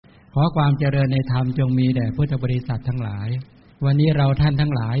ขอความเจริญในธรรมจงมีแด่พุทธบริษัททั้งหลายวันนี้เราท่านทั้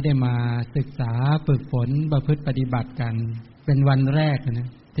งหลายได้มาศึกษาฝึกฝนประพฤติปฏิบัติกันเป็นวันแรกนะ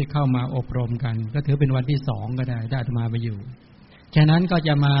ที่เข้ามาอบรมกันก็ถือเป็นวันที่2ก็ได้อาตมาไปอยู่ฉะนั้นก็จ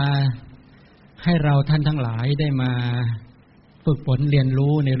ะมาให้เราท่านทั้งหลายได้มาฝึกฝนเรียน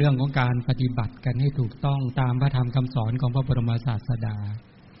รู้ในเรื่องของการปฏิบัติกันให้ถูกต้องตามพระธรรมคำสอนของพระบรมศาสดา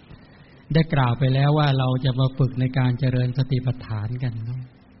ได้กล่าวไปแล้วว่าเราจะมาฝึกในการเจริญสติปัฏฐานกัน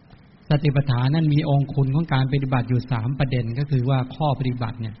สติปัฏฐานนั้นมีองค์คุณของการปฏิบัติอยู่3ประเด็นก็คือว่าข้อปฏิบั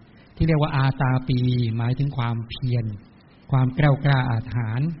ติเนี่ยที่เรียกว่าอาตาปีหมายถึงความเพียรความแกล้วกล้าอาถ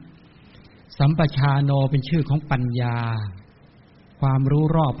รรพ์สัมปชาโนเป็นชื่อของปัญญาความรู้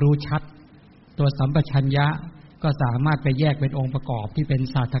รอบรู้ชัดตัวสัมปชัญญะก็สามารถไปแยกเป็นองค์ประกอบที่เป็น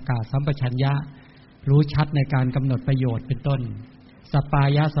ศาสตกาสัมปชัญญะรู้ชัดในการกำหนดประโยชน์เป็นต้นสัปปา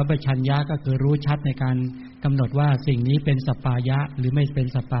ยะสัมปชัญญะก็คือรู้ชัดในการกำหนดว่าสิ่งนี้เป็นสัปปายะหรือไม่เป็น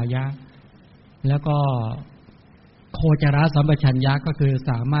สัปปายะแล้วก็โคจรสัมปชัญญะก็คือ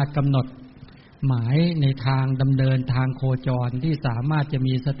สามารถกำหนดหมายในทางดำเนินทางโคจรที่สามารถจะ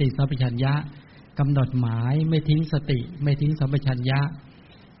มีสติสัมปชัญญะกำหนดหมายไม่ทิ้งสติไม่ทิ้งสัมปชัญญะ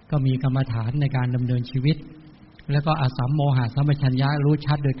ก็มีกรรมฐานในการดำเนินชีวิตแล้วก็อสัมโมหะสัมปชัญญะรู้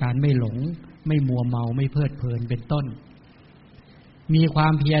ชัดโดยการไม่หลงไม่มัวเมาไม่เพลิดเพลินเป็นต้นมีควา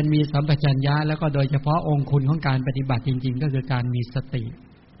มเพียรมีสัมปชัญญะแล้วก็โดยเฉพาะองค์คุณของการปฏิบัติจริงๆก็คือการมีสติ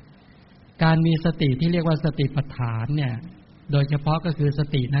การมีสติที่เรียกว่าสติปัฏฐานเนี่ยโดยเฉพาะก็คือส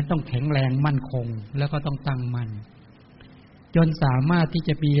ตินั้นต้องแข็งแรงมั่นคงแล้วก็ต้องตั้งมั่นจนสามารถที่จ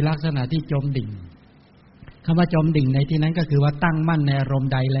ะมีลักษณะที่จมดิ่งคำว่าจมดิ่งในที่นั้นก็คือว่าตั้งมั่นในอารม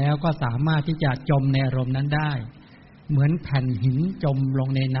ณ์ใดแล้วก็สามารถที่จะจมในอารมณ์นั้นได้เหมือนแผ่นหินจมลง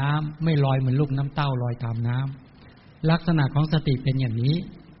ในน้ำไม่ลอยเหมือนลูกน้ำเต้าลอยตามน้ำลักษณะของสติเป็นอย่างนี้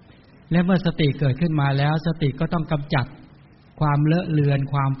และเมื่อสติเกิดขึ้นมาแล้วสติก็ต้องกำจัดความเลอะเลือน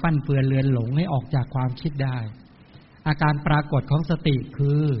ความฟั่นเฟือนเลือนหลงให้ออกจากความคิดได้อาการปรากฏของสติ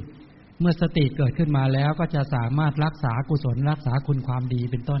คือเมื่อสติเกิดขึ้นมาแล้วก็จะสามารถรักษากุศลรักษาคุณความดี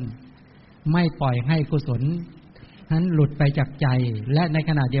เป็นต้นไม่ปล่อยให้กุศลนั้นหลุดไปจากใจและใน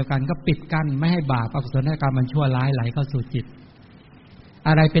ขณะเดียวกันก็ปิดกั้นไม่ให้บาปอกุศลกรรมมันชั่วร้ายไหลเข้าสู่จิตอ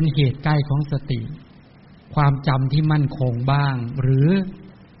ะไรเป็นเหตุใกล้ของสติความจำที่มั่นคงบ้างหรือ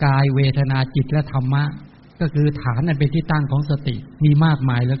กายเวทนาจิตและธรรมะก็คือฐานอันเป็นที่ตั้งของสติมีมาก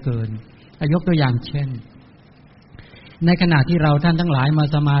มายเหลือเกินยกตัวอย่างเช่นในขณะที่เราท่านทั้งหลายมา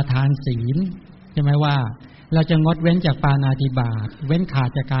สมาทานศีลใช่ไหมว่าเราจะงดเว้นจากปาณาติบาตเว้นขาด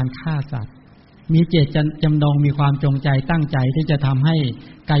จากการฆ่าสัตว์มีเจตจำนงมีความจงใจตั้งใจที่จะทำให้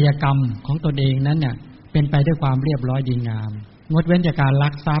กายกรรมของตนเองนั้นเนี่ยเป็นไปด้วยความเรียบร้อยดีงามงดเว้นจากการ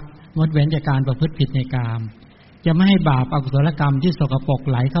ลักทรัพย์งดเว้นจากการประพฤติผิดในกามจะไม่ให้บาปอกุศลกรรมที่สกปรก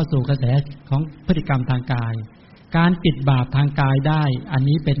ไหลเข้าสู่กระแสของพฤติกรรมทางกายการปิดบาปทางกายได้อัน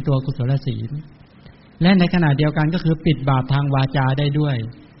นี้เป็นตัวกุศลศีลและในขณะเดียวกันก็คือปิดบาปทางวาจาได้ด้วย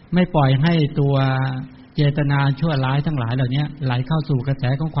ไม่ปล่อยให้ตัวเจตนาชั่วร้ายทั้งหลายเหล่านี้ไหลเข้าสู่กระแส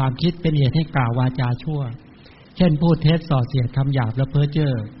ของความคิดเป็นเหตุให้กล่าววาจาชั่วเช่นพูดเท็จส่อเสียดคำหยาบและเพ้อเจ้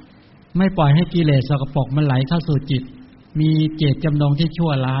อไม่ปล่อยให้กิเลสสกปรกมันไหลเข้าสู่จิตมีเจตจำนงที่ชั่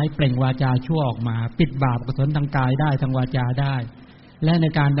วร้ายเปล่งวาจาชั่วออกมาปิดบาปกุศลทางกายได้ทางวาจาได้และใน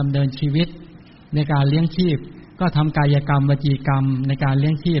การดำเนินชีวิตในการเลี้ยงชีพก็ทำกายกรรมวจีกรรมในการเลี้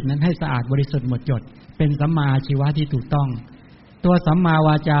ยงชีพนั้นให้สะอาดบริสุทธิ์หมดจดเป็นสัมมาอาชีวะที่ถูกต้องตัวสัมมาว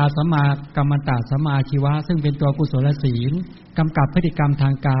าจาสัมมากัมมันตะสัมมาอาชีวะซึ่งเป็นตัวกุศลศีลกำกับพฤติกรรมทา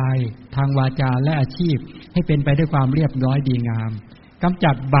งกายทางวาจาและอาชีพให้เป็นไปด้วยความเรียบร้อยดีงามกำ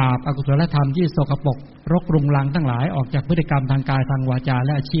จัดบาปอกุศลธรรมที่สกปรกรกรุงรังทั้งหลายออกจากพฤติกรรมทางกายทางวาจาแล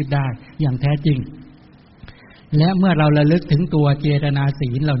ะอาชีพได้อย่างแท้จริงและเมื่อเราระลึกถึงตัวเจตนาศี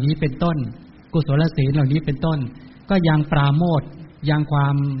ลเหล่านี้เป็นต้นกุศลศีลเหล่านี้เป็นต้นก็ยังปราโมทย์ยังควา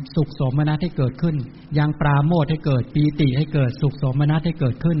มสุขโสมนัสให้เกิดขึ้นยังปราโมทย์ให้เกิดปีติให้เกิดสุขโสมนัสให้เกิ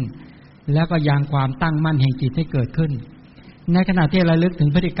ดขึ้นแล้วก็ยังความตั้งมั่นแห่งจิตให้เกิดขึ้นในขณะที่ระลึกถึง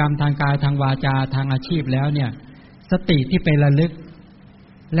พฤติกรรมทางกายทางวาจาทางอาชีพแล้วเนี่ยสติที่ไประลึก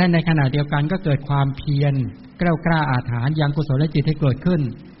และในขณะเดียวกันก็เกิดความเพียรแกล้วกล้าอาถรรพ์ยังกุศลจิตให้เกิดขึ้น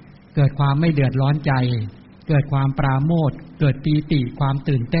เกิดความไม่เดือดร้อนใจเกิดความปราโมทย์เกิดปีติความ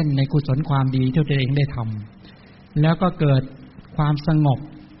ตื่นเต้นในกุศลความดีที่ตัวเองได้ทำแล้วก็เกิดความสงบ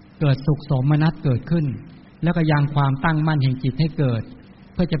เกิดสุขโสมนัสเกิดขึ้นแล้วก็ยังความตั้งมั่นแห่งจิตให้เกิด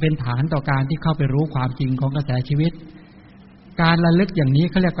เพื่อจะเป็นฐานต่อการที่เข้าไปรู้ความจริงของกระแสชีวิตการระลึกอย่างนี้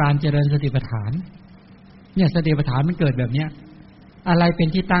เขาเรียกการเจริญสติปัฏฐานเนี่ยสติปัฏฐานมันเกิดแบบเนี้ยอะไรเป็น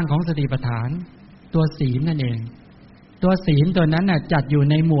ที่ตั้งของสติปัฏฐานตัวศีลนั่นเองตัวศีลตัวนั้นน่ะจัดอยู่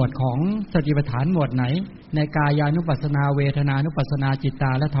ในหมวดของสติปัฏฐานหมวดไหนในกายานุปัสสนาเวทนานุปัสสนาจิตต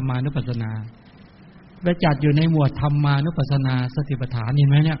าและธรรมานุปัสสนา ไปจัดอยู่ในหมวดธรรมานุปัสสนาสติปัฏฐานเห็น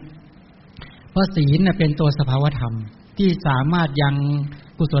ไหมเนี่ยเพราะศีลเนี่ยเป็นตัวสภาวธรรมที่สามารถยัง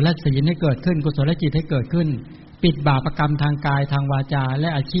กุศลศีลให้เกิดขึ้นกุศลจิตให้เกิดขึ้นปิดบาปกรรมทางกายทางวาจาและ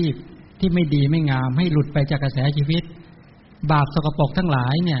อาชีพที่ไม่ดีไม่งามให้หลุดไปจากกระแสชีวิตบาปสกปรกทั้งหลา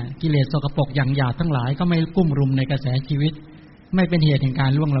ยเนี่ยกิเลสสกปรกอย่างหยาบทั้งหลายก็ไม่กุ้มรุมในกระแสชีวิตไม่เป็นเหตุแห่งกา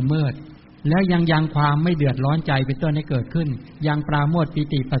รล่วงละเมิดแล้วยังความไม่เดือดร้อนใจเป็นต้นให้เกิดขึ้นยังปราโมทย์ปิ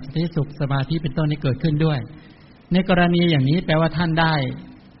ติปัสสติสุขสมาธิเป็นต้นให้เกิดขึ้นด้วยในกรณีอย่างนี้แปลว่าท่านได้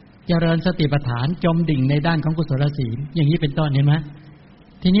เจริญสติปัฏฐานจมดิ่งในด้านของกุศลศีลอย่างนี้เป็นต้นเห็นไหม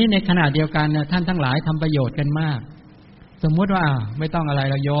ทีนี้ในขณะเดียวกันเนี่ยท่านทั้งหลายทำประโยชน์กันมากสมมุติว่าไม่ต้องอะไร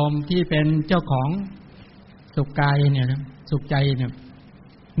ละโยมที่เป็นเจ้าของสุขกายเนี่ยนะสุขใจเนี่ย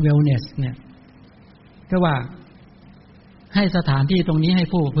เวลเนสเนี่ยก็ว่าให้สถานที่ตรงนี้ให้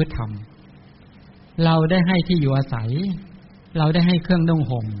ผู้ประพฤติธรรมเราได้ให้ที่อยู่อาศัยเราได้ให้เครื่องนุ่ง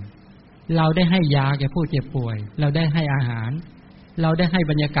ห่มเราได้ให้ยาแก่ผู้เจ็บป่วยเราได้ให้อาหารเราได้ให้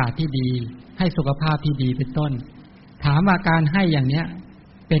บรรยากาศที่ดีให้สุขภาพที่ดีเป็นต้นถามว่าการให้อย่างเนี้ย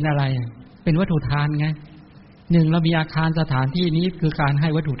เป็นอะไรเป็นวัตถุทานไงหนึ่งเรามีอาคารสถานที่นี้คือการให้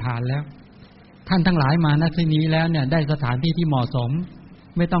วัตถุทานแล้วท่านทั้งหลายมาณที่นี้แล้วเนี่ยได้สถานที่ที่เหมาะสม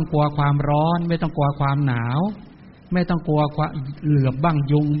ไม่ต้องกลัวความร้อนไม่ต้องกลัวความหนาวไม่ต้องกลัวเหลือบบ้าง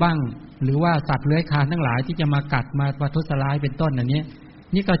ยุงบ้างหรือว่าสัตว์เลื้อยคลานทั้งหลายที่จะมากัดมาประทุษร้ายเป็นต้นอันนี้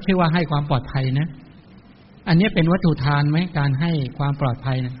นี่ก็ชื่อว่าให้ความปลอดภัยนะอันนี้เป็นวัตถุทานไหมการให้ความปลอด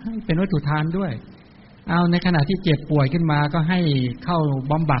ภัยนะเป็นวัตถุทานด้วยเอาในขณะที่เจ็บป่วยขึ้นมาก็ให้เข้า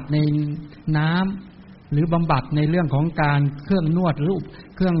บำบัดในน้ำหรือบำบัดในเรื่องของการเครื่องนวดรูป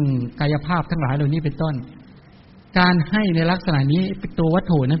เครื่องกายภาพทั้งหลายเหล่านี้เป็นต้นการให้ในลักษณะนี้ตัววัต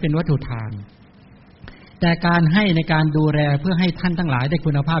ถุนั้นเป็นวัตถุทานแต่การให้ในการดูแลเพื่อให้ท่านทั้งหลายได้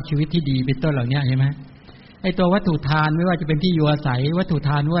คุณภาพชีวิตที่ดีเป็นต้นเหล่านี้เห็นไหมไอ้ตัววัตถุทานไม่ว่าจะเป็นที่อยู่อาศัยวัตถุท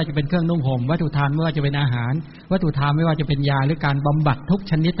านไม่ว่าจะเป็นเครื่องนุ่งห่มวัตถุทานไม่ว่าจะเป็นอาหารวัตถุทานไม่ว่าจะเป็นยาหรือการบำบัดทุก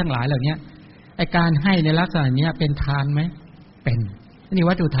ชนิดทั้งหลายเหล่านี้ไอ้การให้ในลักษณะนี้เป็นทานไหมเป็นนี่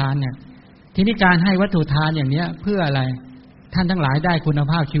วัตถุทานเนี่ยทีนี้การให้วัตถุทานอย่างนี้เพื่ออะไรท่านทั้งหลายได้คุณ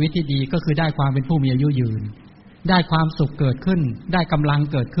ภาพชีวิตที่ดีก็คือได้ความเป็นผู้มีอายุยืนได้ความสุขเกิดขึ้นได้กำลัง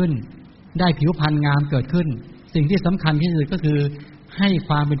เกิดขึ้นได้ผิวพรรณงามเกิดขึ้นสิ่งที่สำคัญที่สุดก็คือให้ค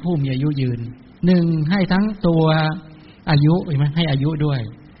วามเป็นผู้มีอายุยืนหนึ่งให้ทั้งตัวอายุใช่ไหมให้อายุด้วย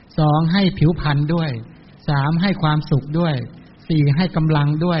สองให้ผิวพรรณด้วยสามให้ความสุขด้วยสี่ให้กำลัง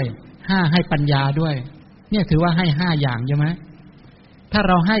ด้วยห้าให้ปัญญาด้วยเนี่ยถือว่าให้ห้าอย่างใช่ไหมถ้า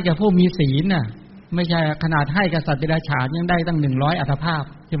เราให้กับผู้มีศีลน่ะไม่ใช่ขนาดให้กับสัตว์เดรัจฉานยังได้ตั้ง100อัตภาพ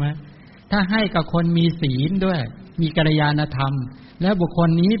ใช่ไหมถ้าให้กับคนมีศีลด้วยมีกัลยาณธรรมและบุคคล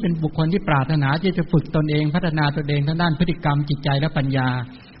นี้เป็นบุคคลที่ปรารถนาที่จะฝึกตนเองพัฒนาตนเองทางด้านพฤติกรรมจิตใจและปัญญา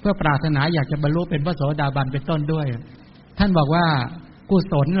เพื่อปรารถนาอยากจะบรรลุเป็นพระโสดาบันเป็นต้นด้วยท่านบอกว่ากุ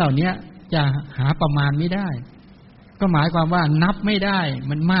ศลเหล่านี้จะหาประมาณไม่ได้ก็หมายความว่านับไม่ได้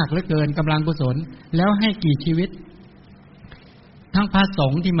มันมากเหลือเกินกำลังกุศลแล้วให้กี่ชีวิตทั้งพระส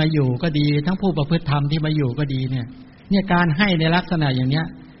งฆ์ที่มาอยู่ก็ดีทั้งผู้ประพฤติธรรมที่มาอยู่ก็ดีเนี่ยการให้ในลักษณะอย่างเนี้ย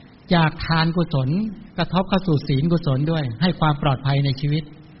จากทานกุศลกระทบเข้าสู่ศีลกุศลด้วยให้ความปลอดภัยในชีวิต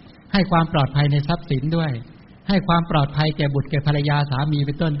ให้ความปลอดภัยในทรัพย์สินด้วยให้ความปลอดภัยแก่บุตรแก่ภรรยาสามีเ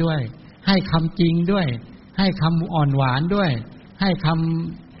ป็นต้นด้วยให้คำจริงด้วยให้คำอ่อนหวานด้วยให้ค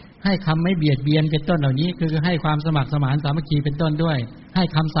ำไม่เบียดเบียนเป็นต้นเหล่านี้คือให้ความสมัครสมานสามัคคีเป็นต้นด้วยให้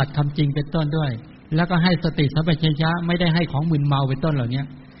คำสัตย์คำจริงเป็นต้นด้วยแล้วก็ให้สติสัมปชัญญะไม่ได้ให้ของมึนเมาเป็นต้นเหล่านี้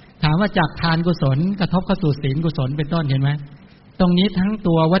ถามว่าจากทานกุศลกระทบเข้าสู่ศีลกุศลเป็นต้นเห็นไหมตรงนี้ทั้ง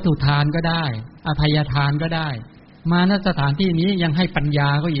ตัววัตถุทานก็ได้อภัยทานก็ได้มาณสถานที่นี้ยังให้ปัญญา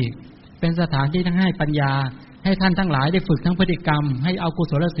ก็อีกเป็นสถานที่ทั้งให้ปัญญาให้ท่านทั้งหลายได้ฝึกทั้งพฤติกรรมให้เอากุ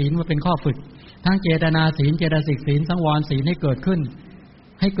ศลศีลมาเป็นข้อฝึกทั้งเจตนาศีลเจตสิกศีลสังวรศีลให้เกิดขึ้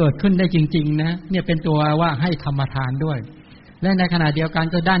นได้จริงๆนะเนี่ยเป็นตัวว่าให้ธรรมทานด้วยและในขณะเดียวกัน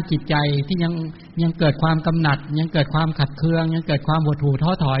ก็ด้านจิตใจที่ยังเกิดความกำหนัดยังเกิดความขัดเคืองยังเกิดความหดหู่ท้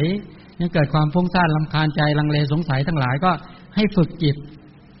อถอยยังเกิดความฟุ้งซ่านรำคาญใจลังเลสงสัยทั้งหลายก็ให้ฝึกจิต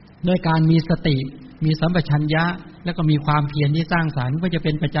ด้วยการมีสติมีสัมปชัญญะแล้วก็มีความเพียรที่สร้างสรรค์เพื่อจะเ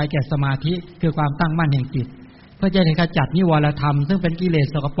ป็นปัจจัยแก่สมาธิคือความตั้งมั่นแห่งจิตเพื่อจะได้ขจัดนิวรธรรมซึ่งเป็นกิเลส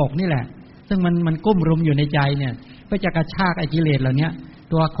สกปรกนี่แหละซึ่งมันกุ้มรุมอยู่ในใจเนี่ยเพื่อจะกระชากไอ้กิเลสเหล่านี้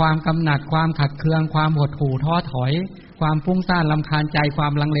ตัวความกำหนัดความขัดเคืองความหดหู่ท้อถอยความฟุ้งซ่านรำคาญใจควา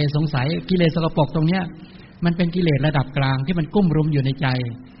มลังเลสงสัยกิเลสสกปรกตรงเนี้ยมันเป็นกิเลสระดับกลางที่มันกุ้มรุมอยู่ในใจ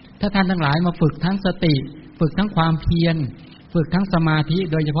ถ้าท่านทั้งหลายมาฝึกทั้งสติฝึกทั้งความเพียรฝึกทั้งสมาธิ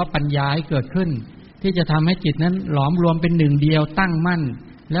โดยเฉพาะปัญญาให้เกิดขึ้นที่จะทำให้จิตนั้นหลอมรวมเป็นหนึ่งเดียวตั้งมั่น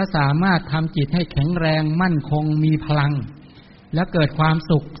และสามารถทำจิตให้แข็งแรงมั่นคงมีพลังและเกิดความ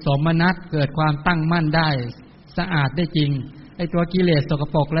สุขสมนัตเกิดความตั้งมั่นได้สะอาดได้จริงไ ตัวกิเลสสก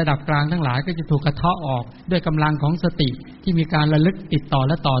ปรกระดับกลางทั้งหลายก็จะถูกกระเทาะออกด้วยกำลังของสติที่มีการระลึกติดต่อ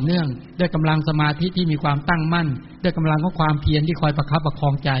และต่อเนื่องด้วยกำลังสมาธิที่มีความตั้งมั่นด้วยกำลังของความเพียรที่คอยประคับประคอ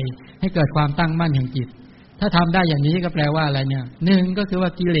งใจให้เกิดความตั้งมั่นแห่งจิตถ้าทำได้อย่างนี้ก็แปลว่าอะไรเนี่ยหนึ่งก็คือว่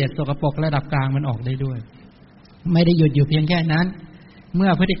ากิเลสสกปรกระดับกลางมันออกได้ด้วยไม่ได้หยุดอยู่เพียงแค่นั้นเมื่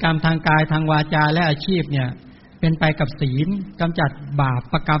อพฤติกรรมทางกายทางวาจาและอาชีพเนี่ยเป็นไปกับศีลกำจัดบาป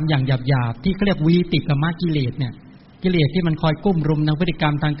ประกรรมอย่างหยาบๆที่เขาเรียกวีติกมกิเลสเนี่ยกิเลสที่มันคอยกุ้มรุมทางพฤติกร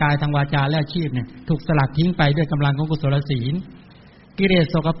รมทางกายทางวาจาและอาชีพเนี่ยถูกสลัดทิ้งไปด้วยกำลังของกุศลศีลกิเลส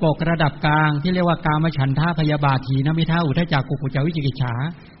สกปรกระดับกลางที่เรียกว่ากามฉันทะพยาบาทถีนมิทะอุทธัจจะกุกุจจะวิจิกิจฉา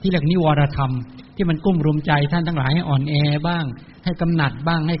ที่เรียกนิวรธรรมที่มันกุ้มรุมใจท่านทั้งหลายให้อ่อนแอบ้างให้กำหนัด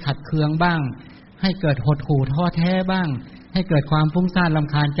บ้างให้ขัดเคืองบ้างให้เกิดหดหู่ท้อแท้บ้างให้เกิดความฟุ้งซ่านร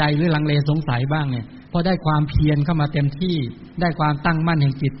ำคาญใจหรือลังเลสงสัยบ้างเนี่ยพอได้ความเพียรเข้ามาเต็มที่ได้ความตั้งมั่นแห่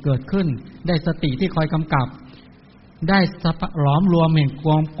งจิตเกิดขึ้นได้สติที่คอยกำกับได้หลอมรวมแห่ง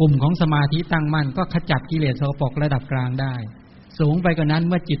กลุ่มของสมาธิตั้งมั่นก็ขจัดกิเลสสกปรกระดับกลางได้สูงไปกว่านั้น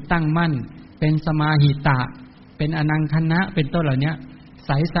เมื่อจิตตั้งมั่นเป็นสมาหิตะเป็นอนังคนะเป็นต้นเหล่านี้ใส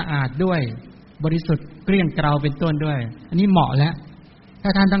สะอาดด้วยบริสุทธิ์เกลี้ยงเกลาเป็นต้นด้วยอันนี้เหมาะแล้วถ้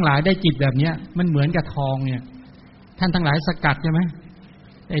าท่านทั้งหลายได้จิตแบบนี้มันเหมือนกับทองเนี่ยท่านทั้งหลายสกัดใช่ไหม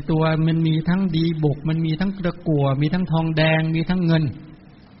ไอตัวมันมีทั้งดีบุกมันมีทั้งตะกั่วมีทั้งทองแดงมีทั้งเงิน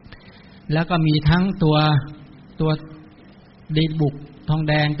แล้วก็มีทั้งตัวดีบุกทอง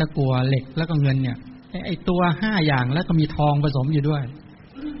แดงตะกั่วเหล็กแล้วก็เงินเนี่ยไอตัว5อย่างแล้วก็มีทองผสมอยู่ด้วย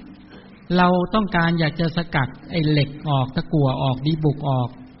เราต้องการอยากจะสกัดไอเหล็กออกตะกั่วออกดีบุกออก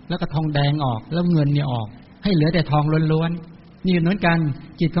แล้วก็ทองแดงออกแล้วเงินเนี่ยออกให้เหลือแต่ทองล้วนๆนี่เหมือนกัน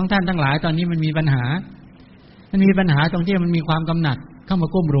จิตของท่านทั้งหลายตอนนี้มันมีปัญหาตรงที่มันมีความกำหนัดเข้ามา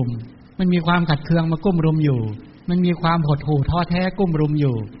กุ้มรุมมันมีความขัดเคืองมากุ้มรุมอยู่มันมีความหดหู่ท้อแท้กุ้มรุมอ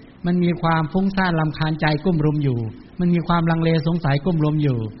ยู่มันมีความฟุ้งซ่านรำคาญใจกุ้มรุมอยู่มันมีความลังเลสงสัยกุ้มรุมอ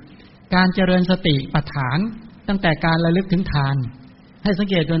ยู่การเจริญสติปัฏฐานตั้งแต่การระลึกถึงทานให้สัง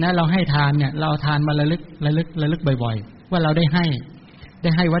เกตดูนะเราให้ทานเนี่ยเราทานมาระลึกบ่อยๆว่าเราได้ใ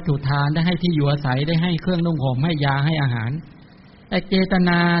ห้วัตถุทานได้ให้ที่อยู่อาศัยได้ให้เครื่องนุ่งห่มให้ยาให้อาหารแต่เจตน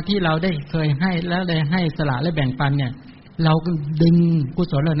าที่เราได้เคยให้แล้วได้ให้สละและแบ่งปันเนี่ยเราดึงกุ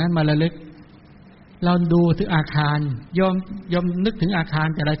ศลเหล่านั้นมาระลึกเราดูถึงอาคารยอมนึกถึงอาคาร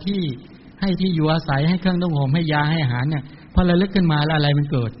แต่ละที่ให้ที่อยู่อาศัยให้เครื่องนุ่งห่มให้ยาให้อาหารเนี่ยพอระลึกขึ้นมาแล้วอะไรมัน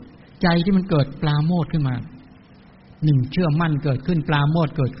เกิดใจที่มันเกิดปราโมทย์ขึ้นมาเชื่อมั่นเกิดขึ้นปราโมท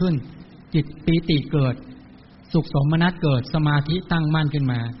ย์เกิดขึ้นจิตปีติเกิดสุขสมนัสเกิดสมาธิตั้งมั่นขึ้น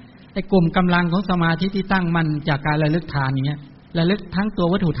มาไอ้กลุ่มกำลังของสมาธิที่ตั้งมั่นจากการระลึกทานนี้ระลึกทั้งตัว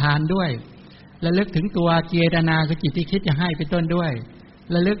วัตถุทานด้วยระลึกถึงตัวเจตนาคือจิตที่คิดจะให้เป็นต้นด้วย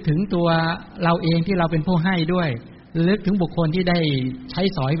ระลึกถึงตัวเราเองที่เราเป็นผู้ให้ด้วยระลึกถึงบุคคลที่ได้ใช้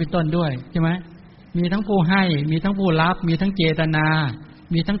สอยเป็นต้นด้วยใช่ไหมมีทั้งผู้ให้มีทั้งผู้รับมีทั้งเจตนา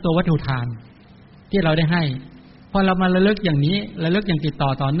มีทั้งตัววัตถุทานที่เราได้ให้พอเรามาระลึกอย่างนี้ระลึกอย่างติดต่อ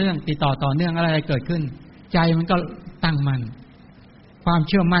ต่อเนื่องอะไรเกิดขึ้นใจมันก็ตั้งมั่นความเ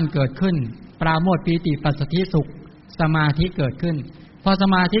ชื่อมั่นเกิดขึ้นปราโมทย์ปีติปัสสัทธิสุขสมาธิเกิดขึ้นพอส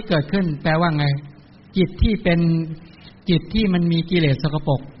มาธิเกิดขึ้นแปลว่าไงจิตที่มันมีกิเลสสกป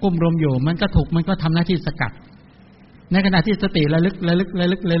รกกุ้มรุมอยู่มันก็ทำหน้าที่สกัดในขณะที่สติระลึกเนี่ยร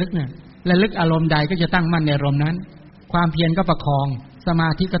ะลึกอารมณ์ใดก็จะตั้งมั่นในอารมณ์นั้นความเพียรก็ประคองสมา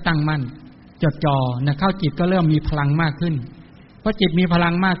ธิก็ตั้งมั่นจดจ่อนะเข้าจิตก็เริ่มมีพลังมากขึ้นเพราะจิตมีพลั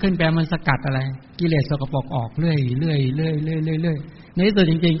งมากขึ้นแปลมันสกัดอะไรกิเลสสกปรกออกเรื่อยในที่สุด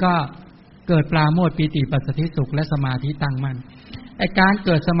จริงๆก็เกิดปราโมทย์ปีติปัสสัทธิสุขและสมาธิตั้งมั่นไอ้การเ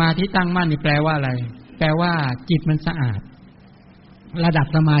กิดสมาธิตั้งมั่นนี่แปลว่าอะไรแปลว่าจิตมันสะอาดระดับ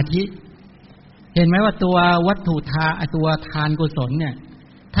สมาธิเห็นไหมว่าตัววัตถุทานตัวทานกุศลเนี่ย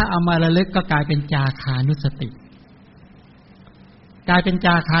ถ้าเอามาระลึกก็กลายเป็นจาคานุสติกลายเป็นจ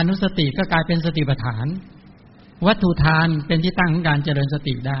าคานุสติก็กลายเป็นสติปัฏฐานวัตถุทานเป็นที่ตั้งของการเจริญส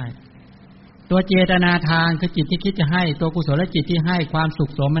ติได้ตัวเจตนาทานคือจิตที่คิดจะให้ตัวกุศลจิตที่ให้ความสุ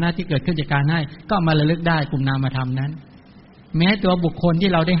ขสมนัสที่เกิดขึ้นจากการให้ก็มาระลึกได้กลุ่มนามธรรมนั้นแม้ตัวบุคคล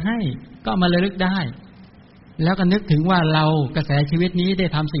ที่เราได้ให้ก็มาระลึกได้แล้วก็นึกถึงว่าเรากระแสชีวิตนี้ได้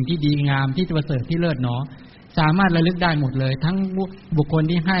ทำสิ่งที่ดีงามที่ประเสริฐที่เลิศหนอสามารถระลึกได้หมดเลยทั้งบุคคล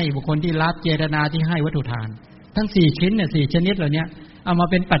ที่ให้บุคคลที่รับเจตนาที่ให้วัตถุทานทั้ง4ชิ้นเนี่ย4ชนิดเหล่านี้เอามา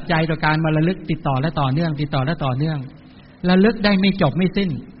เป็นปัจจัยต่อการมาระลึกติดต่อและต่อเนื่องระลึกได้ไม่จบไม่สิ้น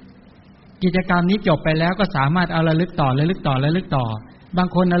กิจกรรมนี้จบไปแล้วก็สามารถเอาระลึกต่อบาง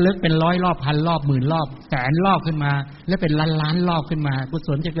คนระลึกเป็น100 รอบพันรอบหมื่นรอบแสนรอบขึ้นมาและเป็นล้านรอบขึ้นมากุศ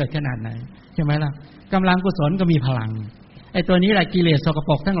ลจะเกิดขนาดไหนใช่ไหมล่ะกำลังกุศลก็มีพลังไอ้ตัวนี้แหละกิเลสสกป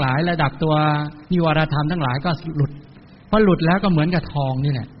รกทั้งหลายระดับตัวนิวรธรรมทั้งหลายก็หลุดพอหลุดแล้วก็เหมือนกับทอง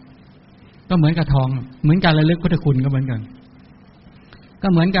นี่แหละก็เหมือนกับทองเหมือนการระลึกพุทธคุณก็เหมือนกัน ก็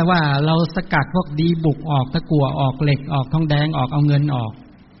เหมือนกับว่าเราสกัดพวกดีบุกออกตะกั่วออกเหล็กออกทองแดงออกเอาเงินออก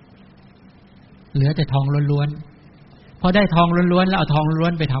เหลือแต่ทองล้วนๆพอได้ทองล้วนๆแล้วเอาทองล้ว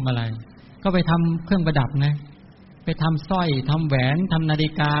นไปทำอะไรก็ไปทำเครื่องประดับนะไปทำสร้อยทำแหวนทำนาฬิ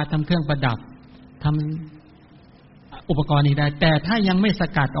กาทำเครื่องประดับทำอุปกรณ์อีกได้แต่ถ้ายังไม่ส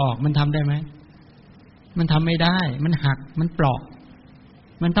กัดออกมันทำได้ไหมมันทำไม่ได้มันหักมันเปราะ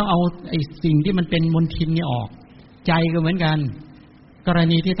มันต้องเอาไอ้สิ่งที่มันเป็นมลทินนี่ออกใจก็เหมือนกันกร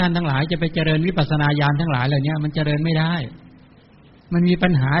ณีที่ท่านทั้งหลายจะไปเจริญวิปัสสนาญาณทั้งหลายเหล่านี้มันเจริญไม่ได้มันมีปั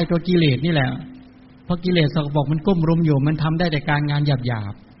ญหาไอ้ตัวกิเลสนี่แหละเพราะกิเลสสกปรกมันกุ้มรุมอยู่มันทำได้แต่การงานหยา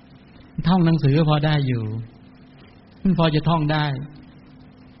บๆท่องหนังสือพอได้อยู่มันพอจะท่องได้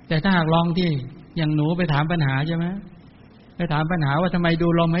แต่ถ้าหากลองที่อย่างหนูไปถามปัญหาใช่ไหมไปถามปัญหาว่าทำไมดู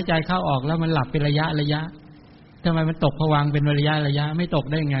ลมหายใจเข้าออกแล้วมันหลับเป็นระยะทำไมมันตกผวังค์เป็นระยะไม่ตก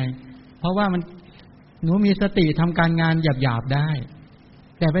ได้ไงเพราะว่ามันหนูมีสติทำการงานหยาบๆได้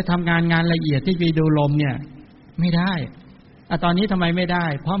แต่ไปทำงานละเอียดที่ไปดูลมเนี่ยไม่ได้ตอนนี้ทำไมไม่ได้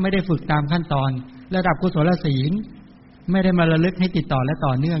เพราะไม่ได้ฝึกตามขั้นตอนระดับกุศลศีลไม่ได้มาระลึกให้ติดต่อและต่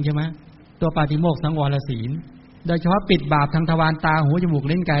อเนื่องใช่ไหมตัวปาฏิโมกข์สังวรศีลโดยเฉพาะปิดบาปทางทวารตาหูจมูก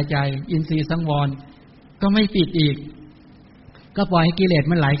ลิ้นกายใจอินทรีย์สังวรก็ไม่ปิดอีกก็ปล่อยให้กิเลส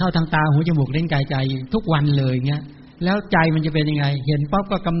มันไหลเข้าทางตาหูจมูกลิ้นกายใจทุกวันเลยเงี้ยแล้วใจมันจะเป็นยังไงเห็นป๊อบ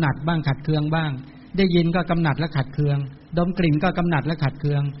ก็กำหนัดบ้างขัดเคืองบ้างได้ยินก็กำหนัดและขัดเคืองดมกลิ่นก็กำหนัดและขัดเ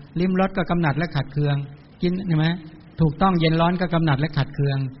คืองลิ้มรสก็กำหนัดและขัดเคืองกินใช่ไหมถูกต้องเย็นร้อนก็กำหนัดและขัดเคื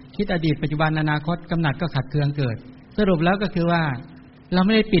องคิดอดีตปัจจุบันอนาคตกำหนัดก็ขัดเคืองเกิดสรุปแล้วก็คือว่าเราไ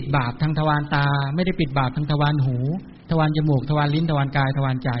ม่ได้ปิดบาปทางทวารตาไม่ได้ปิดบาปทางทวารหูทวารจมูกทวารลิ้นทวารกายทว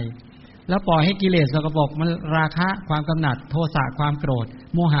ารใจแล้วปล่อยให้กิเลสสกปรกมันราคะความกำหนัดโทสะความโกรธ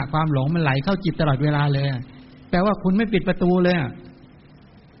โมหะความหลงมันไหลเข้าจิตตลอดเวลาเลยแปลว่าคุณไม่ปิดประตูเลย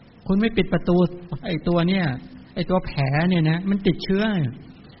คุณไม่ปิดประตูไอ้ตัวเนี่ยไอ้ตัวแผลเนี่ยนะมันติดเชื้อ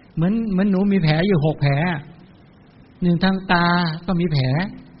เหมือนหนูมีแผลอยู่6แผล1ทางตาก็มีแผล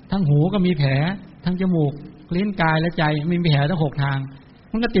ทั้งหูก็มีแผลทั้งจมูกลิ้นกายและใจมีแผลทั้ง6ทาง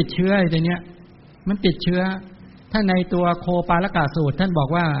มันก็ติดเชื้อไอ้ตัวเนี้ยมันติดเชื้อถ้าในตัวโคปาลกะสูตรท่านบอก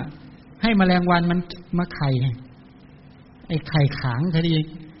ว่าให้แมลงวันมันมาไข่ไอ้ไข่ขาง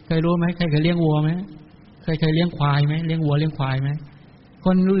เคยรู้ไหมเคยเลี้ยงวัวไหมเคยเลี้ยงควายไหมเลี้ยงวัวเลี้ยงควายไหมค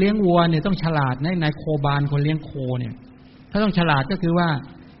นเลี้ยงวัวเนี่ยต้องฉลาดในโคบานคนเลี้ยงโคเนี่ยถ้าต้องฉลาดก็คือว่า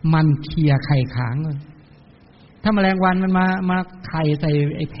มันเคลียไข่ขางถ้าแมลงวันมันมาไข่ใส่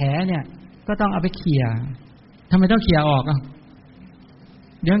ไอ้แผลเนี่ยก็ต้องเอาไปเคลียทำไมต้องเคลียออก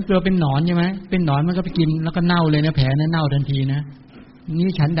เดี๋ยวตัวเป็นหนอนใช่ไหมเป็นหนอนมันก็ไปกินแล้วก็เน่าเลยนะแผลนั้นเน่าทันทีนะนี่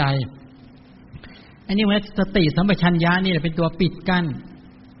ชั้นใดอันนี้ว่าสติสัมปชัญญะนี่แหละเป็นตัวปิดกั้น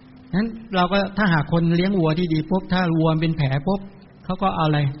นั้นเราก็ถ้าหากคนเลี้ยงวัวที่ดีปุ๊บถ้าวัวเป็นแผลปุ๊บเขาก็เอา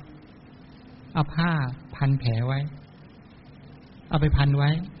อะไรเอาผ้าพันแผลไว้เอาไปพันไว้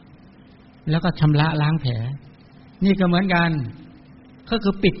แล้วก็ชำระล้างแผลนี่ก็เหมือนกันก็คื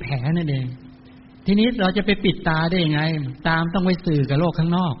อปิดแผลนั่นเองทีนี้เราจะไปปิดตาได้ยังไงตามต้องไว้สื่อกับโลกข้า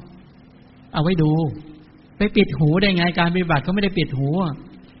งนอกเอาไว้ดูไปปิดหูได้ไงการปฏิบัติเขาไม่ได้ปิดหู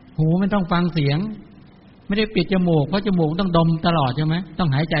มันต้องฟังเสียงไม่ได้ปิดจมูกเพราะจมูกต้องดมตลอดใช่ไหมต้อง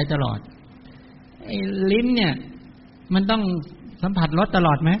หายใจตลอดไอ้ลิ้นเนี่ยมันต้องสัมผัสรสตล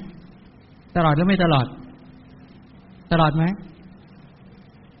อดไหมตลอดหรือไม่ตลอดไหม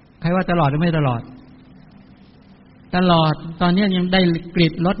ใครว่าตลอดหรือไม่ตลอดตลอดตอนนี้ยังได้ก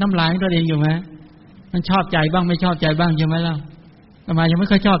ลิ่นรสน้ำลายตัวเองอยู่ไหมมันชอบใจบ้างไม่ชอบใจบ้างใช่ไหมล่ะประมาณยังไม่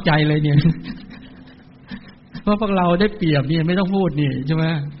ค่อยชอบใจเลยเนี่ยเพราะพวกเราได้เปรียบนี่ไม่ต้องพูดนี่ใช่ไหม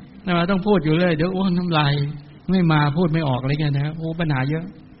เราต้องพูดอยู่เลยเดี๋ยวโอ้น้ำลายไม่มาพูดไม่ออกอะไรเงี้ยนะโอ้ปัญหาเยอะ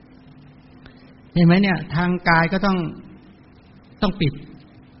เห็นไหมเนี่ยทางกายก็ต้องปิด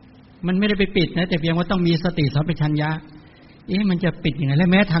มันไม่ได้ไปปิดนะแต่เพียงว่าต้องมีสติสัมปชัญญะมันจะปิดยังไงและ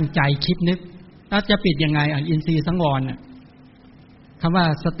แม้ทางใจคิดนึกแล้วจะปิดยังไงอินทรีย์สังวรคำว่า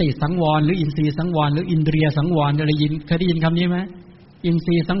สติสังวรหรืออินทรีย์สังวรหรืออินเดียสังวรเคยได้ยินคำนี้ไหมอินท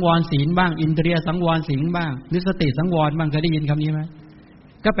รีย์สังวรศีลบ้างอินเดียสังวรศีลบ้างหรือสติสังวรบ้างเคยได้ยินคำนี้ไหม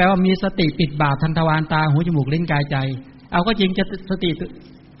ก็แปลว่ามีสติปิดบาปทางทวารตาหูจมูกลิ้นกายใจเอาก็จริงจะส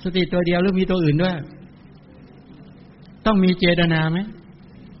ติตัวเดียวหรือมีตัวอื่นด้วยต้องมีเจตนาไหม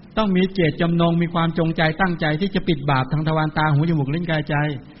ต้องมีเจตจำนงมีความจงใจตั้งใจที่จะปิดบาปทางทวารตาหูจมูกลิ้นกายใจ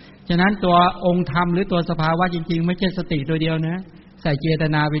ฉะนั้นตัวองค์ธรรมหรือตัวสภาวะจริงๆไม่ใช่สติตัวเดียวนะใส่เจต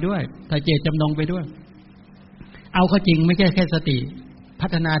นาไปด้วยใส่เจตจำนงไปด้วยเอาก็จริงไม่ใช่แค่สติพั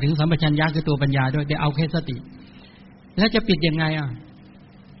ฒนาถึงสัมปชัญญะคือตัวปัญญาด้วยแต่เอาแค่สติแล้วจะปิดยังไง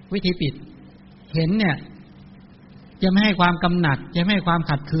วิธีปิดเห็นเนี่ยจะไม่ให้ความกำหนัดจะไม่ให้ความ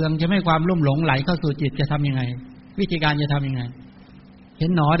ขัดเคืองจะไม่ให้ความลุ่มหลงไหลเข้าสู่จิตจะทำยังไงวิธีการจะทำยังไงเห็น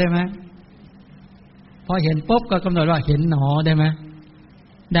หนอได้ไหมพอเห็นปุ๊บก็กำหนดว่าเห็นหนอได้ไหม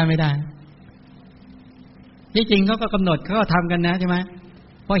ได้ไม่ได้ที่จริงเขาก็กำหนดเขาก็ทำกันนะใช่ไหม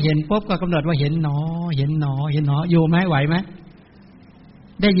พอเห็นปุ๊บก็กำหนดว่าเห็นหนอเห็นหนอเห็นหนออยู่ไหมไหวไหม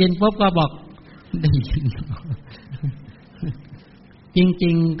ได้ยินปุ๊บก็บอกได้ยินจ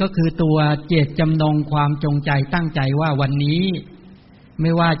ริงๆก็คือตัวเจตจำนงความจงใจตั้งใจว่าวันนี้ไ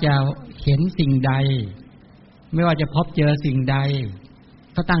ม่ว่าจะเห็นสิ่งใดไม่ว่าจะพบเจอสิ่งใด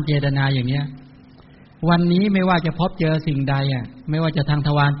เขาตั้งเจตนาอย่างเนี้ยวันนี้ไม่ว่าจะพบเจอสิ่งใดอ่ะไม่ว่าจะทางท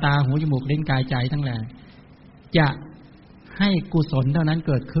วารตาหูจมูกลิ้นกายใจทั้งหลายจะให้กุศลเท่านั้น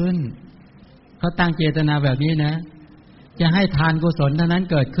เกิดขึ้นเขาตั้งเจตนาแบบนี้นะจะให้ทานกุศลเท่านั้น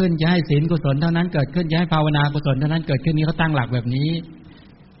เกิดขึ้นจะให้ศีลกุศลเท่านั้นเกิดขึ้นจะให้ภาวนากุศลเท่านั้นเกิดขึ้นนี่เขาตั้งหลักแบบนี้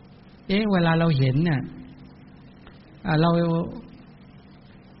เวลาเราเห็นเนี่ยเรา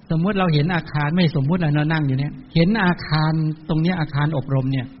สมมุติเราเห็นอาคารไม่สมมุติเรานั่งอยู่เนี่ยเห็นอาคารตรงนี้อาคารอบรม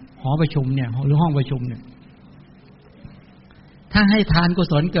เนี่ยหอประชุมเนี่ยหรือห้องประชุมเนี่ยถ้าให้ทานกุ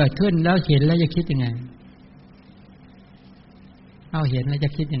ศลเกิดขึ้นแล้วเห็นแล้วจะคิดยังไงเอาเห็นแล้วจะ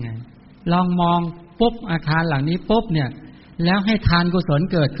คิดยังไงลองมองปุ๊บอาคารหลังนี้ปุ๊บเนี่ยแล้วให้ทานกุศล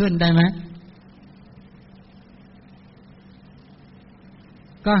เกิดขึ้นได้ไหม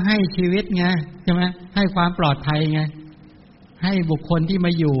ก็ให้ชีวิตไงใช่ไหมให้ความปลอดภัยไงให้บุคคลที่ม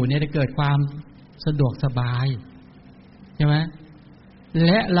าอยู่เนี่ยจะเกิดความสะดวกสบายใช่ไหมแ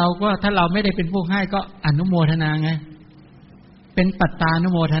ละเราก็ถ้าเราไม่ได้เป็นผู้ให้ก็อนุโมทนาไงเป็นปัตตานุ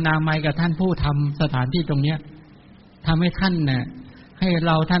โมทนาไมกับท่านผู้ทำสถานที่ตรงเนี้ยทำให้ท่านเนี่ยให้เ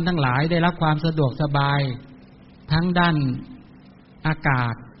ราท่านทั้งหลายได้รับความสะดวกสบายทั้งด้านอากา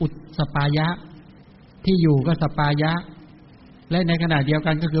ศอุตสปายะที่อยู่ก็สปายะและในขณะเดียว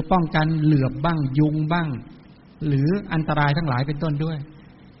กันก็คือป้องกันเหลือบบ้างยุงบ้างหรืออันตรายทั้งหลายเป็นต้นด้วย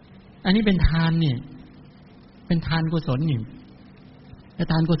อันนี้เป็นทานนี่เป็นทานกุศลนี่และ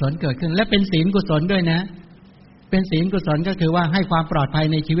ทานกุศลเกิดขึ้นและเป็นศีลกุศลด้วยนะเป็นศีลกุศลก็คือว่าให้ความปลอดภัย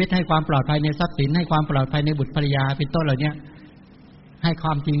ในชีวิตให้ความปลอดภัยในทรัพย์สินให้ความปลอดภัยในบุตรภรรยาเป็นต้นเหล่านี้ให้คว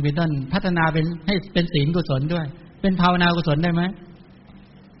ามจริงเป็นต้นพัฒนาเป็นให้เป็นศีลกุศลด้วยเป็นภาวนากุศลได้ไหม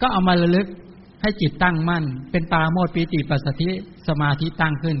ก็เอามาระลึกให้จิตตั้งมั่นเป็นปราโมทย์ปีติปัสสัทธิสมาธิตั้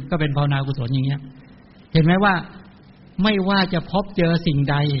งขึ้นก็เป็นภาวนากุศลอย่างเงี้ยเห็นไหมว่าไม่ว่าจะพบเจอสิ่ง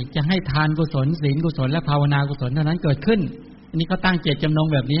ใดจะให้ทานกุศลศีลกุศลและภาวนากุศลเท่านั้นเกิดขึ้นอันนี้เขาตั้งเจตจำนง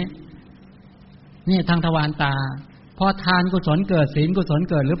แบบนี้นี่ทางทวารตาพอทานกุศลเกิดศีลกุศล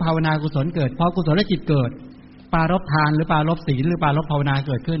เกิดหรือภาวนากุศลเกิดพอกุศลและจิตเกิดปารภทานหรือปารภศีลหรือปารภภาวนาเ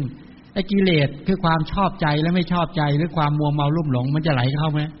กิดขึ้นไอ้กิเลสคือความชอบใจและไม่ชอบใจหรือความมัวเมาลุ่มหลงมันจะไหลเข้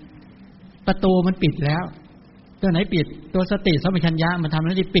าไหมประตูมันปิดแล้วตัวไหนปิดตัวสติสัมปชัญญะมันทำห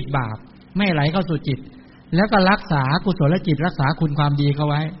น้าที่ปิดบาปไม่ไหลเข้าสู่จิตแล้วก็รักษากุศลจิตรักษาคุณความดีเข้า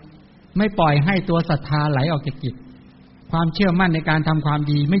ไว้ไม่ปล่อยให้ตัวศรัทธาไหลออกจากจิตความเชื่อมั่นในการทำความ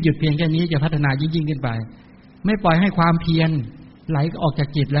ดีไม่หยุดเพียงแค่นี้จะพัฒนายิ่งขึ้นไปไม่ปล่อยให้ความเพียรไหลออกจาก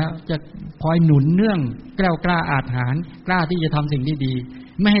จิตแล้วจะคอยหนุนเนื่องแกล้วกล้าอาจหาญกล้าที่จะทำสิ่งที่ดี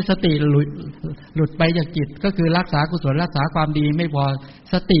ไม่ให้สติหลุดไปจากจิตก็คือรักษากุศลรักษาความดีไม่พอ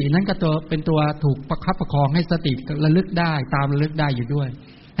สตินั้นก็ตัวเป็นตัวถูกประคับประคองให้สติระลึกได้ตามระลึกได้อยู่ด้วย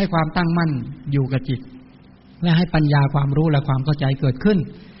ให้ความตั้งมั่นอยู่กับจิตและให้ปัญญาความรู้และความเข้าใจเกิดขึ้น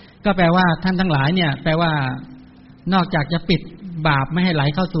ก็แปลว่าท่านทั้งหลายเนี่ยแปลว่านอกจากจะปิดบาปไม่ให้ไหล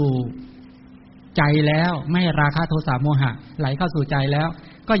เข้าสู่ใจแล้วไม่ให้ราคะโทสะโมหะไหลเข้าสู่ใจแล้ว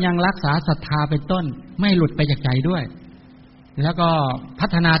ก็ยังรักษาศรัทธาเป็นต้นไม่หลุดไปจากใจด้วยแล้วก็พั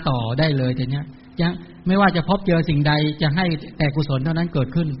ฒนาต่อได้เลยทีเนี้ยยังไม่ว่าจะพบเจอสิ่งใดจะให้แต่กุศลเท่านั้นเกิด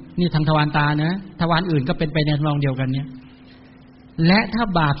ขึ้นนี่ทางทวารตานะทวารอื่นก็เป็นไปในทำนองเดียวกันเนี่ยและถ้า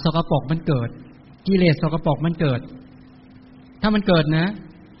บาปสกปรกมันเกิดกิเลสสกปรกมันเกิดถ้ามันเกิดนะ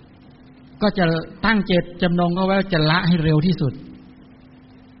ก็จะตั้งเจตจำนงเอาไว้จะละให้เร็วที่สุด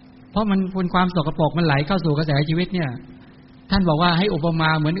เพราะมันเป็นความสกปรกมันไหลเข้าสู่กระแสชีวิตเนี่ยท่านบอกว่าให้อุปมา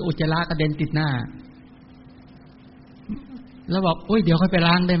เหมือนอุจจาระกระเด็นติดหน้าแล้วบอกอุ้ยเดี๋ยวค่อยไป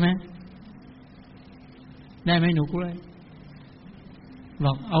ล้างได้ไหมได้ไหมหนูกล้วยบ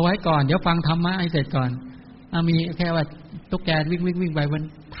อกเอาไว้ก่อนเดี๋ยวฟังธรรมะให้เสร็จก่อนมีแค่ว่าตุ๊กแกวิ่งไปมัน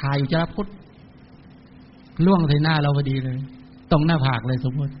ถ่ายอยู่จะพุทธล่วงใส่หน้าเราพอดีเลยตรงหน้าผากเลยส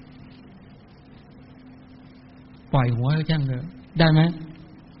มมติปล่อยหัวช่างเลยได้ไหม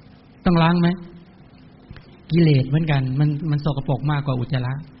ต้องล้างไหมกิเลสเหมือนกันมันสกปรกมากกว่าอุจจาร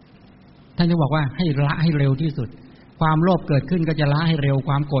ะท่านจะบอกว่าให้ละให้เร็วที่สุดความโลภเกิดขึ้นก็จะละให้เร็วค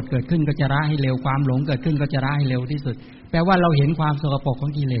วามโกรธเกิดขึ้นก็จะละให้เร็วความหลงเกิดขึ้นก็จะละให้เร็วที่สุดแปลว่าเราเห็นความสกปรกขอ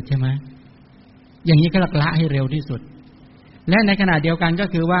งกิเลสใช่ไหมอย่างนี้ก็ละให้เร็วที่สุดและในขณะเดียวกันก็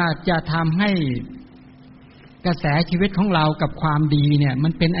คือว่าจะทำให้กระแสชีวิตของเรากับความดีเนี่ยมั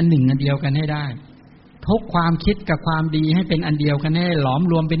นเป็นอันหนึ่งอันเดียวกันให้ได้ทุกความคิดกับความดีให้เป็นอันเดียวกันให้หลอม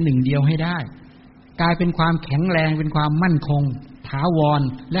รวมเป็นหนึ่งเดียวให้ได้กลายเป็นความแข็งแรงเป็นความมั่นคงท ถาวร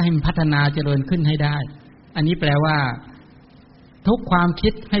และให้มันพัฒนาเจริญขึ้นให้ได้อันนี้แปลว่าทุกความคิ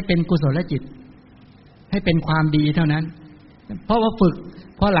ดให้เป็นกุศลจิตให้เป็นความดีเท่านั้นเพราะว่าฝึก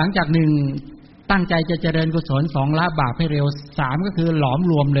พอหลังจากหนึ่งตั้งใจจะเจริญกุศล2ละบาปให้เร็ว3ก็คือหลอม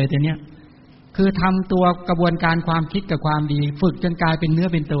รวมเลยทีเนี้ยคือทำตัวกระบวนการความคิดกับความดีฝึกจนกลายเป็นเนื้อ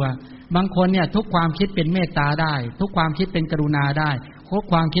เป็นตัวบางคนเนี่ยทุกความคิดเป็นเมตตาได้ทุกความคิดเป็นกรุณาได้ทุก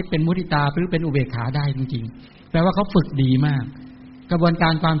ความคิดเป็นมุทิตาหรือเป็นอุเบกขาได้จริงๆแปลว่าเขาฝึกดีมากกระบวนกา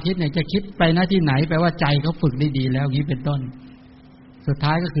รความคิดเนี่ยจะคิดไปหน้าที่ไหนแปลว่าใจเขาฝึกได้ดีแล้วอย่างนี้เป็นต้นสุด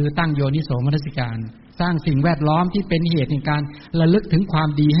ท้ายก็คือตั้งโยนิโสมนสิการสร้างสิ่งแวดล้อมที่เป็นเหตุในการระลึกถึงความ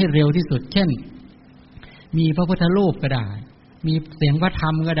ดีให้เร็วที่สุดเช่นมีพระพุทธรูปก็ได้มีเสียงพระธรร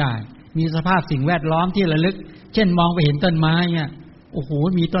มก็ได้มีสภาพสิ่งแวดล้อมที่ระลึกเช่นมองไปเห็นต้นไม้เนี่ยโอ้โห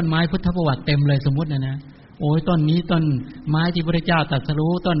มีต้นไม้พุทธประวัติเต็มเลยสมมุตินะโอ้ยต้นนี้ต้นไม้ที่พระเจ้าตรัส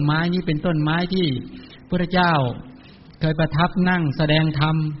รู้ต้นไม้นี้เป็นต้นไม้ที่พระเจ้าเคยประทับนั่งแสดงธร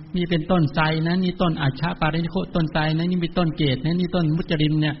รมนี่เป็นต้นไทรนะนี่ต้นอาชาปาริโคต้นไทรนะนี่เป็นต้นเกศนะนี่ต้นมุจริ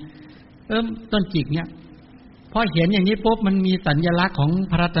นเนี่ยต้นจิกเนี่ยพอเห็นอย่างนี้ปุ๊บมันมีสัญลักษณ์ของ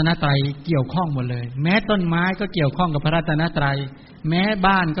พระรัตนตรัยเกี่ยวข้องหมดเลยแม้ต้นไม้ก็เกี่ยวข้องกับพระรัตนตรัยแม้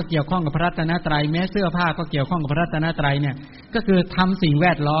บ้านก็เกี่ยวข้องกับพระรัตนตรัยแม้เสื้อผ้าก็เกี่ยวข้องกับพระรัตนตรัยเนี่ยก็คือทำสิ่งแว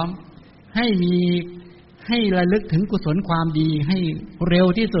ดล้อมให้ระลึกถึงกุศลความดีให้เร็ว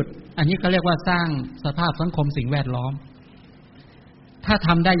ที่สุดอันนี้เขาเรียกว่าสร้างสภาพสังคมสิ่งแวดล้อมถ้าท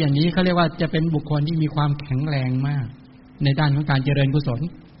ำได้อย่างนี้เขาเรียกว่าจะเป็นบุคคลที่มีความแข็งแรงมากในด้านของการเจริญกุศล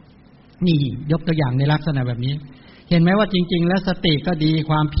นี่ยกตัวอย่างในลักษณะแบบนี้เห็นไหมว่าจริงๆแล้วสติก็ดี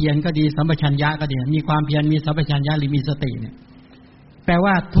ความเพียรก็ดีสัมปชัญญะก็ดีมีความเพียรมีสัมปชัญญะหรือมีสติเนี่ยแปล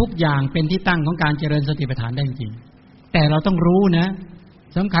ว่าทุกอย่างเป็นที่ตั้งของการเจริญสติปัฏฐานได้จริงแต่เราต้องรู้นะ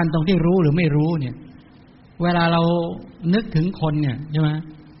สำคัญตรงที่รู้หรือไม่รู้เนี่ยเวลาเรานึกถึงคนเนี่ยใช่ไหม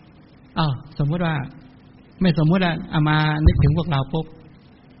สมมติว่าไม่สมมติว่าอามานึกถึงพวกเราปุ๊บ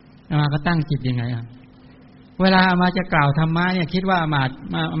อามาก็ตั้งจิตยังไงเวลาอามาจะกล่าวธรรมะเนี่ยคิดว่าอา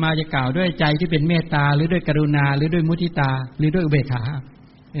มาจะกล่าวด้วยใจที่เป็นเมตตาหรือด้วยกรุณาหรือด้วยมุทิตาหรือด้วยอุเบกขา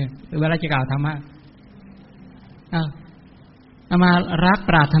เวลาจะกล่าวธรรมะอามารัก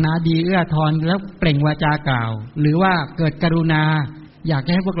ปรารถนาดีเอื้อทอนแล้วเปล่งวาจากล่าวหรือว่าเกิดกรุณาอยาก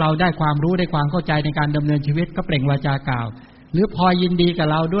ให้พวกเราได้ความรู้ได้ความเข้าใจในการดำเนินชีวิตก็เปล่งวาจากล่าวหรือพอยินดีกับ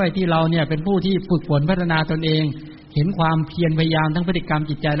เราด้วยที่เราเนี่ยเป็นผู้ที่ฝึกฝนพัฒนาตนเองเห็นความเพียรพยายามทั้งพฤติกรรม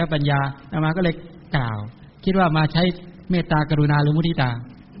จิตใจและปัญญาอามาก็เลยกล่าวคิดว่ามาใช้เมตตากรุณาหรือมุทิตา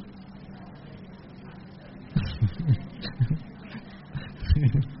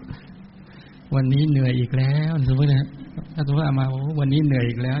วันนี้เหนื่อยอีกแล้วสมมตินะถ้าสมมติมาวันนี้เหนื่อย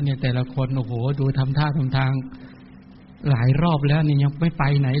อีกแล้วเนี่ยแต่ละคนโอ้โหดูทำท่าทำทางหลายรอบแล้วนี่ยังไม่ไป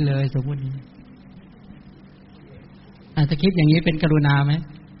ไหนเลยสมมติอาจจะคิดอย่างนี้เป็นกรุณาไหม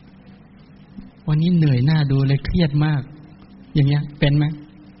วันนี้เหนื่อยหน้าดูเลยเครียดมากอย่างเงี้ยเป็นไหม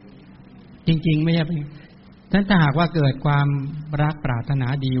จริงๆไม่ใช่ถ้าหากว่าเกิดความรักปรารถนา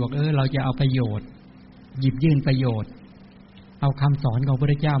ดีบอกเราจะเอาประโยชน์หยิบยื่นประโยชน์เอาคำสอนของพระพุท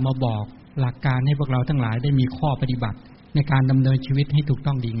ธเจ้ามาบอกหลักการให้พวกเราทั้งหลายได้มีข้อปฏิบัติในการดำเนินชีวิตให้ถูก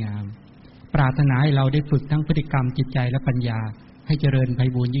ต้องดีงามปรารถนาให้เราได้ฝึกทั้งพฤติกรรมจิตใจและปัญญาให้เจริญไพ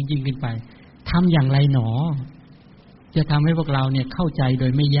บูลย์ยิ่งขึ้นไปทำอย่างไรหนอจะทำให้พวกเราเนี่ยเข้าใจโด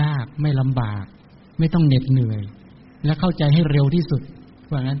ยไม่ยากไม่ลำบากไม่ต้องเหน็ดเหนื่อยและเข้าใจให้เร็วที่สุด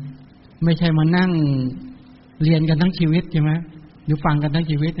ว่างั้นไม่ใช่มานั่งเรียนกันทั้งชีวิตใช่ไหมหรือฟังกันทั้ง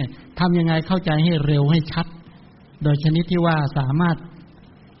ชีวิตเนี่ยทำยังไงเข้าใจให้เร็วให้ชัดโดยชนิดที่ว่าสามารถ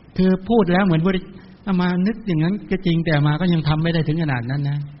คือพูดแล้วเหมือนมานึกอย่างนั้นก็จริงแต่มาก็ยังทำไม่ได้ถึงขนาดนั้น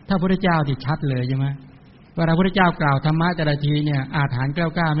นะถ้าพระพุทธเจ้าที่ชัดเลยใช่ไหมเวลาพระพุทธเจ้ากล่าวธรรมะแต่ละทีเนี่ยอาถรรพ์แกล้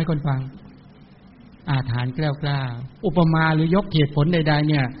วกล้าไม่คนฟังอาถรรพ์แกล้วกล้าอุปมาหรือยกเหตุผลใดๆ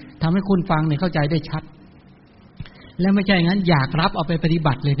เนี่ยทำให้คุณฟังเนี่ยเข้าใจได้ชัดและไม่ใช่งั้นอยากรับเอาไปปฏิ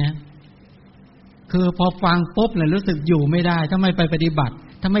บัติเลยนะคือพอฟังปุ๊บเนี่ยรู้สึกอยู่ไม่ได้ถ้าไม่ไปปฏิบัติ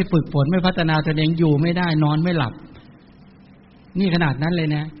ถ้าไม่ฝึกฝนไม่พัฒนาตนเองอยู่ไม่ได้นอนไม่หลับนี่ขนาดนั้นเลย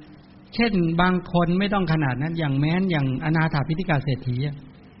นะเช่นบางคนไม่ต้องขนาดนั้นอย่างแม้นอย่างอนาถาภิธิกาเศรษฐี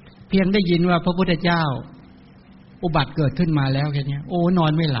เพียงได้ยินว่าพระพุทธเจ้าอุบัติเกิดขึ้นมาแล้วแค่นี้โอ้นอ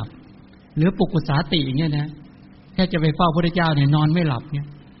นไม่หลับหรือปุกุสาติอย่างเงี้ยนะแค่จะไปเฝ้าพระพุทธเจ้าเนี่ยนอนไม่หลับเนี่ย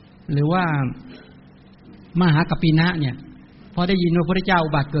หรือว่ามหากัปปินะเนี่ยพอได้ยินว่าพระพุทธเจ้า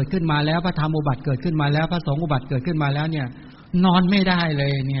อุบัติเกิดขึ้นมาแล้วพระธรรมอุบัติเกิดขึ้นมาแล้วพระสงฆ์อุบัติเกิดขึ้นมาแล้วเนี่ยนอนไม่ได้เล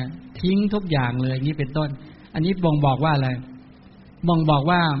ยเนี่ยทิ้งทุกอย่างเลยนี่เป็นต้นอันนี้บ่งบอกว่าอะไรบ่งบอก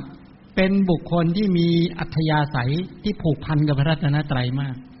ว่าเป็นบุคคลที่มีอัธยาศัยที่ผูกพันกับพระรัตนตรัยมา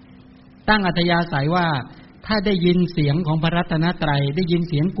กตั้งอัธยาศัยว่าถ้าได้ยินเสียงของพระรัตนตรัยได้ยิน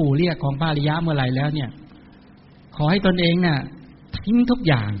เสียงกู่เรียกของพระอริยะเมื่อไหร่แล้วเนี่ยขอให้ตนเองเนี่ยทิ้งทุก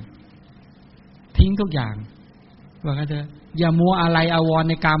อย่างว่างั้นเถอะ อย่ามัวอะไรอาวรณ์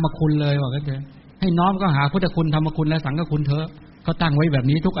ในกามคุณเลยว่ากันเถอะให้น้อมก็หาพุทธคุณธรรมคุณและสังฆคุณเถอะเขาตั้งไว้แบบ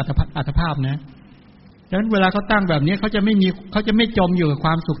นี้ทุกอัตภาพนะดังนั้นเวลาเขาตั้งแบบนี้เขาจะไม่จมอยู่กับคว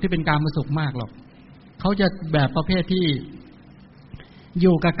ามสุขที่เป็นกามสุขมากหรอกเขาจะแบบประเภทที่อ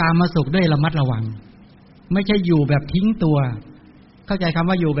ยู่กับกามสุขด้วยระมัดระวังไม่ใช่อยู่แบบทิ้งตัวเข้าใจคำ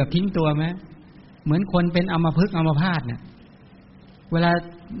ว่าอยู่แบบทิ้งตัวไหมเหมือนคนเป็นอัมพฤกษ์อัมพาตเนี่ยเวลา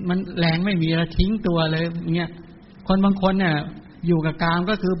มันแรงไม่มีแล้วทิ้งตัวเลยเงี้ยคนบางคนเนี่ยอยู่กับกาม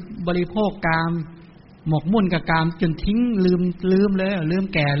ก็คือบริโภคกามหมกมุ่นกับกามจนทิ้งลืมเลยลืม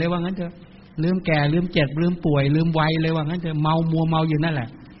แก่เลยว่างั้นเถอะลืมแก่ลืมเจ็บลืมป่วยลืมวัยเลยว่างั้นเถอะมัวเมาอยู่นั่นแหละ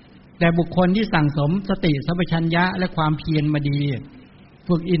แต่บุคคลที่สั่งสมสติสัมปชัญญะและความเพียรมาดี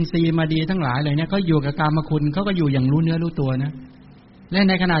ฝึกอินทรีย์มาดีทั้งหลายเลยเนี่ยเขาอยู่กับกามคุณเขาก็อยู่อย่างรู้เนื้อรู้ตัวนะและใ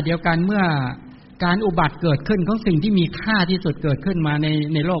นขณะเดียวกันเมื่อการอุบัติเกิดขึ้นของสิ่งที่มีค่าที่สุดเกิดขึ้นมา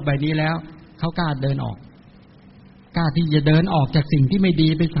ในโลกใบนี้แล้วเขากล้าเดินออกกล้าที่จะเดินออกจากสิ่งที่ไม่ดี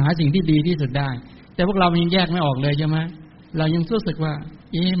ไปหาสิ่งที่ดีที่สุดได้แต่พวกเรายังแยกไม่ออกเลยใช่ไหมเรายังรู้สึกว่า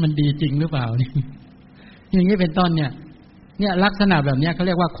มันดีจริงหรือเปล่านี่อย่างนี้เป็นต้นเนี่ยลักษณะแบบนี้เขาเ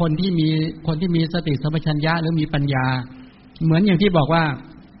รียกว่าคนที่มีสติสัมปชัญญะหรือมีปัญญาเหมือนอย่างที่บอกว่า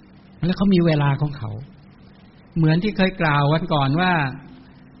แล้วเขามีเวลาของเขาเหมือนที่เคยกล่าววันก่อนว่า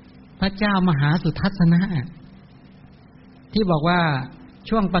พระเจ้ามหาสุทัศนะที่บอกว่า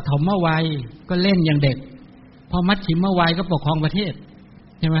ช่วงปฐมวัยก็เล่นอย่างเด็กพอมัชฌิมวัยก็ปกครองประเทศ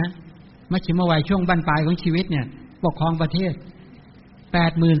ใช่ไหมมัชฌิมวัยช่วงบั้นปลายของชีวิตเนี่ยปกครองประเทศ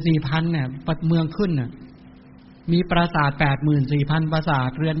 84,000 เนี่ยปัดเมืองขึ้นน่ะมีปราสาท 84,000 ปราสาท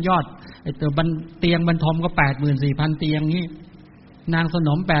เรือนยอดไอ้ตัวเตียงบรรทมก็ 84,000 เตียงนี้นางสน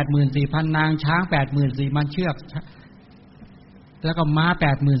ม 84,000 นางช้าง 84,000 เชือกแล้วก็ม้า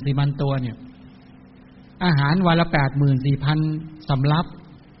 84,000 ตัวเนี่ยอาหารวันละ 84,000 สำรับ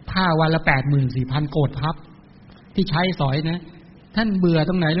ผ้าวันละ 84,000 โกฏทัพที่ใช้สอยนะท่านเบื่อต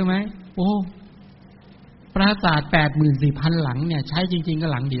รงไหนรู้ไหมโอ้ปราสาท 84,000 หลังเนี่ยใช้จริงๆก็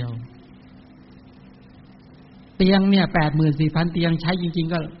หลังเดียวเตียงเนี่ย 84,000 เตียงใช้จริง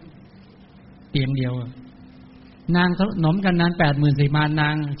ๆก็เตียงเดียวนางขนมกันนาน 84,000 นา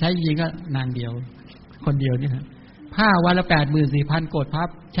งใช้จริงๆก็นางเดียวคนเดียวเนี่ยผ้าวันละ 84,000 โกฏทัพ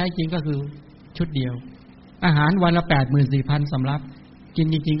ใช้จริงก็คือชุดเดียวอาหารวันละ 84,000 สำรับกิน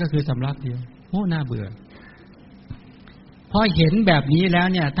จริงๆก็คือสำรับเดียวโอ้น่าเบื่อพอเห็นแบบนี้แล้ว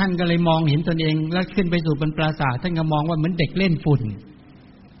เนี่ยท่านก็เลยมองเห็นตนเองแล้วขึ้นไปสู่บนปราสาทท่านก็มองว่าเหมือนเด็กเล่นฝุ่น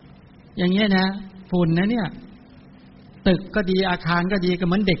อย่างเงี้ยนะฝุ่นนะเนี่ยตึกก็ดีอาคารก็ดีก็เ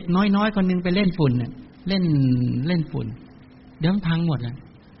หมือนเด็กน้อยๆคนนึงไปเล่นฝุ่นเนี่ยเล่นฝุ่นเดี๋ยวมันพังหมดนะ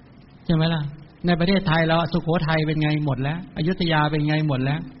ใช่ไหมล่ะในประเทศไทยเราสุโขทัยเป็นไงหมดแล้วอยุธยาเป็นไงหมดแ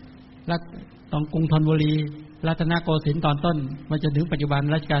ล้วแล้วตองกรุงธนบุรีรัตนโกสินทร์ตอนต้นมาจนถึงปัจจุบัน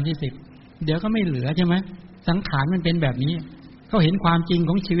รัชกาลที่10เดี๋ยวก็ไม่เหลือใช่ไหมสังขารมันเป็นแบบนี้เขาเห็นความจริงข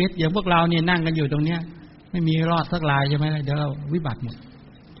องชีวิตอย่างพวกเราเนี่ยนั่งกันอยู่ตรงเนี้ยไม่มีรอดสักรายใช่ไหมเดี๋ยวเราวิบัติหมด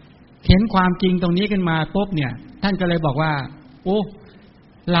เห็นความจริงตรงนี้ขึ้นมาปุ๊บเนี่ยท่านก็เลยบอกว่าโอ้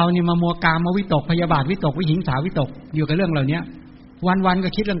เรานี่มามัวกามมาวิตกพยาบาทวิตกวิหิงสาวิตกอยู่กับเรื่องเหล่านี้วันๆก็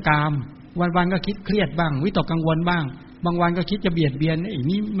คิดเรื่องกามวันๆก็คิดเครียดบ้างวิตกกังวลบ้างบางวันก็คิดจะเบียดเบียนไอ้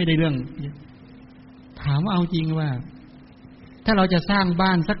นี่ไม่ได้เรื่องถามว่าเอาจริงว่าถ้าเราจะสร้างบ้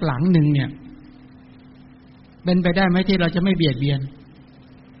านสักหลังหนึ่งเนี่ยเป็นไปได้ไหมที่เราจะไม่เบียดเบียน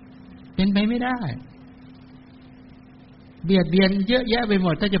เป็นไปไม่ได้เบียดเบียนเยอะแยะไปหม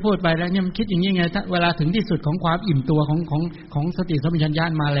ดถ้าจะพูดไปแล้วเนี่ยมันคิดอย่างนี้ไงถ้าเวลาถึงที่สุดของความอิ่มตัวของสติสัมปชัญญะ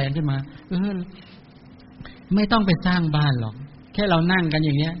มาแรงขึ้นมาไม่ต้องไปสร้างบ้านหรอกแค่เรานั่งกันอ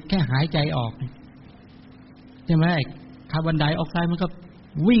ย่างเงี้ยแค่หายใจออกใช่ไหมคาร์บอนไดออกไซด์มันก็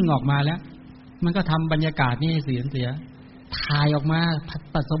วิ่งออกมาแล้วมันก็ทำบรรยากาศนี่เสียถ่ายออกมา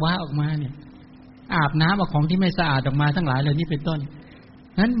ปัสสาวะออกมาเนี่ยอาบน้ำเอาของที่ไม่สะอาดออกมาทั้งหลายเลยนี่เป็นต้น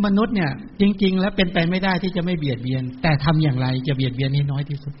นั้นมนุษย์เนี่ยจริงๆแล้วเป็นไปไม่ได้ที่จะไม่เบียดเบียนแต่ทำอย่างไรจะเบียดเบียนให้น้อย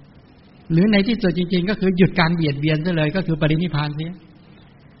ที่สุดหรือในที่สุดจริงๆก็คือหยุดการเบียดเบียนซะเลยก็คือปรินิพพานเสีย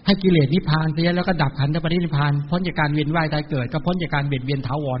ให้กิเลสนิพพานเสียแล้วก็ดับขันธปรินิพพานพ้นจากการเวียนว่ายตายเกิดก็พ้นจากการเบียดเบียนถ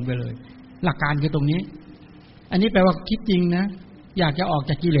าวรไปเลยหลักการคือตรงนี้อันนี้แปลว่าคิดจริงนะอยากจะออก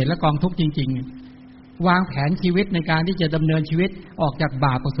จากกิเลสและกองทุกข์จริงๆวางแผนชีวิตในการที่จะดำเนินชีวิตออกจากบ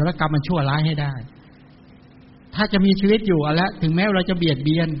าปอกุศลกรรมมันชั่วร้ายให้ได้ถ้าจะมีชีวิตอยู่แล้วถึงแม้เราจะเบียดเ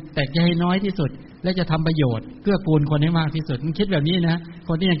บียนแต่จะให้น้อยที่สุดและจะทำประโยชน์เกื้อกูลคนให้มากที่สุดมันคิดแบบนี้นะค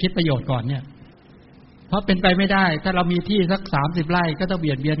นที่ยังคิดประโยชน์ก่อนเนี่ยเพราะเป็นไปไม่ได้ถ้าเรามีที่สัก30 ไร่ก็ต้องเ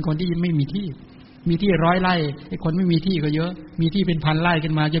บียดเบียนคนที่ไม่มีที่มีที่100 ไร่ไอ้คนไม่มีที่ก็เยอะมีที่เป็น1,000 ไร่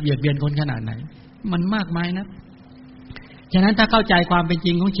ขึ้นมาจะเบียดเบียนคนขนาดไหนมันมากมายนะฉะนั้นถ้าเข้าใจความเป็นจ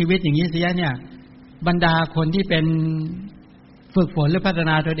ริงของชีวิตอย่างนี้เสียเนี่ยบรรดาคนที่เป็นฝึกฝนหรือพัฒ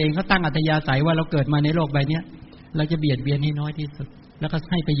นาตัวเองเขาตั้งอัธยาศัยว่าเราเกิดมาในโลกใบนี้ เราจะเบียดเบียนให้น้อยที่สุดแล้วก็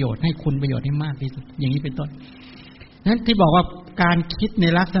ให้ประโยชน์ให้คุณประโยชน์ให้มากที่สุดอย่างนี้เป็นต้นนั้นที่บอกว่าการคิดใน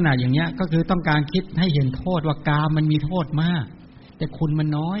ลักษณะอย่างเนี้ยก็คือต้องการคิดให้เห็นโทษว่ากามมันมีโทษมากแต่คุณมัน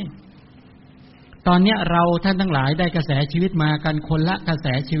น้อยตอนเนี้ยเราท่านทั้งหลายได้กระแสชีวิตมากันคนละกระแส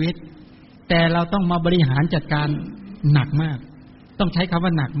ชีวิตแต่เราต้องมาบริหารจัดการหนักมากต้องใช้คำว่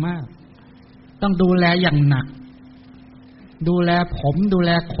าหนักมากต้องดูแลอย่างหนักดูแลผมดูแ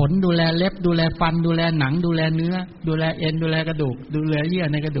ลขนดูแลเล็บดูแลฟันดูแลหนังดูแลเนื้อดูแลเอ็นดูแลกระดูกดูแลเยื่อ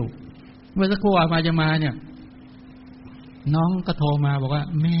ในกระดูกเมื่อสักครู่อาจะมาเนี่ยน้องก็โทรมาบอกว่า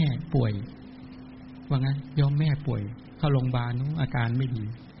แม่ป่วยว่างั้นยอมแม่ป่วยเข้าโรงพยาบาลอาการไม่ดี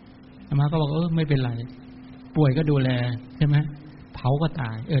อามาก็บอกไม่เป็นไรป่วยก็ดูแลใช่ไหมเผาก็ต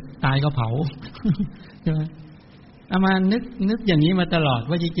ายตายก็เผาใช่ไหมอามานึกอย่างนี้มาตลอด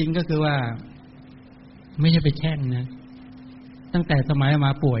ว่าจริงๆก็คือว่าไม่ใช่ไปแช่งนะตั้งแต่สมัยอาม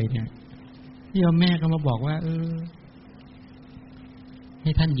าป่วยเนี่ยที่แม่ก็มาบอกว่าใ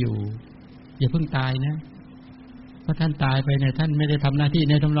ห้ท่านอยู่อย่าเพิ่งตายนะเพราะท่านตายไปเนี่ยท่านไม่ได้ทำหน้าที่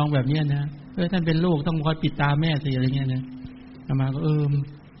ในทำนองแบบนี้นะท่านเป็นลูกต้องคอยปิดตาแม่สิอะไรเงี้ยนะอามาก็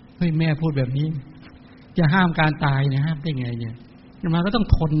เฮ้ยแม่พูดแบบนี้จะห้ามการตายเนี่ยห้ามได้ไงเนี่ยอามาก็ต้อง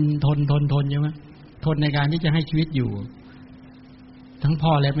ทนใช่ไหมทนในการที่จะให้ชีวิตอยู่ทั้งพ่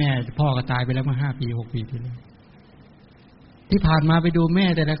อและแม่พ่อก็ตายไปแล้วมา5 ปี 6 ปีที่แล้วที่ผ่านมาไปดูแม่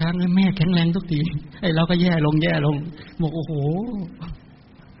แต่ละครั้งแม่แข็งแรงทุกทีไอ้เราก็แย่ลงบอกโอ้โห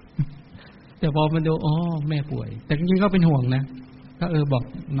แต่พอมันดูแม่ป่วยแต่จริงๆก็เป็นห่วงนะก็บอก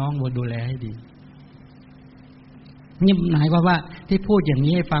น้องดูแลให้ดีนี่หมายความว่าที่พูดอย่าง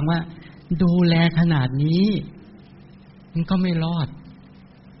นี้ให้ฟังว่าดูแลขนาดนี้มันก็ไม่รอด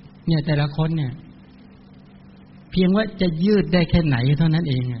เนี่ยแต่ละคนเนี่ยเพียงว่าจะยืดได้แค่ไหนเท่านั้น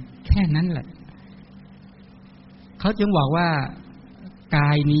เองแค่นั้นแหละเขาจึงบอกว่ากา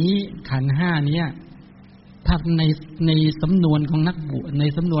ยนี้ขันธ์5นี้ถ้าในสำนวนของนักบวชใน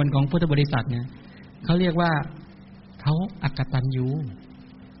สำนวนของพุทธบริษัทเนี่ยเขาเรียกว่าเขาอกตัญญู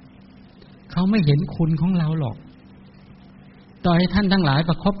เขาไม่เห็นคุณของเราหรอกต่อให้ท่านทั้งหลายป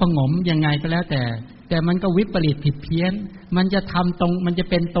ระคบประหงมยังไงก็แล้วแต่มันก็วิปริตผิดเพี้ยนมันจะทำตรงมันจะ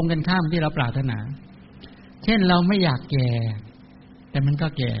เป็นตรงกันข้ามที่เราปรารถนาเช่นเราไม่อยากแก่แต่มันก็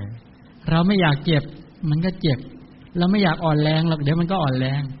แก่เราไม่อยากเจ็บมันก็เจ็บเราไม่อยากอ่อนแรงหรอกเดี๋ยวมันก็อ่อนแร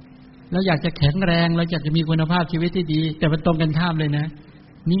งเราอยากจะแข็งแรงเราอยากจะมีคุณภาพชีวิตที่ดีแต่มันตรงกันข้ามเลยนะ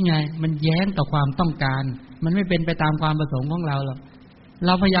นี่ไงมันแย้งต่อความต้องการมันไม่เป็นไปตามความประสงค์ของเราหรอกเร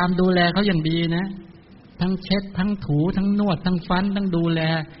าพยายามดูแลเขาอย่างดีนะทั้งเช็ดทั้งถูทั้งนวดทั้งฟันทั้งดูแล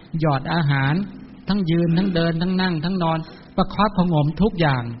หยอดอาหารทั้งยืนทั้งเดินทั้งนั่งทั้งนอนประคบประหงมทุกอ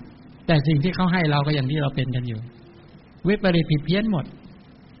ย่างแต่สิ่งที่เขาให้เราก็อย่างที่เราเป็นกันอยู่วิปริตผิดเพี้ยนหมด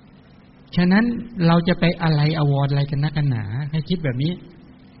ฉะนั้นเราจะไปอะไรอวรอะไรกันนักกันหนาให้คิดแบบนี้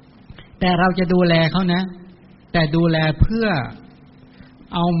แต่เราจะดูแลเขานะแต่ดูแลเพื่อ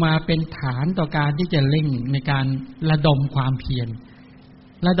เอามาเป็นฐานต่อการที่จะเร่งในการระดมความเพียร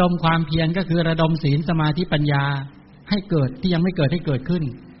ระดมความเพียรก็คือระดมศีลสมาธิปัญญาให้เกิดที่ยังไม่เกิดให้เกิดขึ้น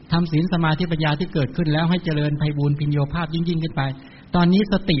ทำศีลสมาธิปัญญาที่เกิดขึ้นแล้วให้เจริญไพบูลย์พิญโยภาพยิ่งขึ้นไปตอนนี้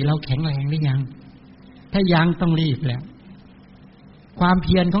สติเราแข็งแรงหรือยังถ้ายังต้องรีบแล้วความเ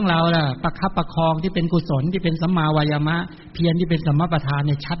พียรของเราล่ะประคับประคองที่เป็นกุศลที่เป็นสัมมาวายามะเพียรที่เป็นสัมมาประธานเ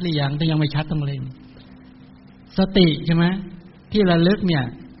นี่ยชัดหรือยังถ้ายังไม่ชัดต้องเร่งสติใช่ไหมที่ระลึกเนี่ย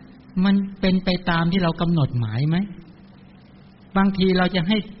มันเป็นไปตามที่เรากำหนดหมายไหมบางทีเราจะใ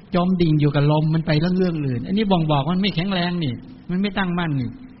ห้จมดิ่งอยู่กับลมมันไปเรื่องอื่นอันนี้บ่งบอกว่ามันไม่แข็งแรงนี่มันไม่ตั้งมั่น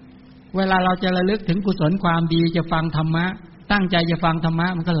นี่เวลาเราจะระลึกถึงกุศลความดีจะฟังธรรมะตั้งใจจะฟังธรรมะ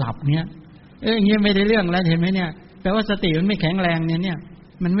มันก็หลับเนี้ยอย่างเงี้ยไม่ได้เรื่องแล้วเห็นไหมเนี่ยแปลว่าสติมันไม่แข็งแรงเนี่ย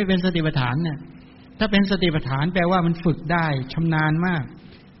มันไม่เป็นสติปัฏฐานเนี่ยถ้าเป็นสติปัฏฐานแปลว่ามันฝึกได้ชำนาญมาก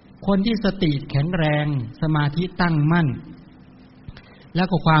คนที่สติแข็งแรงสมาธิตั้งมั่นแล้ว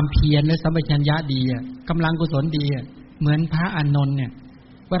ก็ความเพียรและสัมปชัญญะดีกำลังกุศลดีเหมือนพระอานนท์เนี่ย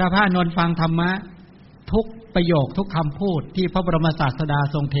เวลาพระอานนท์ฟังธรรมะทุกประโยคทุกคำพูดที่พระบรมศาสดา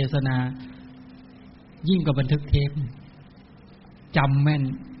ทรงเทศนายิ่งกว่าบันทึกเทปจำแม่น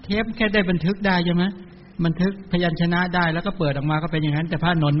เทปแค่ได้บันทึกได้ใช่ไหมบันทึกพยัญชนะได้แล้วก็เปิดออกมาก็เป็นอย่างนั้นแต่พร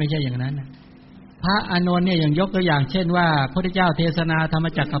ะอานนท์ไม่ใช่อย่างนั้นพระอานนท์เนี่ยอย่างยกตัวอย่างเช่นว่าพระพุทธเจ้าเทศนาธรรม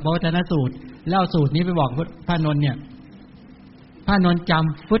จักรกับพระวัฒนสูตรแล้วสูตรนี้ไปบอกพระอานนท์เนี่ยพระอานนท์จ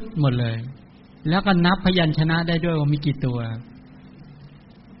ำฟึดหมดเลยแล้วก็นับพยัญชนะได้ด้วยว่ามีกี่ตัว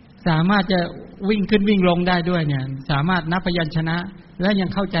สามารถจะวิ่งขึ้นวิ่งลงได้ด้วยเนี่ยสามารถนับพยัญชนะและยัง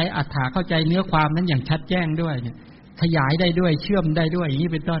เข้าใจอรรถะเข้าใจเนื้อความนั้นอย่างชัดแจ้งด้วยเนี่ยขยายได้ด้วยเชื่อมได้ด้วยอย่าง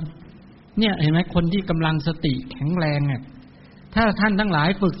นี้เป็นต้นเนี่ยเห็นไหมคนที่กำลังสติแข็งแรงถ้าท่านทั้งหลาย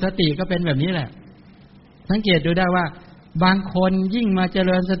ฝึกสติก็เป็นแบบนี้แหละสังเกตดูได้ว่า บางคนยิ่งมาเจ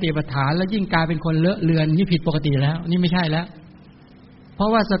ริญสติปัฏฐานแล้วยิ่งกลายเป็นคนเลอะเลือนนี่ผิดปกติแล้วนี่ไม่ใช่แล้วเพรา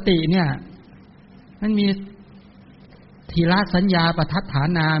ะว่าสติเนี่ยมันมีทีละสัญญาปทัฏฐา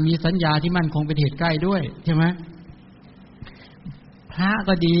นามีสัญญาที่มั่นคงเป็นเหตุใกล้ด้วยใช่ไหมพระ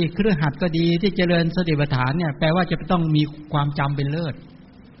ก็ดีเครือขัดก็ดีที่เจริญสติปัฏฐานเนี่ยแปลว่าจะต้องมีความจำเป็นเลิศ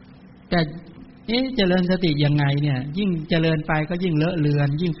แต่เจริญสติยังไงเนี่ยยิ่งเจริญไปก็ยิ่งเลอะเลือน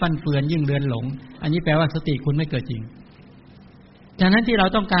ยิ่งฟั่นเฟือนยิ่งเลือนหลงอันนี้แปลว่าสติคุณไม่เกิดจริงฉะนั้นที่เรา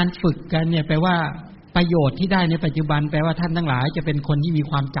ต้องการฝึกกันเนี่ยแปลว่าประโยชน์ที่ได้ในปัจจุบันแปลว่าท่านทั้งหลายจะเป็นคนที่มี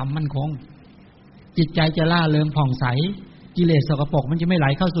ความจำมั่นคงจิตใจจะล่าเริงผ่องใสกิเลสสกปรกมันจะไม่ไหล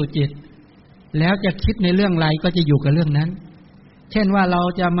เข้าสู่จิตแล้วจะคิดในเรื่องอะไรก็จะอยู่กับเรื่องนั้นเช่นว่าเรา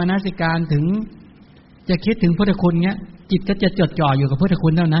จะมนสิการถึงจะคิดถึงพุทธคุณเงี้ยจิตก็จะจดจ่ออยู่กับพุทธคุ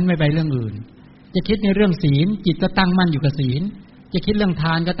ณเท่านั้นไม่ไปเรื่องอื่นจะคิดในเรื่องศีลจิตก็ตั้งมั่นอยู่กับศีลจะคิดเรื่องท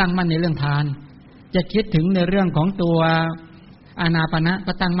านก็ตั้งมั่นในเรื่องทานจะคิดถึงในเรื่องของตัวอานาปนะ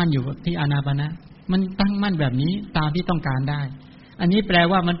ก็ตั้งมั่นอยู่ที่อานาปนะมันตั้งมั่นแบบนี้ตามที่ต้องการได้อันนี้แปล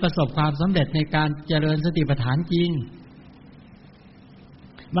ว่ามันประสบความสำเร็จในการเจริญสติปัฏฐานจริง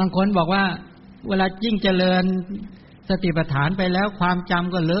บางคนบอกว่าเวลายิ่งเจริญสติปัฏฐานไปแล้วความจ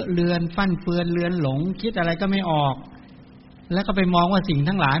ำก็เลอะเลือนฟั่นเฟือนเลือนหลงคิดอะไรก็ไม่ออกแล้วก็ไปมองว่าสิ่ง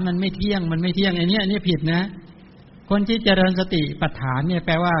ทั้งหลายมันไม่เที่ยงไอ้นี่ผิดนะคนที่เจริญสติปัฏฐานเนี่ยแป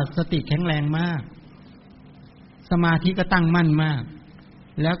ลว่าสติแข็งแรงมากสมาธิก็ตั้งมั่นมาก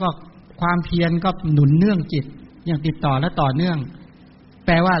แล้วก็ความเพียรก็หนุนเนื่องจิตอย่างติดต่อและต่อเนื่องแป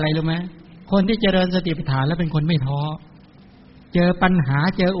ลว่าอะไรรู้ไหมคนที่เจริญสติปัฏฐานแล้วเป็นคนไม่ท้อเจอปัญหา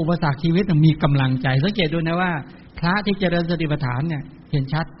เจออุปสรรคชีวิตมีกำลังใจสังเกตดูนะว่าพระที่เจริญสติปัฏฐานเนี่ยเห็น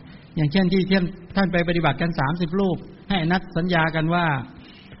ชัดอย่างเช่นที่ท่านไปปฏิบัติกัน30รูปให้นัดสัญญากันว่า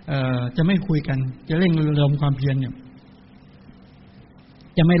จะไม่คุยกันจะเร่งระดมความเพียรเนี่ย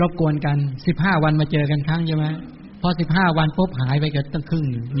จะไม่รบกวนกัน15วันมาเจอกันครั้งใช่ไหมพอ15วันปุ๊บหายไปกันตั้งครึ่ง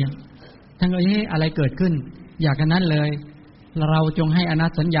เนี่ยท่านก็อะไรเกิดขึ้นอยากกันนั้นเลยเราจงให้อนั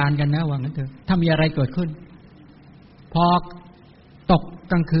ตสัญญาณกันนะว่างั้นเถอะถ้ามีอะไรเกิดขึ้นพอตก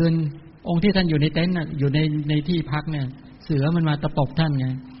กลางคืนองค์ที่ท่านอยู่ในเต็นท์น่ะอยู่ในที่พักเนี่ยเสือมันมาตะปบท่านไง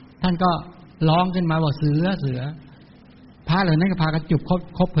ท่านก็ร้องขึ้นมาบอกเสือพระเหล่านั้นก็พากันจุด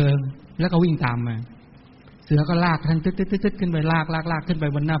คบเพลิงแล้วก็วิ่งตามมาเสือก็ลากท่านตึ๊ดๆขึ้นไปลากขึ้นไป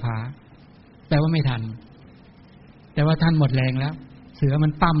บนหน้าผาแปลว่าไม่ทันแต่ว่าท่านหมดแรงแล้วเสือมั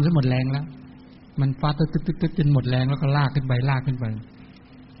นปั้มซะหมดแรงแล้วมันฟาดตึ๊ดจนหมดแรงแล้วก็ลากขึ้นไป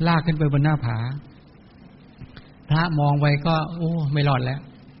บนหน้าผาพระมองไว้ก็โอ้ไม่รอดแล้ว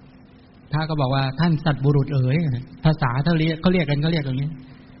พระก็บอกว่าท่านสัตบุรุษเอ๋ยภาษาเขาเรียกอย่างนี้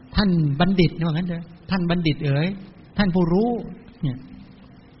ท่านบัณฑิตว่างั้นเถอะท่านบัณฑิตเอ๋ยท่านผู้รู้เนี่ย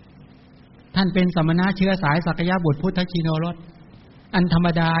ท่านเป็นสมณะเชื้อสายสักยะบุตรพุทธชิโนรสอันธรรม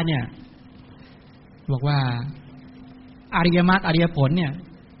ดาเนี่ยบอกว่าอริยมรรคอริยผลเนี่ย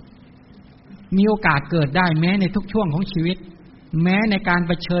มีโอกาสเกิดได้แม้ในทุกช่วงของชีวิตแม้ในการเ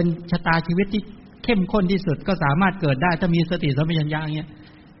ผชิญชะตาชีวิตที่เข้มข้นที่สุดก็สามารถเกิดได้ถ้ามีสติสัมปชัญญะอย่างเงี้ย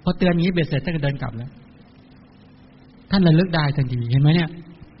พอเตือนงี้เบ็ดเสร็จท่านก็เดินกลับแล้วท่านระลึกได้ทันทีเห็นไหมเนี่ย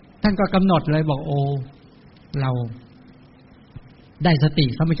ท่านก็กำหนดเลยบอกโอ้เราได้สติ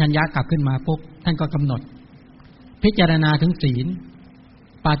สัมปชัญญะกลับขึ้นมาปุ๊บท่านก็กำหนดพิจารณาถึงศีล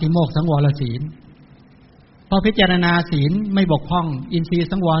ปาติโมกข์สังวรศีลพอพิจารณาศีลไม่บกพร่องอินทรีย์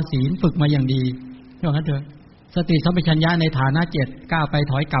สังวรศีลฝึกมาอย่างดีเพราะงั้นเถอะสติสัมปชัญญะในฐานะ7ก้าวไป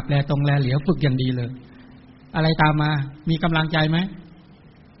ถอยกลับแลตรงแลเหลียวฝึกอย่างดีเลยอะไรตามมามีกำลังใจไหม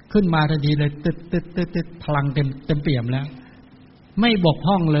ขึ้นมาทันทีเลยตึ๊ดพลังเต็มเปี่ยมแล้วไม่บกพ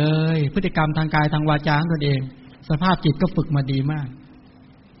ร่องเลยพฤติกรรมทางกายทางวาจาของตนเองสภาพจิตก็ฝึกมาดีมาก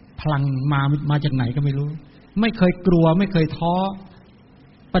พลังมาจากไหนก็ไม่รู้ไม่เคยกลัวไม่เคยท้อ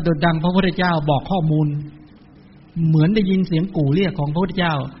ประดุจดังพระพุทธเจ้าบอกข้อมูลเหมือนได้ยินเสียงกู่เรียกของพระพุทธเจ้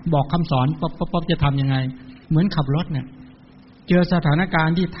าบอกคำสอนป๊อบจะทำยังไงเหมือนขับรถเนี่ยเจอสถานการ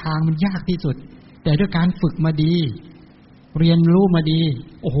ณ์ที่ทางมันยากที่สุดแต่ด้วยการฝึกมาดีเรียนรู้มาดี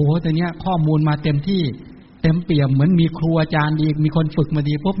โอ้โหแต่เนี้ยข้อมูลมาเต็มที่เต็มเปี่ยมเหมือนมีครูอาจารย์ดีมีคนฝึกมา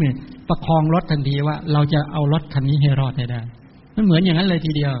ดีปุ๊บเนี่ยประคองรถทันทีว่าเราจะเอารถคันนี้ให้รอดได้มันเหมือนอย่างนั้นเลย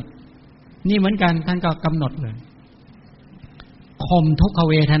ทีเดียวนี่เหมือนกันท่านก็กำหนดเลยข่มทุกข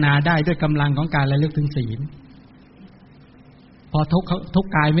เวทนาได้ด้วยกำลังของการระลึกถึงศีลพอทุก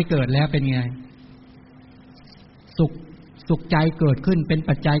กายไม่เกิดแล้วเป็นไงสุขใจเกิดขึ้นเป็น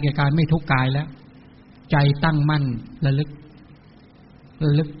ปัจจัยแก่การไม่ทุกข์กายแล้วใจตั้งมั่นระลึก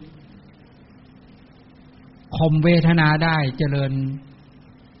ข่มเวทนาได้เจริญ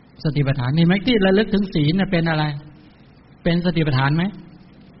สติปัฏฐานนี่ไหมที่ระลึกถึงศีลเป็นอะไรเป็นสติปัฏฐานไหม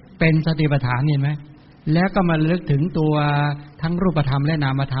เป็นสติปัฏฐานเห็นไหมแล้วก็มาระลึกถึงตัวทั้งรูปธรรมและน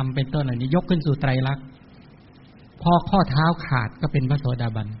ามธรรมเป็นต้นเหล่านี้ยกขึ้นสู่ไตรลักษณ์ พอข้อเท้าขาดก็เป็นพระโสดา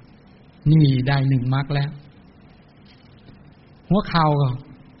บันนี่ได้1 มรรคแล้วหัวเข่า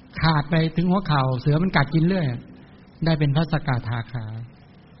ขาดไปถึงหัวเข่าเสือมันกัดกินเรื่อยได้เป็นพระสกทาคา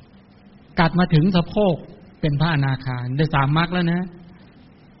กัดมาถึงสะโพกเป็นพระอนาคาได้3 มรรคแล้วนะ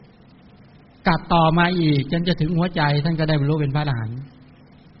กัดต่อมาอีกจนจะถึงหัวใจท่านก็ได้บรรลุเป็นพระอรหันต์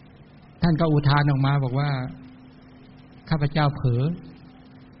ท่านก็อุทานออกมาบอกว่าข้าพเจ้าเผลอ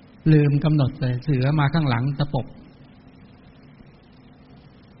ลืมกำหนดเลยเสือมาข้างหลังตะปบ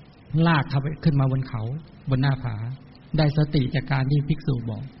ลากเขาไปขึ้นมาบนเขาบนหน้าผาได้สติจากการที่ภิกษุ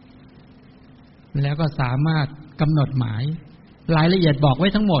บอกแล้วก็สามารถกำหนดหมายรายละเอียดบอกไว้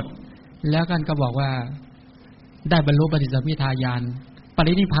ทั้งหมดแล้วกันก็บอกว่าได้บรรลุปฏิสัมภิทาญาณป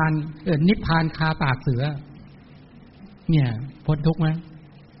รินิพพานนิพพานคาปากเสือเนี่ยพ้นทุกข์มั้ย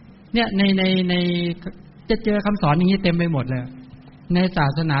เนี่ยในจะเจอคำสอนอย่างนี้เต็มไปหมดเลยในศา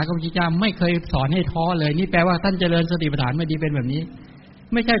สนาของพระพุทธเจ้าไม่เคยสอนให้ท้อเลยนี่แปลว่าท่านเจริญสติปัฏฐานมาดีเป็นแบบนี้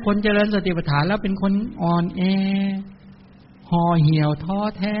ไม่ใช่คนเจริญสติปัฏฐานแล้วเป็นคนอ่อนแอห่อเหี่ยวท้อ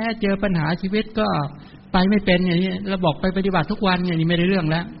แท้เจอปัญหาชีวิตก็ไปไม่เป็นอย่างนี้เราบอกไปปฏิบัติทุกวันอย่างนี้ไม่ได้เรื่อง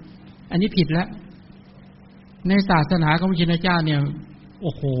แล้วอันนี้ผิดแล้วในศาสนาของพระพุทธเจ้าเนี่ยโ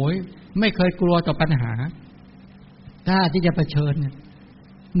อ้โหไม่เคยกลัวต่อปัญหากล้าที่จะเผชิญเนี่ย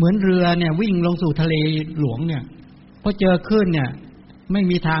เหมือนเรือเนี่ยวิ่งลงสู่ทะเลหลวงเนี่ยพอเจอคลื่นเนี่ยไม่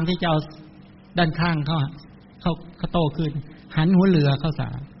มีทางที่จะเอาด้านข้างเข้าโต้ขึ้นหันหัวเรือเข้าสา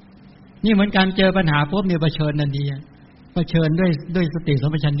นี่เหมือนการเจอปัญหาปุ๊บเนี่ยเผชิญทันทีเผชิญด้วยสติสั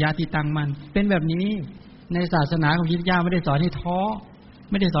มปชัญญะที่ตั้งมั่นเป็นแบบนี้ในศาสนาของพระพุทธเจ้าไม่ได้สอนให้ท้อ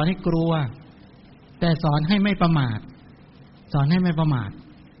ไม่ได้สอนให้กลัวแต่สอนให้ไม่ประมาทสอนให้ไม่ประมาท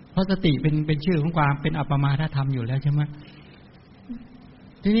เพราะสติเป็นชื่อของความเป็นอัปปมาทธรรมอยู่แล้วใช่ไหม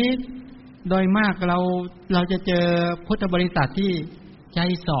ทีนี้โดยมากเราจะเจอพุทธบริษัทที่ใจ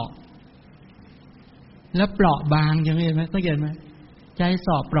เสาะและเปราะบางอย่างนี้ไหมก็เห็นไหมใจเส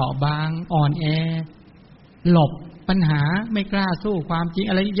าะเปราะบางอ่อนแอหลบปัญหาไม่กล้าสู้ความจริง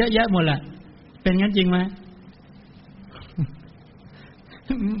อะไรเยอะแยะหมดแหละเป็นงั้นจริงไหม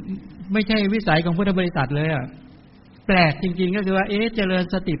ไม่ใช่วิสัยของพุทธบริษัทเลยอ่ะแปลกจริงๆก็คือว่าเจริญ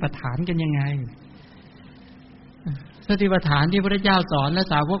สติปัฏฐานกันยังไงสติปัฏฐานที่พระพุทธเจ้าสอนและ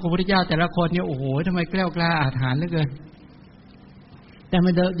สาวกของพระพุทธเจ้าแต่ละคนเนี่ยโอ้โหทำไมแกล้วกล้าอาถรรพ์เหลือเกินแต่มั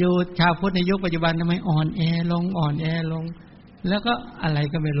นอยู่ชาวพุทธในยุคปัจจุบันทำไมอ่อนแอลงแล้วก็อะไร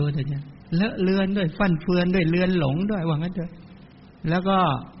ก็ไม่รู้แต่เนี่ยเลอะเลือนด้วยฟั่นเฟือนด้วยเลือนหลงด้วยว่างั้นเถอะแล้วก็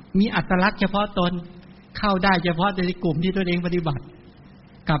มีอัตลักษณ์เฉพาะตนเข้าได้เฉพาะในกลุ่มที่ตัวเองปฏิบัติ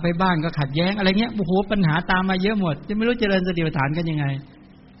กลับไปบ้านก็ขัดแย้งอะไรเงี้ยโอ้โหปัญหาตามมาเยอะหมดจะไม่รู้เจริญสติปัฏฐานกันยังไง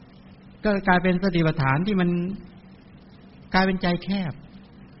ก็กลายเป็นสติปัฏฐานที่มันกลายเป็นใจแคบ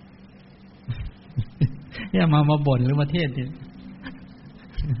อย่ามาบ่นหรือมาเทศดิ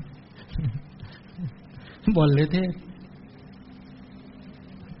บ่นหรือเทศ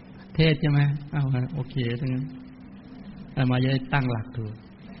ใช่ไหมเอาโอเคทั้งนั้นมาจะตั้งหลักถูก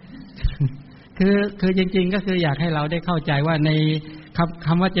คือจริงๆก็คืออยากให้เราได้เข้าใจว่าในค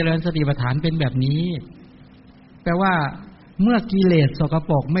ำว่าเจริญสติปัฏฐานเป็นแบบนี้แปลว่าเมื่อกิเลสสก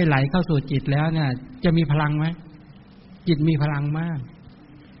ปรกไม่ไหลเข้าสู่จิตแล้วเนี่ยจะมีพลังไหมจิตมีพลังมาก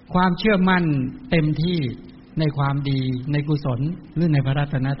ความเชื่อมั่นเต็มที่ในความดีในกุศลหรือในพระรั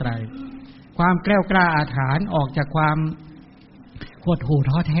ตนตรัยความแกล้วกล้าอาถรรพ์ออกจากความหดหู่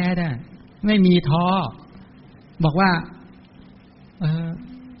ท้อแท้ได้ไม่มีท้อบอกว่า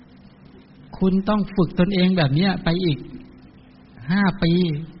คุณต้องฝึกตนเองแบบนี้ไปอีก5 ปี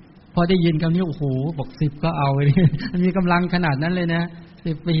พอได้ยินคำนี้โอ้โหบอก10ก็เอาเลยมันมีกำลังขนาดนั้นเลยนะ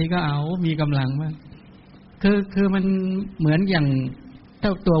10 ปีก็เอามีกำลังมากคือมันเหมือนอย่างเจ้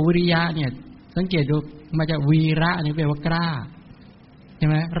าตัววิริยะเนี่ยสังเกตดูมาจากวีระนี่แปลว่ากล้าใช่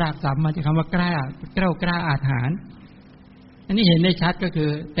ไหมรากศัพท์มาจากคำว่ากล้าอาถรรพ์อันนี้เห็นได้ชัดก็คือ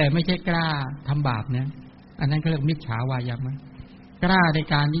แต่ไม่ใช่กล้าทำบาปนะอันนั้นเขาเรียกมิจฉาวายามะกล้าใน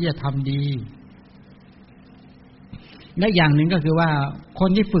การที่จะทำดีและอย่างหนึ่งก็คือว่าคน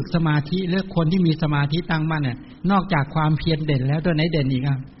ที่ฝึกสมาธิหรือคนที่มีสมาธิตั้งมั่นเนี่ยนอกจากความเพียรเด่นแล้วตัวไหนเด่นอีก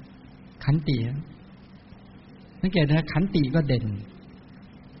อ่ะขันติสังเกตนะขันติก็เด่น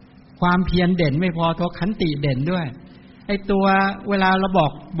ความเพียรเด่นไม่พอตัวขันติเด่นด้วยไอ้ตัวเวลาเรา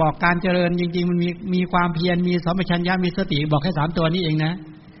บอกการเจริญจริงๆมันมีความเพียรมีสัมปชัญญะมีสติบอกแค่3ตัวนี้เองนะ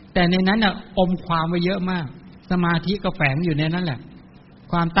แต่ในนั้นน่ะอมความไว้เยอะมากสมาธิก็แฝงอยู่ในนั้นแหละ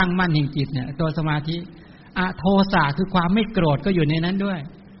ความตั้งมั่นแห่งจิตเนี่ยตัวสมาธิโทสะคือความไม่โกรธก็อยู่ในนั้นด้วย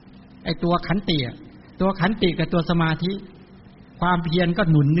ไอ้ตัวขันติกับตัวสมาธิความเพียรก็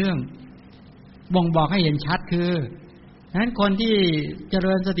หนุนเนื่องบ่งบอกให้เห็นชัดคือนั้นคนที่เจ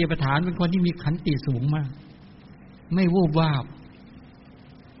ริญสติปัฏฐานเป็นคนที่มีขันติสูงมากไม่วูบวาบ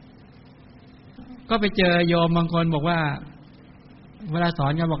ก็ไปเจอโยมบางคนบอกว่าเวลาสอ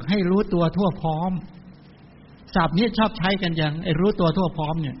นกันบอกให้รู้ตัวทั่วพร้อมศัพท์นี้ชอบใช้กันอย่างไอ้รู้ตัวทั่วพร้อ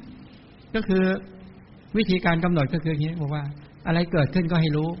มเนี่ยก็คือวิธีการกำหนดก็คืออย่างนี้บอกว่าอะไรเกิดขึ้นก็ให้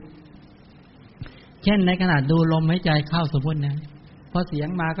รู้เช่นในขณะดูลมหายใจเข้าสมมตินะพอเสียง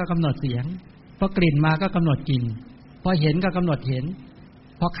มาก็กำหนดเสียงพอกลิ่นมาก็กำหนดกลิ่นพอเห็นก็กำหนดเห็น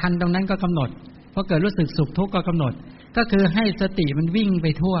พอคันตรงนั้นก็กำหนดพอเกิดรู้สึกสุขทุกข์ก็กำหนดก็คือให้สติมันวิ่งไป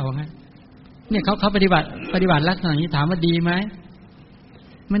ทั่วว่างั้นเนี่ยเขาปฏิบัติลักษณะนี้ถามว่าดีไหม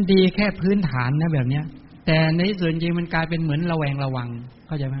มันดีแค่พื้นฐานนะแบบเนี้ยแต่ในส่วนจริงมันกลายเป็นเหมือนระแวงระวังเ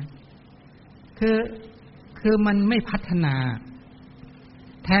ข้าใจไหมคือมันไม่พัฒนา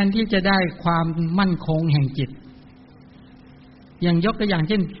แทนที่จะได้ความมั่นคงแห่งจิตอย่างยกตัวอย่าง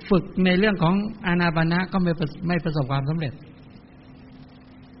เช่นฝึกในเรื่องของอานาปานก็ไม่ประสบความสำเร็จ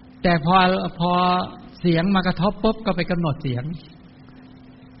แต่พอเสียงมากระทบปุ๊บก็ไปกำหนดเสียง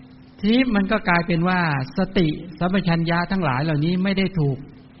ทีนี้มันก็กลายเป็นว่าสติสัมปชัญญะทั้งหลายเหล่านี้ไม่ได้ถูก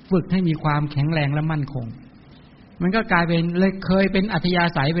ฝึกให้มีความแข็งแรงและมั่นคงมันก็กลายเป็นเลยเคยเป็นอัธยา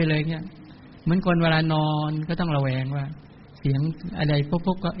ศัยไปเลยเนี่ยเหมือนคนเวลานอนก็ต้องระแวงว่าเสียงอะไรปุ๊บ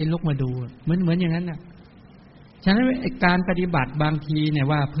ก็ลุกมาดูเหมือนอย่างนั้นน่ะฉะนั้นการปฏิบัติบางทีเนี่ย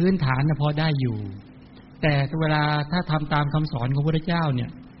ว่าพื้นฐานพอได้อยู่แต่เวลาถ้าทำตามคำสอนของพระพุทธเจ้าเนี่ย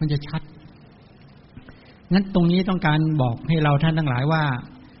มันจะชัดงั้นตรงนี้ต้องการบอกให้เราท่านทั้งหลายว่า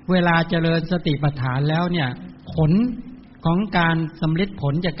เวลาเจริญสติปัฏฐานแล้วเนี่ยผลของการสำเร็จผ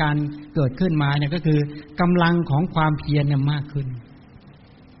ลจากการเกิดขึ้นมาเนี่ยก็คือกำลังของความเพียรเนี่ยมากขึ้น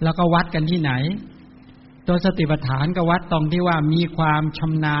แล้วก็วัดกันที่ไหนตัวสติปัฏฐานก็วัดตรงที่ว่ามีความช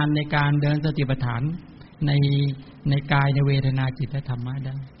ำนาญในการเดินสติปัฏฐานในกายในเวทนาจิตและธรรมะไ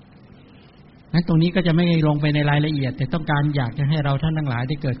ด้นั้นตรงนี้ก็จะไม่ลงไปในรายละเอียดแต่ต้องการอยากจะให้เราท่านทั้งหลาย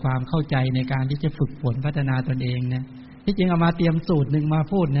ได้เกิดความเข้าใจในการที่จะฝึกฝนพัฒนาตนเองนะที่จริงเอามาเตรียมสูตรนึงมา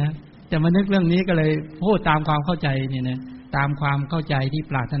พูดนะแต่มานึกเรื่องนี้ก็เลยพูดตามความเข้าใจเนี่ยนะตามความเข้าใจที่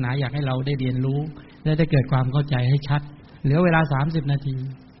ปรารถนาอยากให้เราได้เรียนรู้และได้เกิดความเข้าใจให้ชัดเหลือเวลา30 นาที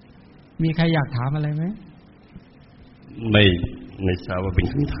มีใครอยากถามอะไรไหมไม่ทราบว่าเป็น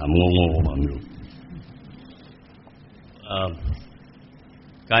คำถามโง่ๆผมอยู่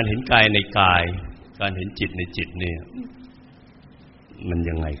การเห็นกายในกายการเห็นจิตในจิตเนี่ยมัน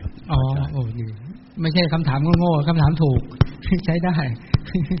ยังไงครับโอ้ดีไม่ใช่คำถามโง่ๆคำถามถูกใช้ได้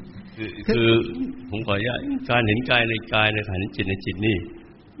คือผมขออนุญาตการเห็นกายในกายในการเห็นจิตในจิตนี่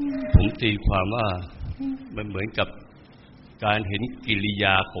ผมตีความว่ามันเหมือนกับการเห็นกิริย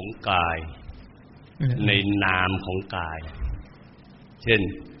าของกายในนามของกายเช่น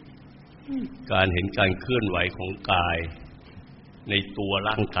การเห็นการเคลื่อนไหวของกายในตัว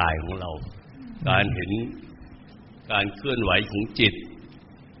ร่างกายของเราการเห็นการเคลื่อนไหวของจิต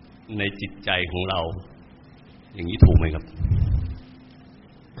ในจิตใจของเราอย่างนี้ถูกไหมครับ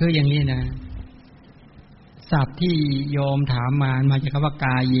คืออย่างนี้นะศัพท์ที่โยมถามมาจากคำว่าก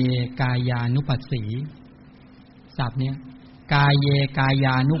ายเยกายานุปัสสีศัพท์นี้กายเยกาย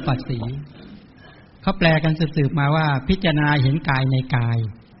านุปัสสีเขาแปลกันสืบมาว่าพิจารณาเห็นกายในกาย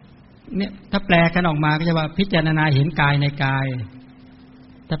เนี่ยถ้าแปลกันออกมาก็จะว่าพิจารณาเห็นกายในกาย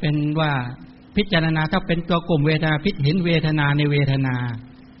ถ้าเป็นว่าพิจารณาถ้าเป็นตัวกลุ่มเวทนาเห็นเวทนาในเวทนา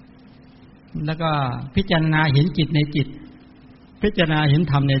แล้วก็พิจารณาเห็นจิตในจิตพิจารณาเห็น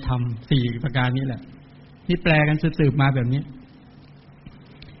ธรรมในธรรม4ประการนี้แหละที่แปลกันสืบมาแบบนี้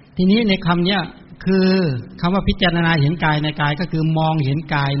ทีนี้ในคำเนี้ยคือคำว่าพิจารณาเห็นกายในกายก็คือมองเห็น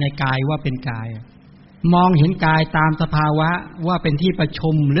กายในกายว่าเป็นกายมองเห็นกายตามสภาวะว่าเป็นที่ประชุ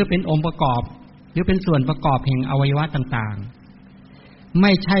มหรือเป็นองค์ประกอบหรือเป็นส่วนประกอบแห่งอวัยวะต่างๆไ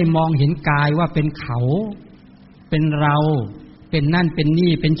ม่ใช่มองเห็นกายว่าเป็นเขาเป็นเราเป็นนั่นเป็น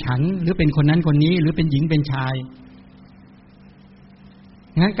นี่เป็นฉันหรือเป็นคนนั้นคนนี้หรือเป็นหญิงเป็นชาย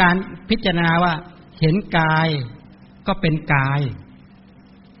งั้นการพิจารณาว่าเห็นกายก็เป็นกาย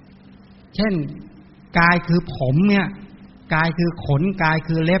เช่นกายคือผมเนี่ยกายคือขนกาย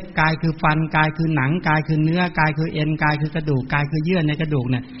คือเล็บกายคือฟันกายคือหนังกายคือเนื้อกายคือเอ็นกายคือกระดูกกายคือเยื่อในกระดูก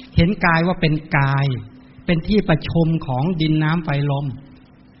เนี่ยเห็นกายว่าเป็นกายเป็นที่ประชุมของดินน้ำไฟลม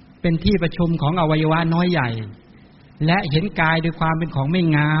เป็นที่ประชุมของอวัยวะน้อยใหญ่และเห็นกายด้วยความเป็นของไม่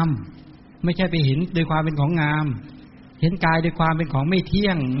งามไม่ใช่ไปเห็นด้วยความเป็นของงามเห็นกายด้วยความเป็นของไม่เที่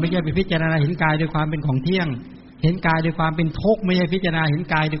ยงไม่ใช่ไปพิจารณาเห็นกายด้วยความเป็นของเที่ยงเห็นกายด้วยความเป็นทุกข์ไม่ใช่พิจารณาเห็น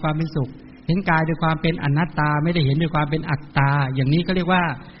กายด้วยความเป็นสุขเห็นกายด้วยความเป็นอนัตตาไม่ได้เห็นด้วยความเป็นอัตตาอย่างนี้ก็เรียกว่า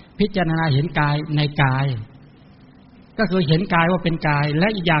พิจารณาเห็นกายในกายก็คือเห็นกายว่าเป็นกายและ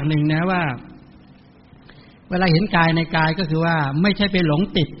อีกอย่างหนึ่งนะว่าเวลาเห็นกายในกายก็คือว่าไม่ใช่ไปหลง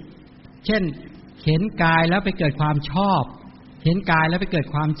ติดเช่นเห็นกายแล้วไปเกิดความชอบเห็นกายแล้วไปเกิด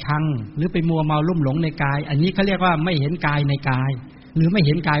ความชังหรือไปมัวเมาลุ่มหลงในกายอันนี้เขาเรียกว่าไม่เห็นกายในกายหรือไม่เ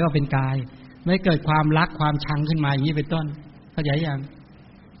ห็นกายว่าเป็นกาย ไม่เกิดความรักความชังขึ้นมาอย่างนี้เป็นต้นเข้าใจยัง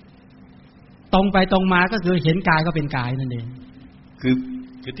ตรงไปตรงมาก็คือเห็นกายก็เป็นกายนั่นเอง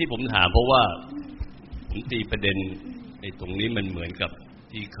คือที่ผมถามเพราะว่าผมตีประเด็นในตรงนี้มันเหมือนกับ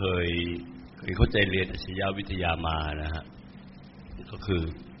ที่เคยเข้าใจเรียนอาชญาวิทยามานะฮะก็คือ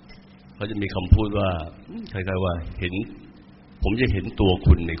เขาจะมีคำพูดว่าคล้ายๆว่าผมจะเห็นตัว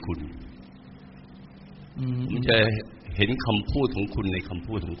คุณในคุณผมจะเห็นคำพูดของคุณในคำ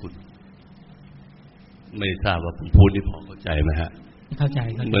พูดของคุณไม่ทราบว่าผมพูดนี่พอเข้าใจไหมฮะเข้าใจ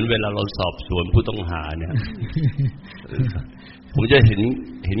เหมือนเวลาเราสอบสวนผู้ต้องหาเนี่ย ผมจะเ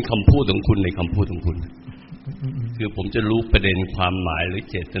ห็นคำพูดของคุณในคำพูดของคุณคือผมจะรู้ประเด็นความหมายหรือ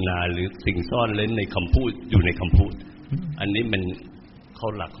เจตนาหรือสิ่งซ่อนเร้นในคำพูดอยู่ในคำพูดอันนี้มันเข้า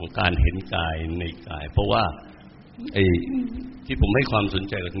หลักของการเห็นกายในกายเพราะว่าที่ผมให้ความสน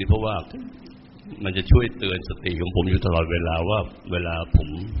ใจกับนี้เพราะว่ามันจะช่วยเตือนสติของผมอยู่ตลอดเวลาว่าเวลาผม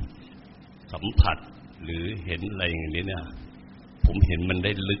สัมผัสหรือเห็นอะไรอย่างนี้เนี่ยผมเห็นมันไ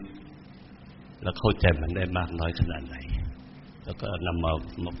ด้ลึกแล้วเข้าใจมันได้มากน้อยขนาดไหนแล้วก็นำมา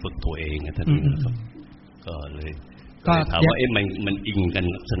ฝึกตัวเองท่านนี้นะครับก็เลยถามว่ามันอิงกัน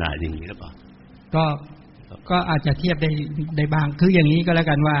ลักษณะอย่างนี้หรือเปล่าก็อาจจะเทียบได้บ้างคืออย่างนี้ก็แล้ว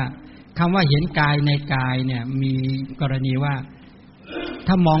กันว่าคำว่าเห็นกายในกายเนี่ยมีกรณีว่า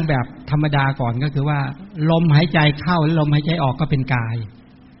ถ้ามองแบบธรรมดาก่อนก็คือว่าลมหายใจเข้าและลมหายใจออกก็เป็นกาย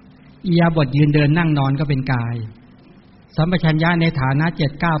อิริยาบถยืนเดินนั่งนอนก็เป็นกายสัมปชัญญะในฐานะ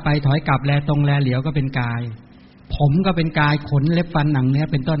7 ก้าวไปถอยกลับแลตรงแลเหลียวก็เป็นกายผมก็เป็นกายขนเล็บฟันหนังเนื้อ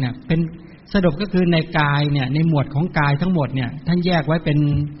เป็นต้นเนี่ยเป็นสรุปก็คือในกายเนี่ยในหมวดของกายทั้งหมดเนี่ยท่านแยกไว้เป็น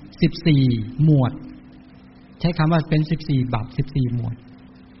14หมวดใช้คำว่าเป็น14บัพ14หมวด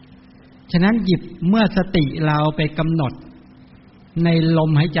ฉะนั้นหยิบเมื่อสติเราไปกำหนดในลม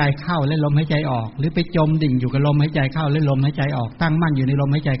หายใจเข้าและลมหายใจออกหรือไปจมดิ่งอยู่กับลมหายใจเข้าและลมหายใจออกตั้งมั่นอยู่ในลม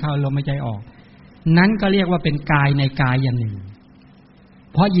หายใจเข้าลมหายใจออกนั้นก็เรียกว่าเป็นกายในกายอย่างหนึ่ง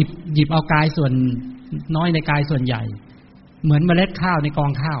เพราะหยิบเอากายส่วนน้อยในกายส่วนใหญ่เหมือนเมล็ดข้าวในกอ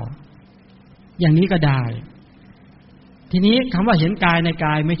งข้าวอย่างนี้ก็ได้ทีนี้คำว่าเห็นกายในก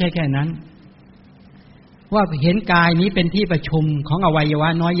ายไม่ใช่แค่นั้นว่าเห็นกายนี้เป็นที่ประชุมของอวัยวะ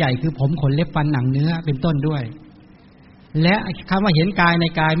น้อยใหญ่คือผมขนเล็บฟันหนังเนื้อเป็นต้นด้วยและคำว่าเห็นกายใน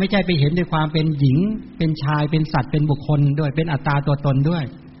กายไม่ใช่ไปเห็นด้วยความเป็นหญิงเป็นชายเป็นสัตว์เป็นบุคคลด้วยเป็นอัตตาตัวตนด้วย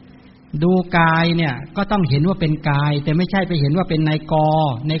ดูกายเนี่ยก็ต้องเห็นว่าเป็นกายแต่ไม่ใช่ไปเห็นว่าเป็นนายก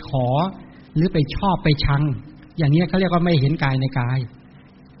ในขอหรือไปชอบไปชังอย่างนี้เขาเรียกว่าไม่เห็นกายในกาย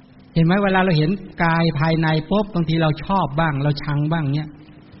เห็นไหมเวลาเราเห็นกายภายในปุ๊บบางทีเราชอบบ้างเราชังบ้างเนี้ย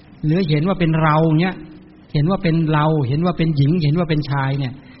หรือเห็นว่าเป็นเราเนี้ยเห็นว่าเป็นเราเห็นว่าเป็นหญิงเห็นว่าเป็นชายเนี่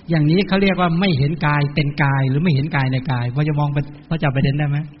ยอย่างนี้เขาเรียกว่าไม่เห็นกายเป็นกายหรือไม่เห็นกายในกายพอจะมองพอจับประเด็นได้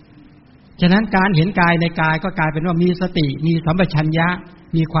ไหมฉะนั้นการเห็นกายในกายก็กลายเป็นว่ามีสติมีสัมปชัญญะ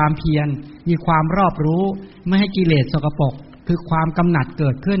มีความเพียรมีความรอบรู้ไม่ให้กิเลสสกปรกคือความกำหนัดเกิ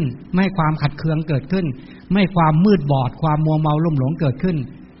ดขึ้นไม่ให้ความขัดเคืองเกิดขึ้นไม่ให้ความมืดบอดความมัวเมาลุ่มหลงเกิดขึ้น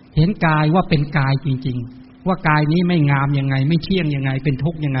เห็นกายว่าเป็นกายจริงๆว่ากายนี้ไม่งามยังไงไม่เที่ยงยังไงเป็น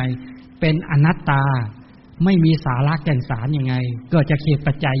ทุกข์ยังไงเป็นอนัตตาไม่มีสาระแก่นสารยังไงเกิดจากเหตุ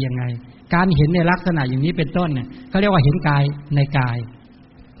ปัจจัยยังไงการเห็นในลักษณะอย่างนี้เป็นต้นเนี่ยเขาเรียกว่าเห็นกายในกาย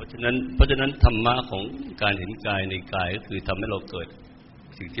เพราะฉะนั้นธรรมะของการเห็นกายในกายก็คือทำให้เราเกิด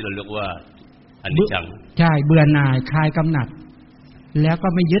สิ่งที่เราเรียกว่าอนิจจังใช่เบื่อหน่ายคลายกำหนัดแล้วก็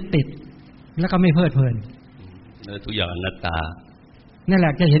ไม่ยึดติดแล้วก็ไม่เพลิดเพลินทุกอย่างอนัตตานั่นแหล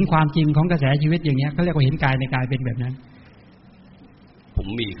ะจะเห็นความจริงของกระแสชีวิตอย่างเนี้ยเขาเรียกว่าเห็นกายในกายเป็นแบบนั้นผม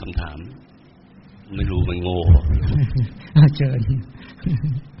มีคำถามไม่รู้มันโง่เชิญ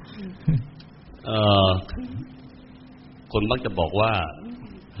คนมักจะบอกว่า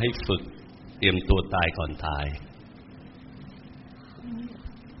ให้ฝึกเตรียมตัวตายก่อนตาย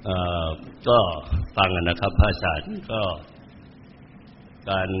ก็ฟังกันนะครับพระอาจารย์ก็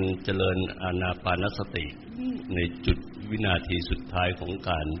การเจริญอานาปานสติในจุดวินาทีสุดท้ายของ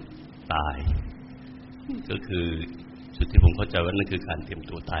การตายก็คือจุดที่ผมเข้าใจว่านั่นคือการเตรียม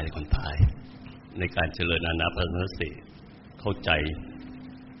ตัวตายก่อนตายในการเจริญอานาปานสติเข้าใจ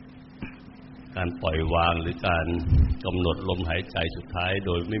การปล่อยวางหรือการกำหนดลมหายใจสุดท้ายโ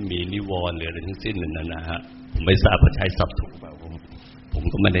ดยไม่มีนิวรณ์หรืออะไรทั้งสิ้นนั่นนะฮะผมไม่ทราบว่าใช้ศัพท์ถูกเปล่าผม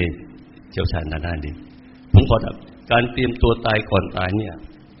ก็ไม่ได้เชี่ยวชาญด้านนี้ผมขอถามการเตรียมตัวตายก่อนตายเนี่ย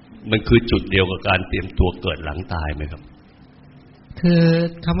มันคือจุดเดียวกับการเตรียมตัวเกิดหลังตายไหมครับคือ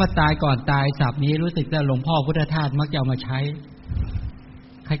คำว่าตายก่อนตายศัพท์นี้รู้สึกว่าหลวงพ่อพุทธทาสมักจะเอามาใช้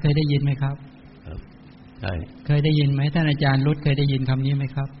ใครเคยได้ยินไหมครับใช่เคยได้ยินไหมท่านอาจารย์รุตเคยได้ยินคำนี้ไหม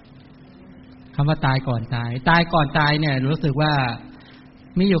ครับคำว่าตายก่อนตายตายก่อนตายเนี่ยรู้สึกว่า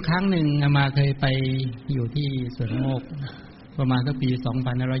มีอยู่ครั้งหนึ่งอามาเคยไปอยู่ที่สวนโมก ประมาณสักปี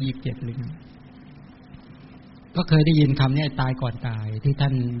2527เลยก็เคยได้ยินคำนี้ตายก่อนตายที่ท่า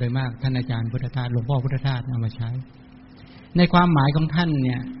นโดยมากท่านอาจารย์พุทธทาสหลวงพ่อพุทธทาสเอามาใช้ในความหมายของท่านเ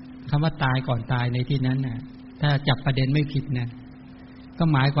นี่ยคำว่าตายก่อนตายในที่นั้นน่ะถ้าจับประเด็นไม่ผิดนะก็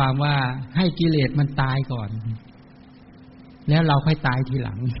หมายความว่าให้กิเลสมันตายก่อนแล้วเราค่อยตายทีห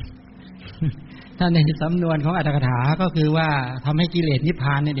ลังถ้าในสำนวนของอรรถกถาก็คือว่าทำให้กิเลสนิพพ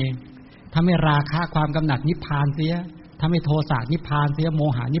านนั่นเองทำให้ราคะความกำหนัดนิพพานเสียทำให้โทสะนิพพานเสียโม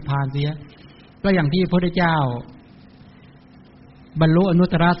หะนิพพานเสียก็อย่างที่พระพุทธเจ้าบรรลุอนุต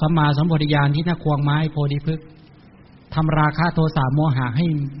ตรสัมมาสัมโพธิญาณที่หน้าควงไม้โพธิพฤกษ์ทำราคะโทสะโมหะให้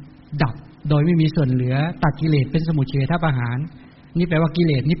ดับโดยไม่มีส่วนเหลือตัดกิเลสเป็นสมุจเฉทประหารนี่แปลว่ากิเ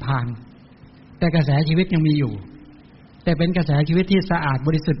ลสนิพพานแต่กระแสชีวิตยังมีอยู่แต่เป็นกระแสชีวิตที่สะอาดบ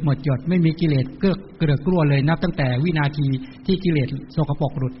ริสุทธิ์หมดจดไม่มีกิเลสเกลือกลัวเลยนับตั้งแต่วินาทีที่กิเลสโสกปร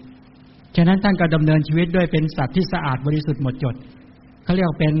กหลุดฉะนั้นท่านก็ดำเนินชีวิตด้วยเป็นสัตว์ที่สะอาดบริสุทธิ์หมดจดเขาเรียก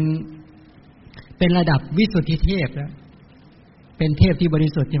เป็นระดับวิสุทธิเทพแล้วเป็นเทพที่บริ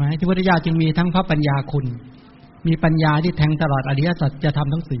สุทธิ์ใช่ไหมที่พระพุทธเจ้าจึงมีทั้งพระปัญญาคุณมีปัญญาที่แทงตลอดอริยสัจจะท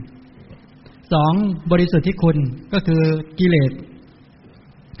ำทั้งสี่สองบริสุทธิคุณก็คือกิเลส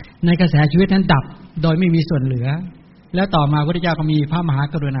ในกระแสชีวิตนั้นดับโดยไม่มีส่วนเหลือแล้วต่อมาพระพุทธเจ้าก็มีพระมหา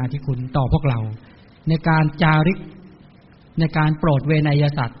กรุณาธิคุณต่อพวกเราในการจาริกในการโปรดเวไนย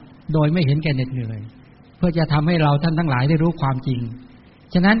สัตว์โดยไม่เห็นแก่เหน็ดเหนื่อยเพื่อจะทำให้เราท่านทั้งหลายได้รู้ความจริง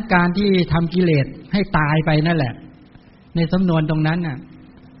ฉะนั้นการที่ทำกิเลสให้ตายไปนั่นแหละในสำนวนตรงนั้นน่ะ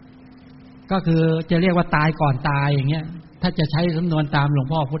ก็คือจะเรียกว่าตายก่อนตายอย่างเงี้ยถ้าจะใช้สำนวนตามหลวง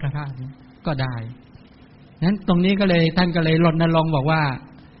พ่อพุทธทาสก็ได้นั้นตรงนี้ก็เลยท่านก็เลยรณรงค์บอกว่า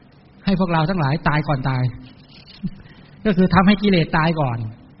ให้พวกเราทั้งหลายตายก่อนตายก็คือทำให้กิเลสตายก่อน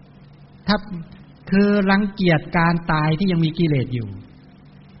ถ้าคือรังเกียจการตายที่ยังมีกิเลสอยู่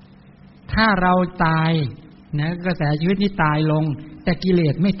ถ้าเราตายนะกระแสชีวิตนี้ตายลงแต่กิเล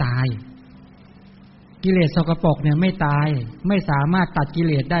สไม่ตายกิเลสสกปรกเนี่ยไม่ตายไม่สามารถตัดกิเ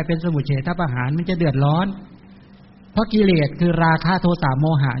ลสได้เป็นสมุจเฉทประหารมันจะเดือดร้อนเพราะกิเลสคือราคะโทสะโม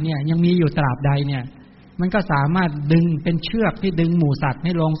หะเนี่ยยังมีอยู่ตราบใดเนี่ยมันก็สามารถดึงเป็นเชือกที่ดึงหมู่สัตว์ใ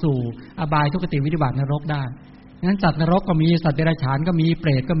ห้ลงสู่อบายทุกขติวินิบาตนรกได้งั้นสัตว์นรกก็มีสัตว์เดรัจฉานก็มีเปร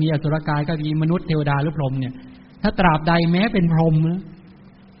ตก็มีอสุรกายก็มีมนุษย์เทวดาหรือพรหมเนี่ยถ้าตราบใดแม้เป็นพรหมเ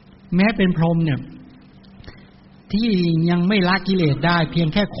นี่ยที่ยังไม่ละกิเลสได้เพียง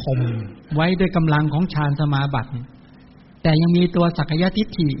แค่ข่มไว้ด้วยกำลังของฌานสมาบัติแต่ยังมีตัวสักกายทิฏ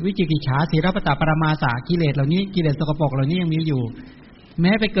ฐิวิจิกิจฉาศีลปตปรมาสากิเลสเหล่านี้กิเลสสกปรกเหล่านี้ยังมีอยู่แ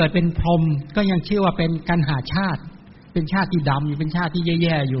ม้ไปเกิดเป็นพรหมก็ยังชื่อว่าเป็นกันหาชาติเป็นชาติที่ดำอยู่เป็นชาติที่แ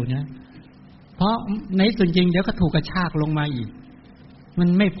ย่ๆอยู่นะเพราะในส่วนจริงเดี๋ยวก็ถูกกระชากลงมาอีกมัน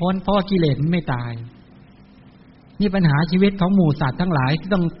ไม่พ้นเพราะว่ากิเลสมันไม่ตายนี่ปัญหาชีวิตของหมู่สัตว์ทั้งหลายที่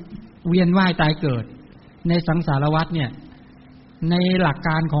ต้องเวียนว่ายตายเกิดในสังสารวัฏเนี่ยในหลักก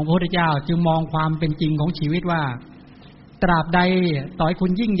ารของพระพุทธเจ้าจึงมองความเป็นจริงของชีวิตว่าตราบใดต่อให้คุ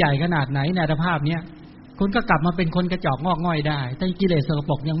ณยิ่งใหญ่ขนาดไหนในอัตภาพเนี้ยคุณก็กลับมาเป็นคนกระจอกงอกง่อยได้แต่กิเลสสก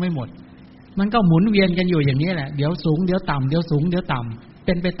ปรกยังไม่หมดมันก็หมุนเวียนกันอยู่อย่างนี้แหละเดี๋ยวสูงเดี๋ยวต่ำเดี๋ยวสูงเดี๋ยวต่ำเ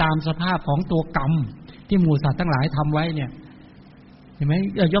ป็นไปตามสภาพของตัวกรรมที่หมู่สัตว์ทั้งหลายทำไว้เนี่ยเห็นไหม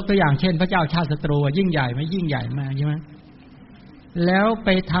ยกตัวอย่างเช่นพระเจ้าชาติศัตรูยิ่งใหญ่ไหมยิ่งใหญ่มากใช่ไหมแล้วไป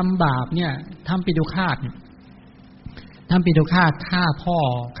ทำบาปเนี่ยทำปิฎุฆาตทำปิฎุฆาตฆ่าพ่อ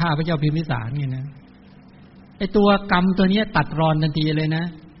ฆ่าพระเจ้าพิมพิสารนี่นะไอตัวกรรมตัวนี้ตัดรอนทันทีเลยนะ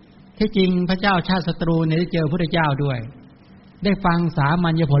ที่จริงพระเจ้าชาติศัตรูเนี่ยได้เจอพระพุทธเจ้าด้วยได้ฟังสามั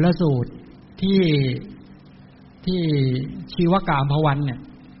ญญผลสูตรที่ชีวกามภวันเนี่ย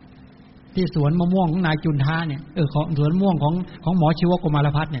ที่สวนมะม่วงของนายจุนท้าเนี่ยของสวนม่วงของหมอชีวกมาร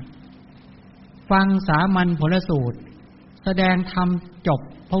พัฒน์เนี่ยฟังสามัญผลสูตรแสดงธรรมจบ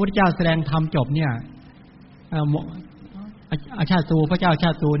พระพุทธเจ้าแสดงธรรมจบเนี่ยชาติตูพระเจ้าช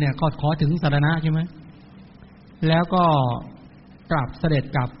าติตูเนี่ยก็ขอถึงสรณะใช่ไหมแล้วก็กลับเสด็จ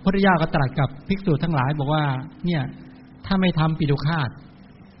กลับพระพุทธเจ้าก็ตรัสกับภิกษุทั้งหลายบอกว่าเนี่ยถ้าไม่ทำปิฎุฆาต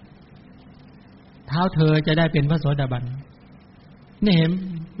เท้าเธอจะได้เป็นพระโสดาบันนี่เห็น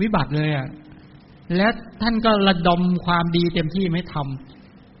วิบัติเลยอ่ะและท่านก็ระดมความดีเต็มที่ไม่ท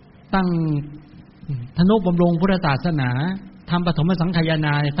ำตั้งธนุบำรุงพุทธศาสนาทำปฐมสังฆายน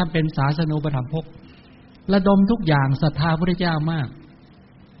าท่านเป็นศาสนูปถัมภกระดมทุกอย่างศรัทธาพระพุทธเจ้ามาก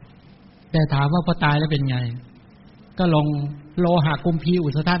แต่ถามว่าพอตายแล้วเป็นไงก็ลงโลหะกุมพีอุ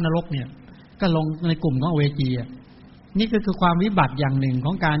สธานรกเนี่ยก็ลงในกลุ่มของอเวจีนี่ก็คือความวิบัติอย่างหนึ่งข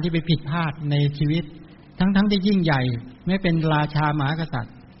องการที่ไปผิดพลาดในชีวิตทั้งที่ยิ่งใหญ่ไม่เป็นราชามหากษัตริ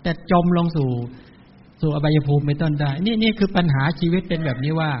ย์แต่จมลงสู่อบายภูมิเป็นต้นได้นี่คือปัญหาชีวิตเป็นแบบ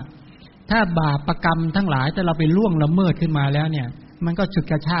นี้ว่าถ้าบาปกรรมทั้งหลายแต่เราไปล่วงละเมิดขึ้นมาแล้วเนี่ยมันก็ฉุด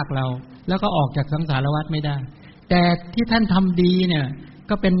กระชากเราแล้วก็ออกจากสังสารวัฏไม่ได้ แต่ที่ท่านทำดีเนี่ย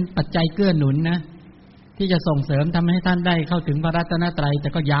ก็เป็นปัจจัยเกื้อหนุนนะที่จะส่งเสริมทำให้ท่านได้เข้าถึงพระรัตนตรัยแต่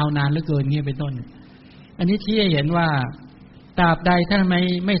ก็ยาวนานเหลือเกินนี่เป็นต้นอันนี้ชี้ให้เห็นว่าตราบใดท่าน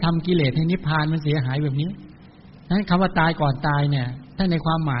ไม่ทำกิเลสให้นิพพานมันเสียหายแบบนี้นั้นคำว่าตายก่อนตายเนี่ยถ้าในค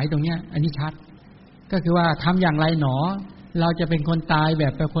วามหมายตรงเนี้ยอันนี้ชัดก็คือว่าทำอย่างไรหนอเราจะเป็นคนตายแบ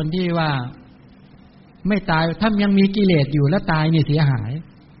บเป็นคนที่ว่าไม่ตายถ้ายังมีกิเลสอยู่แล้วตายเนี่ยเสียหาย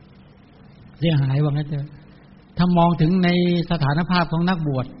ว่างั้นเถอะถ้ามองถึงในสถานภาพของนักบ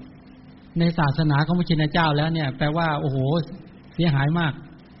วชในศาสนาของพระชินเจ้าแล้วเนี่ยแปลว่าโอ้โหเสียหายมาก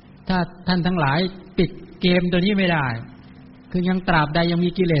ถ้าท่านทั้งหลายปิดเกมตัวนี้ไม่ได้คือยังตราบใดยังมี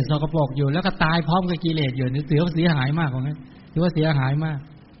กิเลสสกปรกอยู่แล้วก็ตายพร้อมกับกิเลสอยู่นี่ถือว่าเสียหายมากว่างั้นถือว่าเสียหายมาก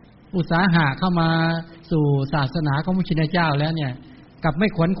อุตสาหะเข้ามาสู่ศาสนาของพระชินเจ้าแล้วเนี่ยกับไม่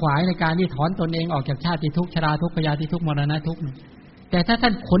ขวนขวายในการที่ถอนตนเองออกจากชาติทุกข์ชราทุกข์พยาธิทุกข์มรณะทุกข์แต่ถ้าท่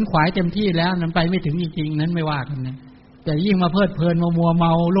านขวนขวายเต็มที่แล้วนั้นไปไม่ถึงจริงๆนั้นไม่ว่ากันนะแต่ยิ่งมาเพลิดเพลินมัวเม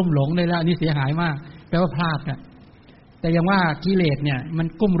าลุ่มหลงเลยแล้วนี่เสียหายมากแปลว่าพลาดอ่ะแต่ยังว่ากิเลสเนี่ยมัน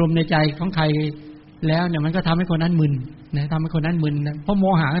กุ้มรุมในใจของใครแล้วเนี่ยมันก็ทำให้คนนั้นมึนนะทำให้คนนั้นมึนนะเพราะโม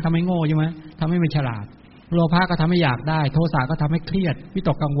หะก็ทำให้โง่ใช่ไหมทำให้ไม่ฉลาดโลภะก็ทำให้อยากได้โทสะก็ทำให้เครียดวิต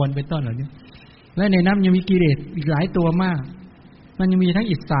กกังวลเป็นต้นเหล่านี้และในนั้นยังมีกิเลสอีกหลายตัวมากมันยังมีทั้ง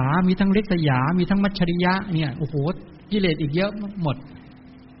อิจฉามีทั้งริษยามีทั้งมัจฉริยะเนี่ยโอ้โหกิเลสอีกเยอะหมด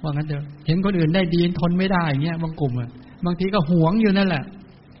ว่างั้นเถอะเห็นคนอื่นได้ดีทนไม่ได้อย่างเงี้ยบางกลุ่มอ่ะบางทีก็หวงอยู่นั่นแหละ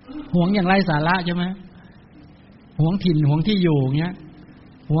หวงอย่างไร้สาระใช่ไหมหวงถิ่นหวงที่อยู่เงี้ย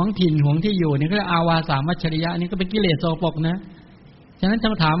หวงถิ่นหวงที่อยู่นี่ก็อาวาสามัจฉริยะนี่ก็เป็นกิเลสโสโครกนะฉะนั้นต้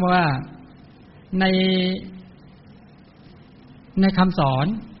องถามว่าในคำสอน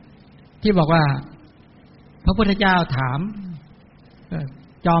ที่บอกว่าพระพุทธเจ้าถาม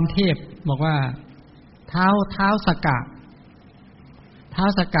จอมเทพบอกว่าเท้าสก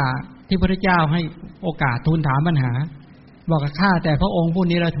ะที่พระพุทธเจ้าให้โอกาสทูลถามปัญหาบอกกับข้าแต่พระองค์ผู้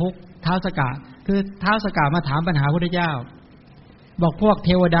นิรทุกข์เท้าสกะคือเท้าสกะมาถามปัญหาพระพุทธเจ้าบอกพวกเท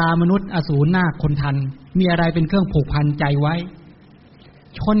วดามนุษย์อสูรนาคคนทันมีอะไรเป็นเครื่องผูกพันใจไว้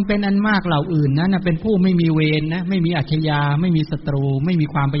ชนเป็นอันมากเหล่าอื่นนั้นเป็นผู้ไม่มีเวรนะไม่มีอาชญาไม่มีศัตรูไม่มี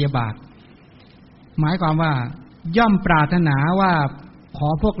ความพยาบาทหมายความว่าย่อมปรารถนาว่าขอ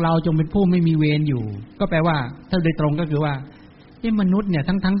พวกเราจงเป็นผู้ไม่มีเวรอยู่ก็แปลว่าถ้าโดยตรงก็คือว่ามนุษย์เนี่ย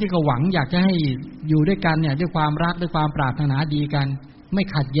ทั้งที่ก็หวังอยากจะให้อยู่ด้วยกันเนี่ยด้วยความรักด้วยความปรารถนาดีกันไม่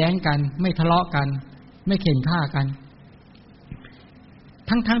ขัดแย้งกันไม่ทะเลาะกันไม่เข่นฆ่ากัน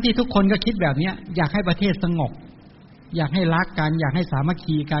ทั้งที่ทุกคนก็คิดแบบนี้อยากให้ประเทศสงบอยากให้รักกันอยากให้สามัค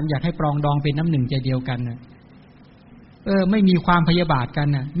คีกันอยากให้ปรองดองเป็นน้ำหนึ่งใจเดียวกันนะไม่มีความพยาบาทกัน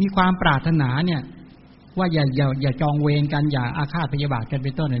นะมีความปรารถนาเนี่ยว่าอย่าจองเวรกันอย่าอาฆาตพยาบาทกันเ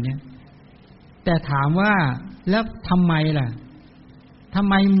ป็นต้นอะไรเนี้ยแต่ถามว่าแล้วทำไมล่ะทำ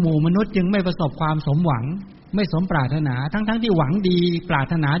ไมหมู่มนุษย์จึงไม่ประสบความสมหวังไม่สมปรารถนาทั้งที่หวังดีปรา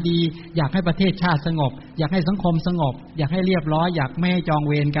รถนาดีอยากให้ประเทศชาติสงบอยากให้สังคมสงบอยากให้เรียบร้อยอยากไม่ให้จอง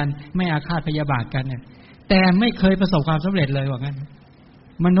เวรกันไม่อาฆาตพยาบาทกันเนี่ยแต่ไม่เคยประสบความสำเร็จเลยว่างั้น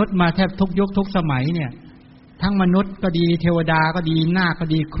มนุษย์มาแทบทุกยุคทุกสมัยเนี่ยทั้งมนุษย์ก็ดีเทวดาก็ดีนาคก็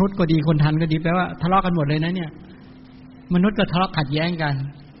ดีครุฑก็ดีคนทันก็ดีแปลว่าทะเลาะกันหมดเลยนะเนี่ยมนุษย์ก็ทะเลาะขัดแย้งกัน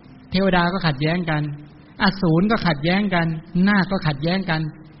เทวดาก็ขัดแย้งกันอสูรก็ขัดแย้งกันนาคก็ขัดแย้งกัน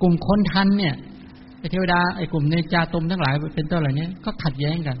กลุ่มคนทันเนี่ยไอ้เทวดาไอ้กลุ่มในจาตุมทั้งหลายเป็นต้นเหล่านี้ก็ขัดแ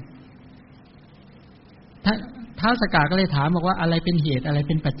ย้งกันท้าวสกะก็เลยถามบอกว่าอะไรเป็นเหตุอะไรเ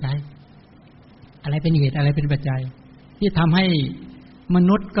ป็นปัจจัยอะไรเป็นเหตุอะไรเป็นปัจจัยที่ทำให้ม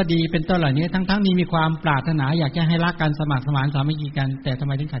นุษย์ก็ดีเป็นต้นเหล่านี้ทั้งนี้มีความปรารถนาอยากจะให้รักกันสมัครสมานสามัคคีกันแต่ทำไ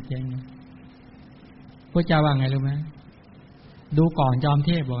มถึงขัดแย้งพระเจ้าว่าไงรู้ไหมดูก่อนจอมเ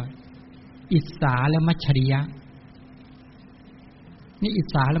ทพบอกอิจฉาและมัจฉริยะนี่อิจ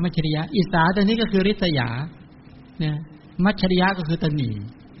ฉาและมัจฉริยะอิจฉาตัวนี้ก็คือริษยาเนี่ยมัจฉริยะก็คือตนี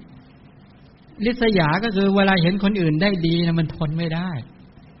ริษยาก็คือเวลาเห็นคนอื่นได้ดีนะมันทนไม่ได้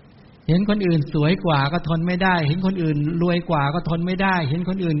เห็นคนอื่นสวยกว่าก็ทนไม่ได้เห็นคนอื่นรวยกว่าก็ทนไม่ได้เห็น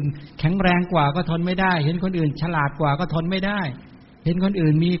คนอื่นแข็งแรงกว่าก็ทนไม่ได้เห็นคนอื่นฉลาดกว่าก็ทนไม่ได้เห็นคน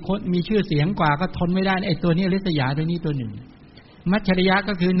อื่นมีชื่อเสียงกว่าก็ทนไม่ได้ไอ้ตัวนี้ริษยาตัวนี้ตัวหนึ่งมัจฉริยะ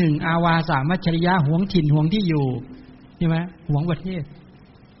ก็คือ1อาวาสามัจฉริยะหวงถิ่นหวงที่อยู่ใช่ไหมหวงประเทศ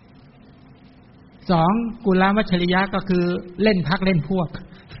2กุลมัจฉริยะก็คือเล่นพรรคเล่นพวก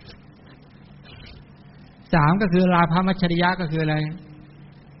3ก็คือราภมัจฉริยะก็คืออะไร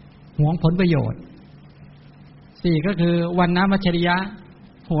หวงผลประโยชน์4ก็คือวรรณมัจฉริยะ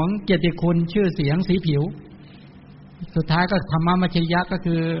หวงเกียรติคุณชื่อเสียงสีผิวสุดท้ายก็ธรรมมัจฉริยะก็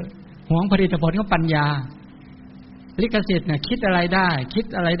คือหวงผลิตผลของปัญญาลิขสิทธิ์เนี่ยคิดอะไรไ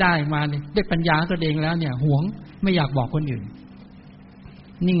ด้มาด้วยปัญญาตัวเองแล้วเนี่ยหวงไม่อยากบอกคนอื่น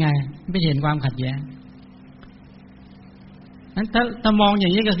นี่ไงไม่เห็นความขัดแย้ง นั้นถ้ามองอย่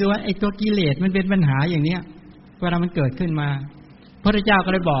างนี้ก็คือว่าไอ้ตัวกิเลสมันเป็นปัญหาอย่างเนี้ยเวลามันเกิดขึ้นมาพระพุทธเจ้าก็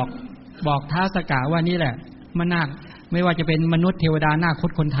เลยบอกท้าวสักกะว่านี่แหละมันนาคไม่ว่าจะเป็นมนุษย์เทวดานาคต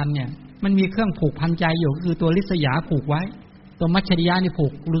คนทันเนี่ยมันมีเครื่องผูกพันใจอยู่คือตัวลิษยาผูกไว้ตัวมัจฉริยะนี่ผู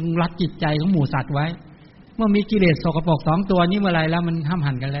กลึงรัดจิตใจของหมู่สัตว์ไว้เมื่อมีกิเลสสกปรก2ตัวนี้เมื่อไรแล้วมันห้าม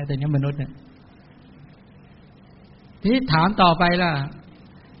หันกันแล้วแต่เนี้ยมนุษย์เนี่ยทีนี้ถามต่อไปล่ะ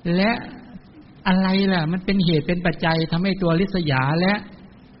และอะไรล่ะมันเป็นเหตุเป็นปัจจัยทำให้ตัวลิษยาและ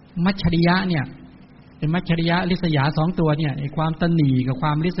มัจฉริยะเนี่ยเป็นมัจฉริยะลิษยา2ตัวเนี่ยไอ้ความตนีกับคว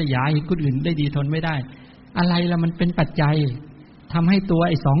ามลิษยาเห็นคนอื่นได้ดีทนไม่ได้อะไรล่ะมันเป็นปัจจัยทำให้ตัว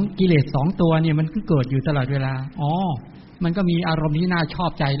ไอ้2กิเลส2ตัวเนี่ยมันก็เกิดอยู่ตลอดเวลาอ๋อมันก็มีอารมณ์ที่น่าชอ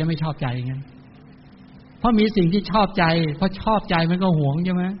บใจและไม่ชอบใจงั้นเพราะมีสิ่งที่ชอบใจเพราะชอบใจมันก็หวงใ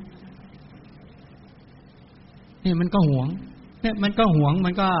ช่ไหมนี่มันก็หวงเนี่ยมันก็หวงมั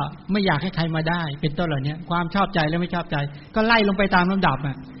นก็ไม่อยากให้ใครมาได้เป็นต้นเหล่านี้ความชอบใจและไม่ชอบใจก็ไล่ลงไปตามลำดับ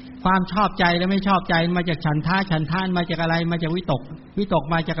อ่ะความชอบใจและไม่ชอบใจมาจากฉันทะมาจากอะไรมาจากวิตก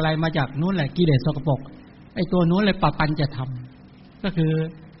มาจากอะไรมาจากนู้นแหละกิเลสสกปรกไอ้ตัวนู้นเลยปะปันจะทำก็คือ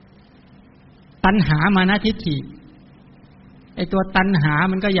ตัณหามานะทิฏฐิไอ้ตัวตัณหา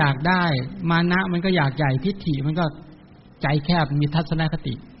มันก็อยากได้มานะมันก็อยากใหญ่ทิฏฐิมันก็ใจแคบมีทัศนค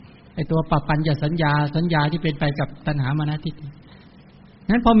ติไอ้ตัวปะปันจะสัญญาที่เป็นไปกับตัณหามานะทิฏฐิ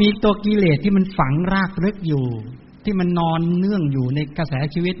นั้นพอมีตัวกิเลสที่มันฝังรากลึกอยู่ที่มันนอนเนื่องอยู่ในกระแส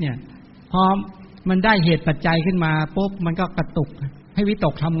ชีวิตเนี่ยพอมันได้เหตุปัจจัยขึ้นมาปุ๊บมันก็กระตุกให้วิต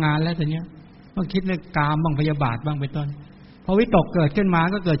กทำงานแล้วทีเนี้ยต้องคิดเรื่องกามบ้างพยาบาทบ้างเป็นต้นพอวิตกเกิดขึ้นมา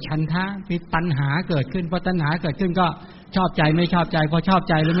ก็เกิดฉันทะมีตัณหาเกิดขึ้นพอตัณหาเกิดขึ้นก็ชอบใจไม่ชอบใจพอชอบ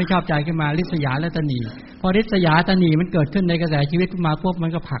ใจหรือไม่ชอบใจขึ้นมาริษยาและตนีพอริษยาตนีมันเกิดขึ้นในกระแสชีวิตขึ้นมาปุ๊บมั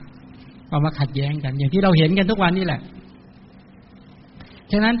นก็ผลักเอามาขัดแย้งกันอย่างที่เราเห็นกันทุกวันนี่แหละ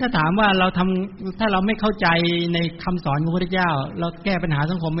ฉะนั้นถ้าถามว่าถ้าเราไม่เข้าใจในคำสอนของพระพุทธเจ้าเราแก้ปัญหา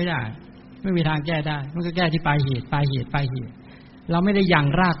สังคมไม่ได้ไม่มีทางแก้ได้มันก็แก้ที่ปลายเหตุเราไม่ได้อย่าง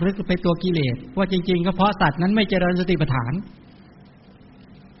รากลึกไปตัวกิเลสว่าจริงๆก็เพราะสัตว์นั้นไม่เจริญสติปัฏฐาน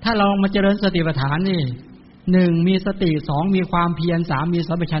ถ้าเรามาเจริญสติปัฏฐานนี่1มีสติ2มีความเพียร3มี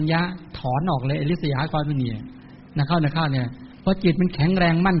สัมปชัญญะถอนออกเลยอริษยาความเป็นเนี่ยนะเข้าเนี่ยพอจิตมันแข็งแร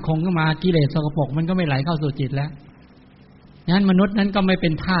งมั่นคงขึ้นมากิเลสสกปรกมันก็ไม่ไหลเข้าสู่จิตแล้วงั้นมนุษย์นั้นก็ไม่เป็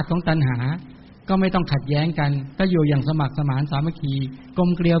นทาสของตัณหาก็ไม่ต้องขัดแย้งกันก็อยู่อย่างสมัครสมานสามัคคีกลม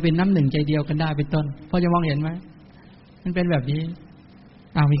เกลียวเป็นน้ำหนึ่งใจเดียวกันได้เป็นต้นพอจะมองเห็นไหมมันเป็นแบบนี้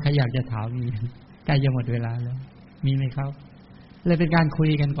มีใครอยากจะถามมีใกล้จะหมดเวลาแล้วมีไหมครับเลยเป็นการคุย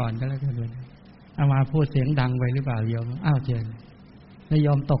กันก่อนก็แล้วกันเลยเอามาพูดเสียงดังไปหรือเปล่าโยมเชิญแล้วโย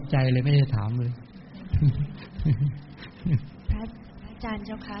มตกใจเลยไม่ได้ถามเลยพระอาจารย์เ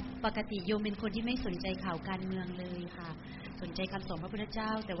จ้าครับปกติโยมเป็นคนที่ไม่สนใจข่าวการเมืองเลยค่ะสนใจคำสอนพระพุทธเจ้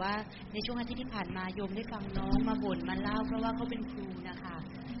าแต่ว่าในช่วงอาทิตย์ที่ผ่านมาโยมได้ฟังน้องมาบ่นมาเล่าเพราะว่าเขาเป็นครูนะคะ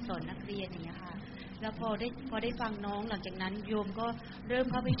สอนนักเรียนอย่างเงี้ยค่ะแล้วพอได้ฟังน้องหลังจากนั้นโยมก็เริ่ม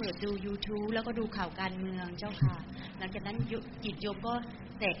เข้าไปเปิดดู YouTube แล้วก็ดูข่าวการเมืองเจ้าค่ะหลังจากนั้นจิตโยมก็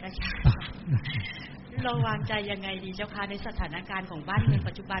แตกกระจายเราวางใจยังไงดีเจ้าค่ะในสถานการณ์ของบ้านเมือง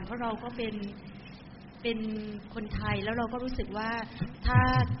ปัจจุบันเพราะเราก็เป็นคนไทยแล้วเราก็รู้สึกว่าถ้า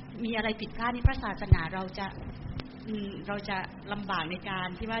มีอะไรผิดพลาดในพระศาสนาเราจะลำบากในการ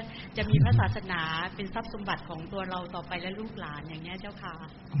ที่ว่าจะมีพระศาสนาเป็นทรัพย์สมบัติของตัวเราต่อไปและลูกหลานอย่างนี้เจ้าค่ะ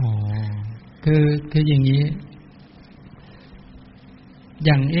คืออย่างนี้อ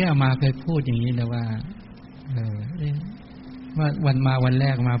ย่างอามาเคยพูดอย่างนี้นะว่าวันแร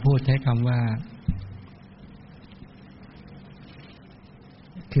กมาพูดใช้คำว่า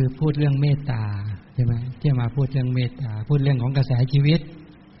คือพูดเรื่องเมตตาใช่ไหมที่มาพูดเรื่องเมตตาพูดเรื่องของกระแสชีวิต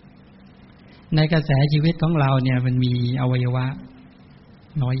ในกระแสชีวิตของเราเนี่ยมันมีอวัยวะ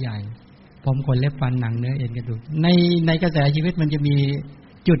น้อยใหญ่ผมขนเล็บฟันหนังเนื้อเอ็นกระดูกในกระแสชีวิตมันจะมี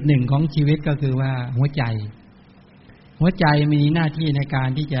จุดหนึ่งของชีวิตก็คือว่าหัวใจมีหน้าที่ในการ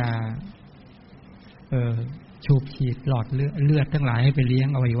ที่จะชูบฉีดหลอดเลือดทั้งหลายให้ไปเลี้ยง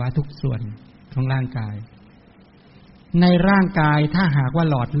อวัยวะทุกส่วนของร่างกายในร่างกายถ้าหากว่า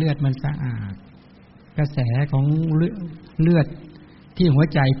หลอดเลือดมันสะอาดกระแสของเลือดที่หัว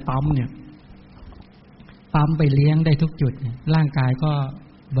ใจปั๊มเนี่ยปั๊มไปเลี้ยงได้ทุกจุดร่างกายก็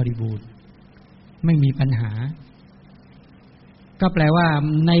บริบูรณ์ไม่มีปัญหาก็แปลว่า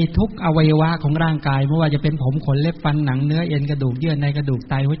ในทุกอวัยวะของร่างกายไม่ว่าจะเป็นผมขนเล็บฟันหนังเนื้อเอ็นกระดูกเยื่อในกระดูก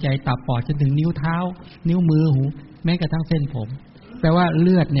ไตหัวใจตับปอดจนถึงนิ้วเท้านิ้วมือหูแม้กระทั่งเส้นผมแปลว่าเ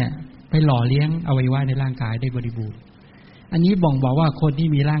ลือดเนี่ยไปหล่อเลี้ยงอวัยวะในร่างกายได้บริบูรณ์อันนี้บ่งบอกว่าคนที่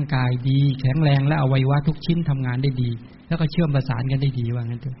มีร่างกายดีแข็งแรงและอวัยวะทุกชิ้นทำงานได้ดีแล้วก็เชื่อมประสานกันได้ดีว่า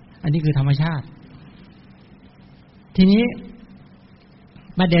งั้นเถอะอันนี้คือธรรมชาติทีนี้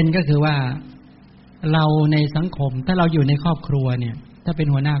ประเด็นก็คือว่า เราในสังคมถ้าเราอยู่ในครอบครัวเนี่ยถ้าเป็น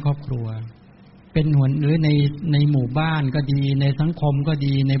หัวหน้าครอบครัวเป็นหัวหรือในหมู่บ้านก็ดีในสังคมก็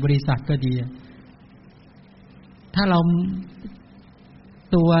ดีในบริษัทก็ดีถ้าเรา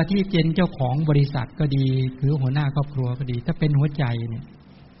ตัวที่เป็นเจ้าของบริษัทก็ดีหรือหัวหน้าครอบครัวก็ดีถ้าเป็นหัวใจเนี่ย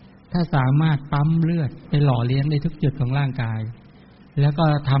ถ้าสามารถปั๊มเลือดไปหล่อเลี้ยงในทุกจุดของร่างกายแล้วก็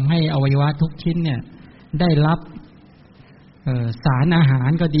ทำให้อวัยวะทุกชิ้นเนี่ยได้รับสารอาหาร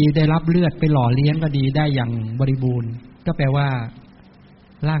ก็ดีได้รับเลือดไปหล่อเลี้ยงก็ดีได้อย่างบริบูรณ์ก็แปลว่า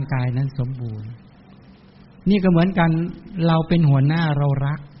ร่างกายนั้นสมบูรณ์นี่ก็เหมือนกันเราเป็นหัวหน้าเรา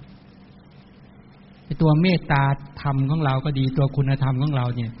รักตัวเมตตาธรรมของเราก็ดีตัวคุณธรรมของเรา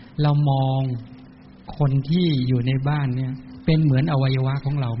เนี่ยเรามองคนที่อยู่ในบ้านเนี่ยเป็นเหมือนอวัยวะข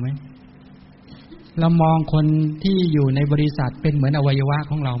องเราไหมเรามองคนที่อยู่ในบริษัทเป็นเหมือนอวัยวะ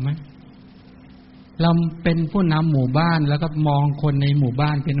ของเราไหมเราเป็นผู้นำหมู่บ้านแล้วก็มองคนในหมู่บ้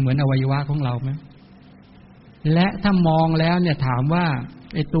านเป็นเหมือนอวัยวะของเราไหมและถ้ามองแล้วเนี่ยถามว่า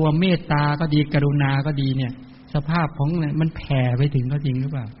ไอ้ตัวเมตตาก็ดีกรุณาก็ดีเนี่ยสภาพของมันแผ่ไปถึงเขาจริงหรื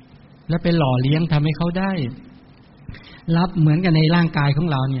อเปล่าแล้วไปหล่อเลี้ยงทำให้เขาได้รับเหมือนกันในร่างกายของ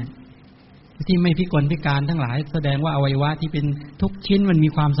เราเนี่ยที่ไม่พิกลพิการทั้งหลายแสดงว่าอวัยวะที่เป็นทุกชิ้นมันมี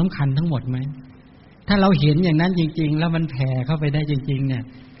ความสำคัญทั้งหมดไหมถ้าเราเห็นอย่างนั้นจริงๆแล้วมันแผ่เข้าไปได้จริงๆเนี่ย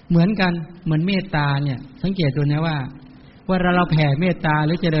เหมือนกันเหมือนเมตตาเนี่ยสังเกตดูนะว่าเราแผ่เมตตาห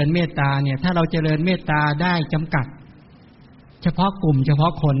รือเจริญเมตตาเนี่ยถ้าเราเจริญเมตตาได้จำกัดเฉพาะกลุ่มเฉพา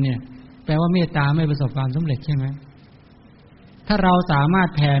ะคนเนี่ยแปลว่าเมตตาไม่ประสบความสำเร็จใช่ไหมถ้าเราสามารถ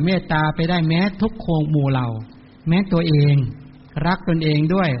แผ่เมตตาไปได้แม้ทุกโครงหมู่เหล่าแม้ตัวเองรักตนเอง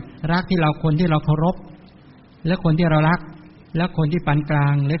ด้วยรักที่เราคนที่เราเคารพและคนที่เรารักและคนที่ปานกลา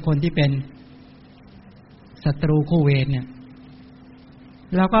งและคนที่เป็นศัตรูคู่เวรเนี่ย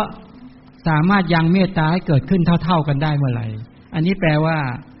เราก็สามารถยังเมตตาให้เกิดขึ้นเท่าๆกันได้เมื่อไหร่อันนี้แปลว่า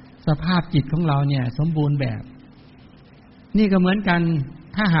สภาพจิตของเราเนี่ยสมบูรณ์แบบนี่ก็เหมือนกัน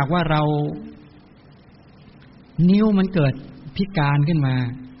ถ้าหากว่าเรานิ้วมันเกิดพิการขึ้นมา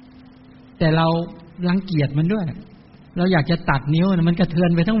แต่เรารังเกียจมันด้วยเราอยากจะตัดนิ้วมันกระเทือน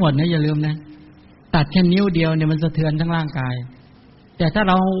ไปทั้งหมดนะอย่าลืมนะตัดแค่นิ้วเดียวเนี่ยมันสะเทือนทั้งร่างกายแต่ถ้า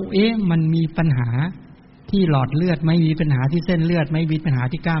เรามันมีปัญหาที่หลอดเลือดไม่มีปัญหาที่เส้นเลือดไม่มีปัญหา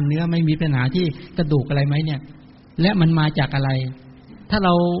ที่กล้ามเนื้อไม่มีปัญหาที่กระดูกอะไรไหมเนี่ยและมันมาจากอะไรถ้าเร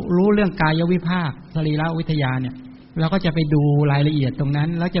ารู้เรื่องกายวิภาคสรีรวิทยาเนี่ยเราก็จะไปดูรายละเอียดตรงนั้น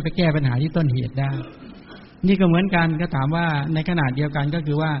แล้วจะไปแก้ปัญหาที่ต้นเหตุได้นี่ก็เหมือนกันก็ถามว่าในขณะเดียวกันก็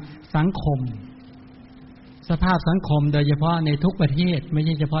คือว่าสังคมสภาพสังคมโดยเฉพาะในทุกประเทศไม่ใ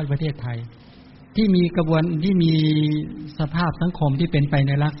ช่เฉพาะประเทศไทยที่มีกระบวนที่มีสภาพสังคมที่เป็นไปใ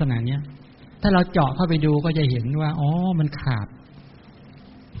นลักษณะนี้ถ้าเราเจาะเข้าไปดูก็จะเห็นว่ามันขาด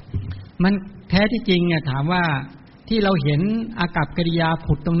มันแท้ที่จริงเนี่ยถามว่าที่เราเห็นอากัปกิริยา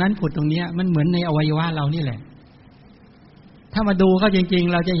ผุดตรงนั้นผุดตรงนี้มันเหมือนในอวัยวะเรานี่แหละถ้ามาดูก็จริง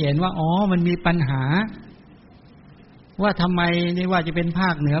ๆเราจะเห็นว่ามันมีปัญหาว่าทำไมนี่ว่าจะเป็นภา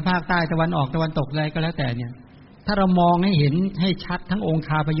คเหนือภาคใต้ตะวันออกตะวันตกอะไรก็แล้วแต่เนี่ยถ้าเรามองให้เห็นให้ชัดทั้งองค์ค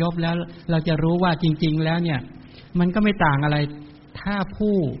าพยพแล้วเราจะรู้ว่าจริงๆแล้วเนี่ยมันก็ไม่ต่างอะไรถ้า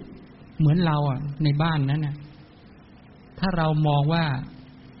ผู้เหมือนเราในบ้านนั้นน่ะถ้าเรามองว่า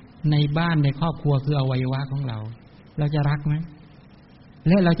ในบ้านในครอบครัวคืออวัยวะของเราจะรักไหมแ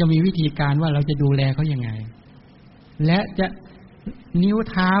ละเราจะมีวิธีการว่าเราจะดูแลเขายังไงและจะนิ้ว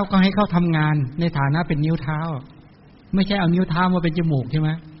เท้าก็ให้เขาทำงานในฐานะเป็นนิ้วเท้าไม่ใช่เอานิ้วเท้ามาเป็นจมูกใช่ไหม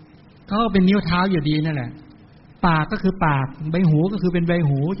เขาก็เป็นนิ้วเท้าอยู่ดีนั่นแหละปากก็คือปากใบหูก็คือเป็นใบ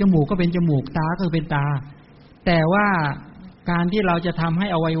หูจมูกก็เป็นจมูกตาก็คือเป็นตาแต่ว่าการที่เราจะทำให้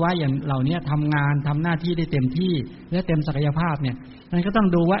อวัยวะอย่างเหล่านี้ทำงานทำหน้าที่ได้เต็มที่และเต็มศักยภาพเนี่ยมันก็ต้อง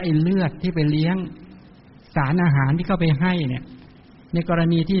ดูว่าไอ้เลือดที่ไปเลี้ยงสารอาหารที่เข้าไปให้เนี่ยในกร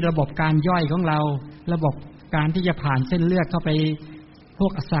ณีที่ระบบการย่อยของเราระบบการที่จะผ่านเส้นเลือดเข้าไปพว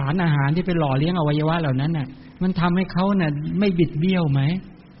กสารอาหารที่ไปหล่อเลี้ยงอวัยวะเหล่านั้นน่ะมันทำให้เขาเนี่ยไม่บิดเบี้ยวไหม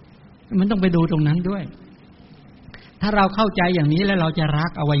มันต้องไปดูตรงนั้นด้วยถ้าเราเข้าใจอย่างนี้แล้วเราจะรั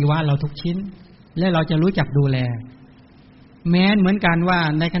กอวัยวะเราทุกชิ้นและเราจะรู้จักดูแลแม้เหมือนกันว่า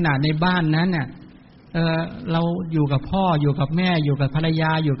ในขณะในบ้านนั้นน่ะเราอยู่กับพ่ออยู่กับแม่อยู่กับภรรย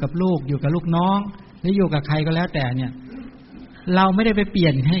าอยู่กับลูกอยู่กับลูกน้องหรืออยู่กับใครก็แล้วแต่เนี่ยเราไม่ได้ไปเปลี่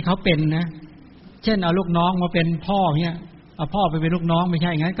ยนให้เขาเป็นนะเช่นเอาลูกน้องมาเป็นพ่อเนี่ยเอาพ่อไปเป็นลูกน้องไม่ใ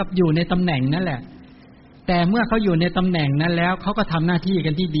ช่งั้นก็อยู่ในตำแหน่งนั่นแหละแต่เมื่อเขาอยู่ในตำแหน่งนั้นแล้วเขาก็ทำหน้าที่กั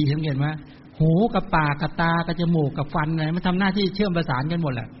นที่ดีสังเกตไหมหูกับปากกับตากับจมูกกับฟันอะไรมันทำหน้าที่เชื่อมประสานกันหม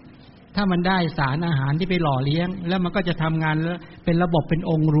ดแหละถ้ามันได้สารอาหารที่ไปหล่อเลี้ยงแล้วมันก็จะทำงานแล้วเป็นระบบเป็น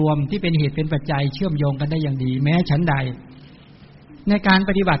องค์รวมที่เป็นเหตุเป็นปัจจัยเชื่อมโยงกันได้อย่างดีแม้ชั้นใดในการ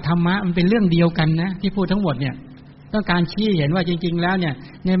ปฏิบัติธรรมะมันเป็นเรื่องเดียวกันนะที่พูดทั้งหมดเนี่ย ต้องการชี้เห็นว่าจริงๆแล้วเนี่ย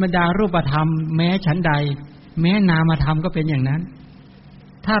ในบรรดารูปธรรมแม้ฉันใดแม้นามธรรมก็เป็นอย่างนั้น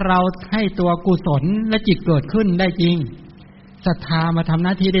ถ้าเราให้ตัวกุศลและจิตเกิดขึ้นได้จริงศรัทธามาทำห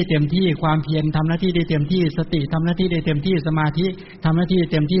น้าที่ได้เต็มที่ความเพียรทำหน้าที่ได้เต็มที่สติทำหน้าที่ได้เต็มที่สมาธิทำหน้าที่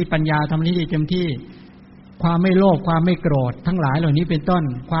เต็มที่ปัญญาทำหน้าที่ได้เต็มที่ความไม่โลภความไม่โกรธทั้งหลายเหล่านี้เป็นต้น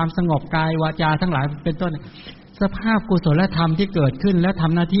ความสงบกายวาจาทั้งหลายเป็นต้นสภาพกุศลธรรมที่เกิดขึ้นและท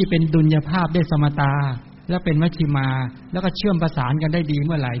ำหน้าที่เป็นดุลยภาพได้สมตาและเป็นมัชฌิมาแล้วก็เชื่อมประสานกันได้ดีเ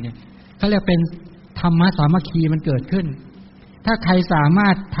มื่อไหร่เนี่ยเขาเรียกเป็นธรรมะสามัคคีมันเกิดขึ้นถ้าใครสามา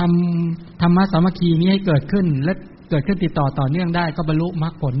รถทำธรรมะสามัคคีนี้ให้เกิดขึ้นและเกิดขึ้นติดต่อเนื่องได้ก็บรรลุมร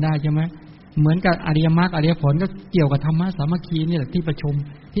รคผลได้ใช่ไหมเหมือนกับอริยมรรคอริยผลก็เกี่ยวกับธรรมะสามัคคีนี่แหละที่ประชุม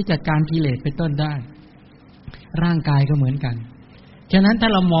ที่จัดการกิเลสเป็นต้นได้ร่างกายก็เหมือนกันฉะนั้นถ้า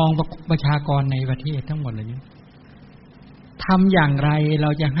เรามองประชากรในประเทศทั้งหมดเลยนี้ทำอย่างไรเรา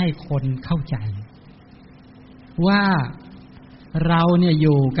จะให้คนเข้าใจว่าเราเนี่ยอ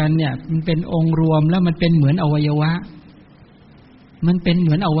ยู่กันเนี่ยมันเป็นองค์รวมแล้วมันเป็นเหมือนอวัยวะมันเป็นเห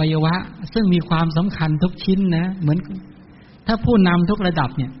มือนอวัยวะซึ่งมีความสำคัญทุกชิ้นนะเหมือนถ้าผู้นำทุกระดับ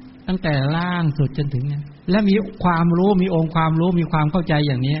เนี่ยตั้งแต่ล่างสุดจนถึงเนี่ยและมีความรู้มีองค์ความรู้มีความเข้าใจ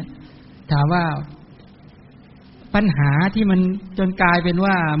อย่างนี้ถามว่าปัญหาที่มันจนกลายเป็น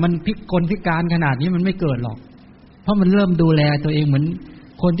ว่ามันพิกลพิการขนาดนี้มันไม่เกิดหรอกเพราะมันเริ่มดูแลตัวเองเหมือน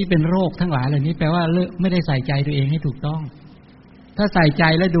คนที่เป็นโรคทั้งหลายเหล่านี้แปลว่าไม่ได้ใส่ใจตัวเองให้ถูกต้องถ้าใส่ใจ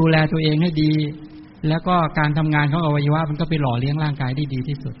และดูแลตัวเองให้ดีแล้วก็การทำงานของอวัยวะมันก็ไปหล่อเลี้ยงร่างกายได้ดี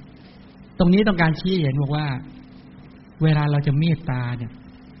ที่สุดตรงนี้ต้องการชี้เห็นบอกว่าเวลาเราจะเมตตาเนี่ย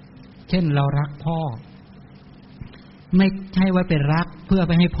เช่นเรารักพ่อไม่ใช่ว่าเป็นรักเพื่อไ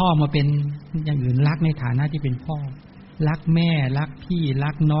ปให้พ่อมาเป็นอย่างอื่นรักในฐานะที่เป็นพ่อรักแม่รักพี่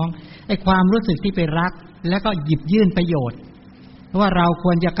รักน้องไอ้ความรู้สึกที่ไปรักแล้วก็หยิบยื่นประโยชน์ว่าเราค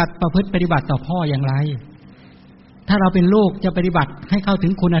วรจะประพฤติปฏิบัติต่อพ่ออย่างไรถ้าเราเป็นลูกจะปฏิบัติให้เข้าถึ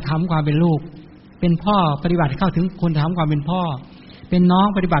งคุณธรรมความเป็นลูกเป็นพ่อปฏิบัติให้เข้าถึงคุณธรรมความเป็นพ่อเป็นน้อง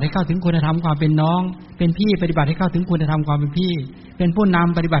ปฏิบัติให้เข้าถึงคุณธรรมความเป็นน้องเป็นพี่ปฏิบัติให้เข้าถึงคุณธรรมความเป็นพี่เป็นผู้น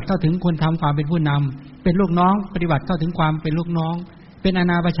ำปฏิบัติเข้าถึงคุณธรรมความเป็นผู้นำเป็นลูกน้องปฏิบัติเข้าถึงความเป็นลูกน้องเป็นอา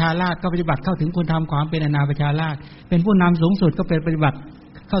ณาประชาราษฎร์ก็ปฏิบัติเข้าถึงคุณธรรมความเป็นอาณาประชาราษฎร์เป็นผู้นำสูงสุดก็เป็นปฏิบัติ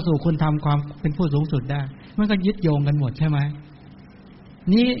เข้าสู่คุณธรรมความเป็นผู้สูงสุดได้มันก็ยึดโยงกันหมดใช่ไหม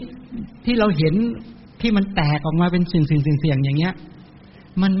นี่ที่เราเห็นที่มันแตกออกมาเป็นสิ่งอย่างเงี้ย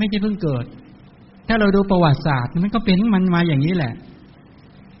มันไม่ใช่เพิ่งเกิดถ้าเราดูประวัติศาสตร์มันก็เป็นมันมาอย่างนี้แหละ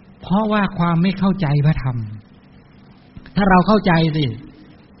เพราะว่าความไม่เข้าใจพระธรรมถ้าเราเข้าใจสิ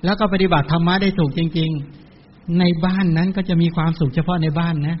แล้วก็ปฏิบัติธรรมะได้ถูกจริงๆในบ้านนั้นก็จะมีความสุขเฉพาะในบ้า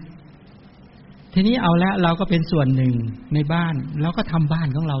นนะทีนี้เอาละเราก็เป็นส่วนหนึ่งในบ้านแล้วก็ทำบ้าน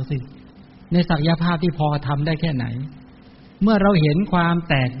ของเราสิในศักยภาพที่พอทำได้แค่ไหนเมื่อเราเห็นความ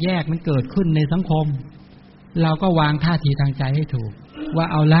แตกแยกมันเกิดขึ้นในสังคมเราก็วางท่าทีทางใจให้ถูกว่า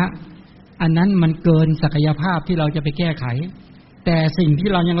เอาละอันนั้นมันเกินศักยภาพที่เราจะไปแก้ไขแต่สิ่งที่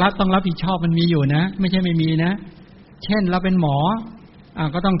เรายังต้องรับผิดชอบมันมีอยู่นะไม่ใช่ไม่มีนะเช่นเราเป็นหมอ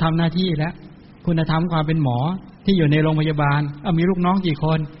ก็ต้องทำหน้าที่แล้วคุณธรรมความเป็นหมอที่อยู่ในโรงพยาบาลมีลูกน้องกี่ค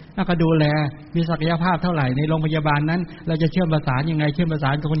นก็ดูแลมีศักยภาพเท่าไหร่ในโรงพยาบาลนั้นเราจะเชื่อมประสานยังไงเชื่อมประส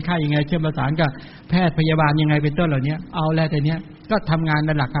านกับคนไข้ยังไงเชื่อมประสานกับแพทย์พยาบาลยังไงเป็นต้นเหล่านี้เอาแล้วแต่เนี้ยก็ทำงานใน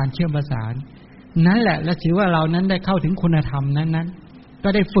หลักการเชื่อมประสานนั่นแหละและถือว่าเรานั้นได้เข้าถึงคุณธรรมนั้นก็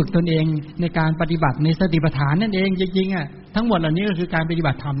ได้ฝึกตนเองในการปฏิบัติในสติปัฏฐานนั่นเองจริงๆทั้งหมดเหล่านี้ก็คือการปฏิ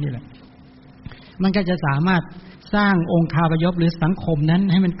บัติธรรมนี่แหละมันก็จะสามารถสร้างองค์คาพยพหรือสังคมนั้น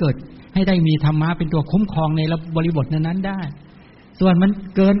ให้มันเกิดให้ได้มีธรรมะเป็นตัวคุ้มครองในบริบทนั้นๆได้ส่วนมัน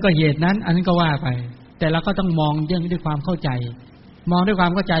เกินกว่าเหตุนั้นอันนั้นก็ว่าไปแต่เราก็ต้องมองด้วยความเข้าใจมองด้วยควา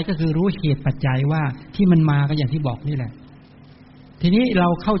มเข้าใจก็คือรู้เหตุปัจจัยว่าที่มันมาก็อย่างที่บอกนี่แหละทีนี้เรา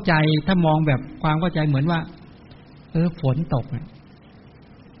เข้าใจถ้ามองแบบความเข้าใจเหมือนว่าฝนตก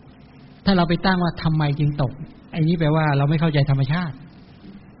ถ้าเราไปตั้งว่าทำไมจึงตกไอ้นี้แปลว่าเราไม่เข้าใจธรรมชาติ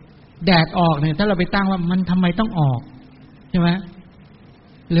แดดออกเนี่ยถ้าเราไปตั้งว่ามันทำไมต้องออกใช่ไหม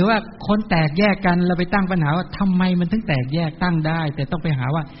หรือว่าคนแตกแยกกันเราไปตั้งปัญหาว่าทำไมมันถึงแตกแยกตั้งได้แต่ต้องไปหา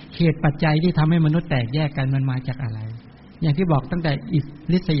ว่าเหตุปัจจัยที่ทำให้มนุษย์แตกแยกกันมันมาจากอะไรอย่างที่บอกตั้งแต่อิทธิ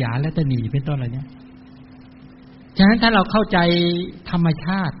ฤทธิยาและตนีเป็นต้นอะไรเนี้ยฉะนั้นถ้าเราเข้าใจธรรมช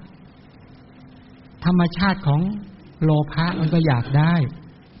าติของโลภะมันก็อยากได้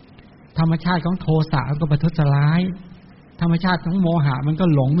ธรรมชาติของโทสะมันก็ประทุษร้ายธรรมชาติของโมหะมันก็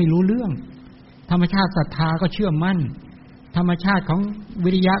หลงไม่รู้เรื่องธรรมชาติศรัทธาก็เชื่อมั่นธรรมชาติของวิ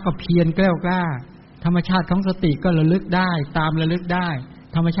ริยะก็เพียรแกล้วกล้าธรรมชาติของสติก็ระลึกได้ตามระลึกได้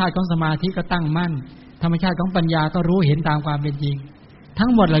ธรรมชาติของสมาธิก็ตั้งมั่นธรรมชาติของปัญญาก็รู้เห็นตามความเป็นจริงทั้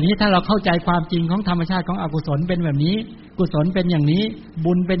งหมดเหล่านี้ถ้าเราเข้าใจความจริงของธรรมชาติของอกุศลเป็นแบบนี้กุศลเป็นอย่างนี้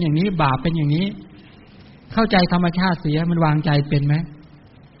บุญเป็นอย่างนี้บาปเป็นอย่างนี้ เข้าใจธรรมชาติเสียมันวางใจเป็นไหม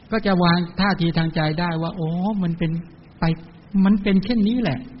ก็จะวางท่าทีทางใจได้ว่าโอ้มันเป็นไปมันเป็นเช่นนี้แห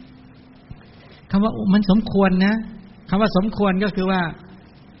ละคำว่ามันสมควรนะคำว่าสมควรก็คือว่า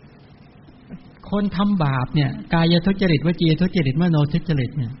คนทำบาปเนี่ยกายทุจริตวจีทุจริตมโนทุจริ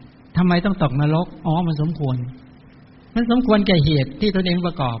ตเนี่ยทำไมต้องตกนรกมันสมควรแก่เหตุที่ตนเองป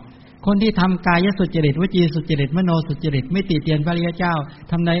ระกอบคนที่ทำกายสุจริตวจีสุจริตมโนสุจริตไม่ติเตียนพระริยเจ้า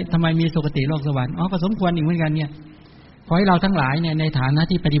ทำไมมีสุคติโลกสวรรค์ก็สมควรอีกเหมือนกันเนี่ยขอให้เราทั้งหลายเนี่ยในฐานะ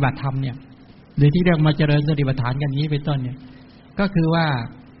ที่ปฏิบัติธรรมเนี่ยหรือที่เรียกมาเจริญสติปัฏฐานกันนี้เป็นต้นเนี่ยก็คือว่า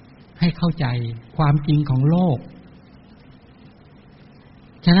ให้เข้าใจความจริงของโลก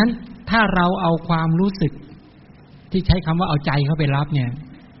ฉะนั้นถ้าเราเอาความรู้สึกที่ใช้คำว่าเอาใจเข้าไปรับเนี่ย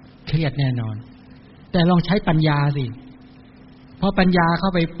เครียดแน่นอนแต่ลองใช้ปัญญาสิพอปัญญาเข้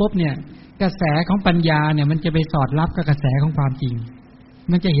าไปปุ๊บเนี่ยกระแสของปัญญาเนี่ยมันจะไปสอดรับกับกระแสของความจริง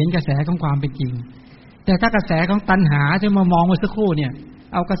มันจะเห็นกระแสของความเป็นจริงแต่ถ้ากระแสของตัณหาที่มามองเมื่อสักครู่เนี่ย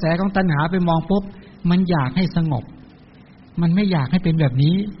เอากระแสของตัณหาไปมองปุ๊บมันอยากให้สงบมันไม่อยากให้เป็นแบบ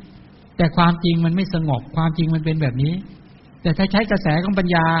นี้แต่ความจริงมันไม่สงบความจริงมันเป็นแบบนี้แต่ถ้าใช้กระแสของปัญ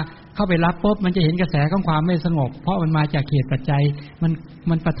ญาเข้าไปรับปุ๊บมันจะเห็นกระแสของความไม่สงบเพราะมันมาจากเหตุปัจจัย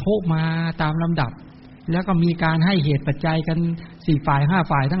มันปะทุมาตามลำดับแล้วก็มีการให้เหตุปัจจัยกัน4ฝ่าย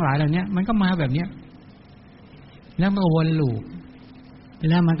5ฝ่ายทั้งหลายเหล่านี้มันก็มาแบบนี้แล้วมันวนลูป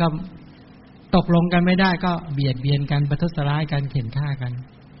แล้วมันก็ตกลงกันไม่ได้ก็เบียดเบียนกันประทุษร้ายกันเข็นฆ่ากัน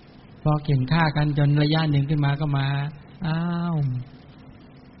พอเข็นฆ่ากันจนระยะหนึ่งขึ้นมาก็มา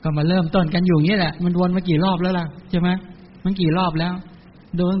ก็มาเริ่มต้นกันอยู่อย่างนี้แหละมันวนมากี่รอบแล้วล่ะใช่ไหมมันกี่รอบแล้ว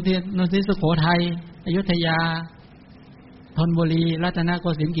โดนที่สุโขทัยอยุธยาธนบุรีรัตนโก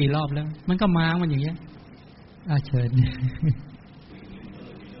สินทร์กี่รอบแล้วมันก็มามันอย่างเงี้ยเชิญ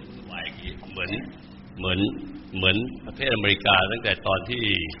เหมือนประเทศอเมริกาตั้งแต่ตอนที่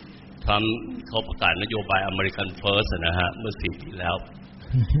ทำเขาประกาศนโยบายอเมริกันเฟิร์สนะฮะเมื่อ4 ปีแล้ว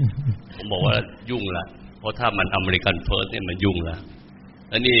ผมบอกว่ายุ่งละเพราะถ้ามันอเมริกันเฟิร์สเนี่ยมันยุ่งละ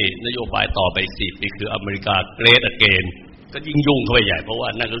แล้วนี่นโยบายต่อไป4 ปีคืออเมริกาเกรทอเกนก็ยิ่งยุ่งเข้าไปใหญ่เพราะว่า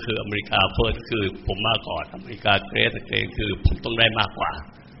นั่นก็คืออเมริกาเฟิร์สคือผมมาก่อนอเมริกาเกรทอเกนคือผมต้องได้มากกว่า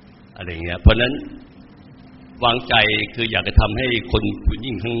อะไรอย่างเงี้ยเพราะนั้นวางใจคืออยากจะทำให้คนผู้ห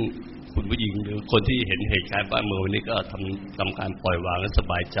ญิงทั้งคุณผู้หญิงหรือคนที่เห็นเหตุการณ์บ้านเมืองวันนี้ก็ทำการปล่อยวางและส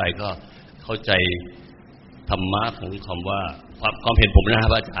บายใจก็เข้าใจธรรมะของคำว่าความเห็นผมนะครั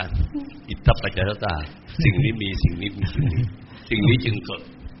บอาจารย์อิทธิปัจจยตาสิ่งนี้มีสิ่งนี้มีสิ่งนี้จึงเกิด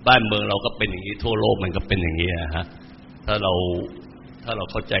บ้านเมืองเราก็เป็นอย่างนี้ทั่วโลกมันก็เป็นอย่างนี้ฮะถ้าเรา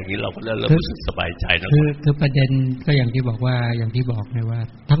เข้าใจอย่างนี้เราก็เริ่มรู้สึกสบายใจนะคือประเด็นก็อย่างที่บอกว่าอย่างที่บอกเลยว่า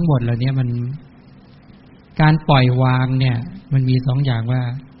ทั้งหมดเหล่านี้มันการปล่อยวางเนี่ยมันมี2อย่างว่า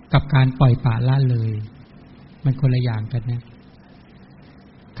กับการปล่อยปละละเลยมันคนละอย่างกันนะ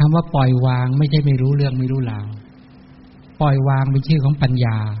คำว่าปล่อยวางไม่ใช่ไม่รู้เรื่องไม่รู้ราวปล่อยวางเป็นชื่อของปัญญ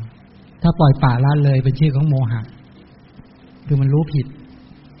าถ้าปล่อยปละละเลยเป็นชื่อของโมหะคือมันรู้ผิด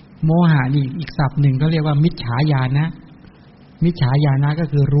โมหะนี่อีกศัพท์หนึ่งเขาเรียกว่ามิจฉาญาณะมิจฉาญาณะก็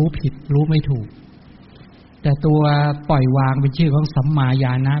คือรู้ผิดรู้ไม่ถูกแต่ตัวปล่อยวางเป็นชื่อของสัมมาญ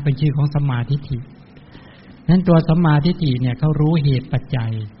าณะเป็นชื่อของสัมมาทิฏฐินั้นตัวสัมมาทิฏฐิเนี่ยเขารู้เหตุปัจจั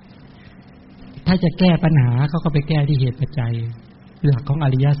ยถ้าจะแก้ปัญหาเขาก็ไปแก้ที่เหตุปัจจัยหลักของอ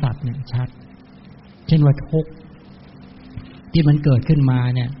ริยสัจเนี่ยชัดเช่นว่าทุกข์ที่มันเกิดขึ้นมา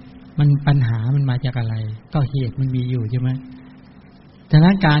เนี่ยมันปัญหามันมาจากอะไรก็เหตุมันมีอยู่ใช่ไหมฉะ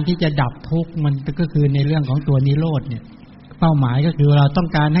นั้นการที่จะดับทุกข์มันก็คือในเรื่องของตัวนิโรธเนี่ยเป้าหมายก็คือเราต้อง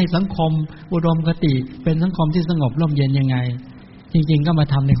การให้สังคมอุดมคติเป็นสังคมที่สงบร่มเย็นยังไงจริงๆก็มา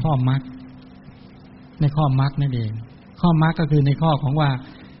ทำในข้อมรรคนั่นเองข้อมรรคก็คือในข้อของว่า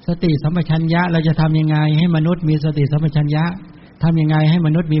สติสัมปชัญญะเราจะทำยังไงให้มนุษย์มีสติสัมปชัญญะทำยังไงให้ม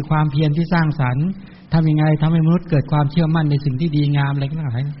นุษย์มีความเพียรที่สร้างสรรค์ทำยังไงทำให้มนุษย์เกิดความเชื่อมั่นในสิ่งที่ดีงามอะไรทั้ง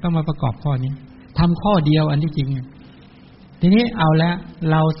หลายก็มาประกอบข้อนี้ทำข้อเดียวอันที่จริงทีนี้เอาละ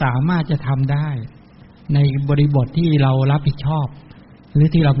เราสามารถจะทำได้ในบริบทที่เรารับผิดชอบหรือ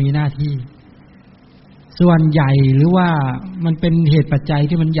ที่เรามีหน้าที่ส่วนใหญ่หรือว่ามันเป็นเหตุปัจจัย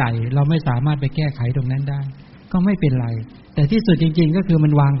ที่มันใหญ่เราไม่สามารถไปแก้ไขตรงนั้นได้ก็ไม่เป็นไรแต่ที่สุดจริงๆก็คือมั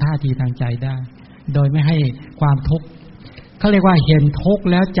นวางท่าทีทางใจได้โดยไม่ให้ความทุกข์เขาเรียกว่าเห็นทุกข์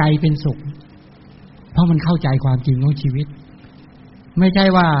แล้วใจเป็นสุขเพราะมันเข้าใจความจริงของชีวิตไม่ใช่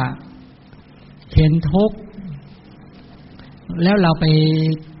ว่าเห็นทุกข์แล้วเราไป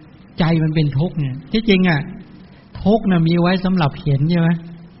ใจมันเป็นทุกข์เนี่ยที่จริงอ่ะทุกข์น่ะมีไว้สำหรับเห็นใช่ไหม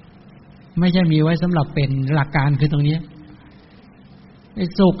ไม่ใช่มีไว้สำหรับเป็นหลักการคือตรงนี้ไอ้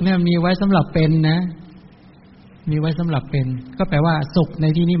สุขเนี่ยมีไว้สำหรับเป็นนะมีไว้สำหรับเป็นก็แปลว่าสุขใน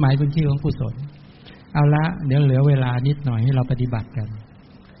ที่นี้หมายถึงชื่อของกุศลเอาละเดี๋ยวเหลือเวลานิดหน่อยให้เราปฏิบัติกัน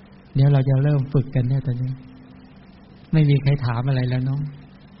เดี๋ยวเราจะเริ่มฝึกกันเนี่ยตอนนี้ไม่มีใครถามอะไรแล้วเนาะ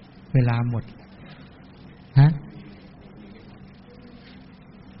เวลาหมดฮะ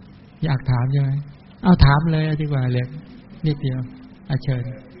อยากถามใช่ไหมเอาถามเลยดีกว่าเลยนิดเดียวเชิญ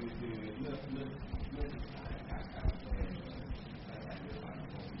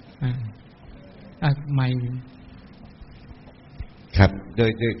ไม่ครับ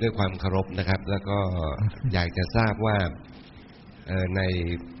ด้วยความเคารพนะครับแล้วก็อยากจะทราบว่าใน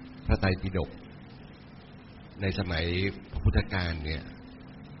พระไตรปิฎกในสมัยพระพุทธกาลเนี่ย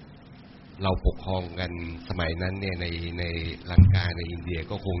เราปกครองกันสมัยนั้นเนี่ยในลังกาในอินเดีย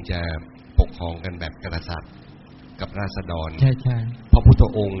ก็คงจะปกครองกันแบบกษัตริย์กับราษฎรใช่พระพุทธ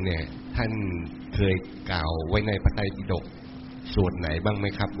องค์เนี่ยท่านเคยกล่าวไว้ในพระไตรปิฎกส่วนไหนบ้างไหม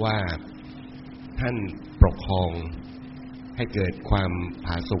ครับว่าท่านปกครองให้เกิดความผ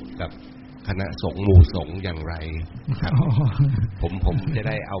าสุกกับคณะสงฆ์หมู่สงฆ์อย่างไรครับผมจะไ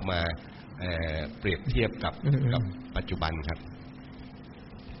ด้เอามาเปรียบเทียบกับปัจจุบันครับ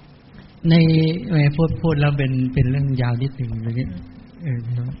ในพูดแล้วเป็นเรื่องยาวนิดหนึ่งเลยเนี่ย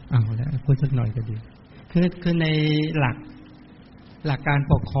เอาแล้วพูดสักหน่อยก็ดีคือในหลักการ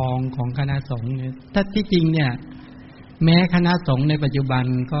ปกครองของคณะสงฆ์เนี่ยถ้าที่จริงเนี่ยแม้คณะสงฆ์ในปัจจุบัน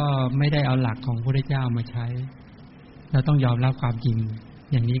ก็ไม่ได้เอาหลักของพระพุทธเจ้ามาใช้เราต้องยอมรับความจริง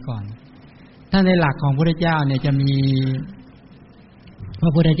อย่างนี้ก่อนถ้าในหลักของพระพุทธเจ้าเนี่ยจะมีพร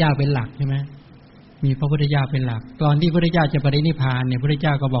ะพุทธเจ้าเป็นหลักใช่ไหมมีพระพุทธเจ้าเป็นหลักตอนที่พระพุทธเจ้าจะปรินิพพานเนี่ยพระพุทธเจ้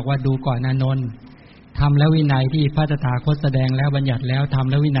าก็บอกว่าดูก่อนอานนท์ธรรมและวินัยที่พระตถาคตแสดงแล้วบัญญัติแล้วธรรม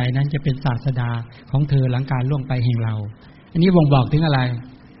และวินัยนั้นจะเป็นศาสดาของเธอหลังการล่วงไปแห่งเราอันนี้บ่งบอกถึงอะไร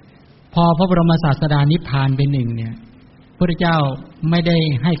พอพระบรมศาสดานิพพานเป็นหนึ่งเนี่ยพระพุทธเจ้าไม่ได้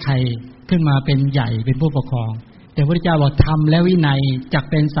ให้ใครขึ้นมาเป็นใหญ่เป็นผู้ปกครองแต่พระพุทธเจ้าบอกธรรมและวินัยจัก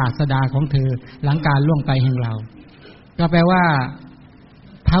เป็นศาสดาของเธอหลังการล่วงไปแห่งเราก็แปลว่า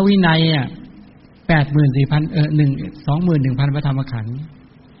พระวินัย24,000 พระธรรมขันธ์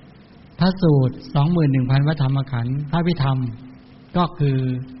พระสูตร 21,000 พระธรรมขันธ์พระวิธรรมก็คือ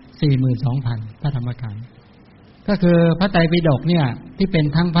 42,000 พระธรรมขันธ์ก็คือพระไตรปิฎกเนี่ยที่เป็น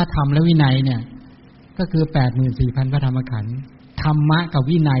ทั้งพระธรรมและวินัยเนี่ยก็คือ 84,000 พระธรรมขันธ์ธรรมะกับ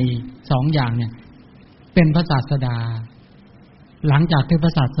วินัย2อย่างเนี่ยเป็นพระศาสดาหลังจากที่พร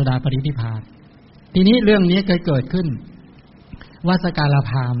ะศาสดาปรินิพพานทีนี้เรื่องนี้เคยเกิดขึ้นวัสการ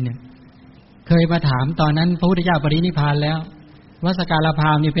พราหมณ์เนี่ยเคยมาถามตอนนั้นพระพุทธเจ้าปรินิพพานแล้ววัสการพร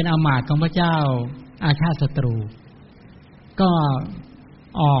าหมณ์นี่เป็นอมาตย์ของพระเจ้าอาชาติศัตรูก็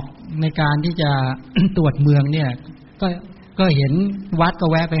ออกในการที่จะ ตรวจเมืองเนี่ยก็เห็นวัดก็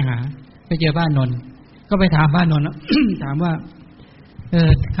แวะไปหาไปเจอพระอานนท์ก็ไปถามพระอานนท์ ถามว่า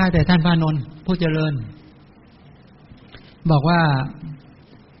ข้าแต่ท่านพระอานนท์ผู้เจริญบอกว่า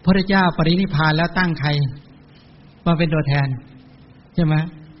พระพุทธเจ้าปรินิพพานแล้วตั้งใครมาเป็นตัวแทนใช่ไหม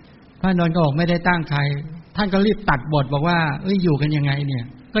พระอานนท์ก็บอกไม่ได้ตั้งใครท่านก็รีบตัดบทบอกว่าอยู่กันยังไงเนี่ย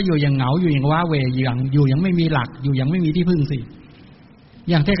ก็อยู่อย่างเหงาอยู่อย่างว้าเหวอยู่อย่างไม่มีหลักอยู่อย่างไม่มีที่พึ่งสิ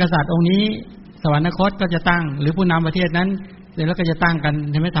อย่างเทพกษัตริย์องค์นี้สวรรคตก็จะตั้งหรือผู้นำประเทศนั้นแล้วก็จะตั้งกัน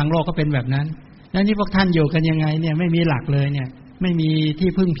ใช่ไหมทางโลกก็เป็นแบบนั้นแล้วนี่พวกท่านอยู่กันยังไงเนี่ยไม่มีหลักเลยเนี่ยไม่มีที่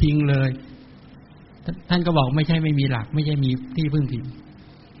พึ่งพิงเลยท่านก็บอกไม่ใช่ไม่มีหลักไม่ใช่มีที่พึ่งพิง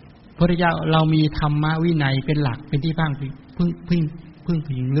พระพุทธเจ้าเรามีธรรมะวินัยเป็นหลักเป็นที่พึ่ง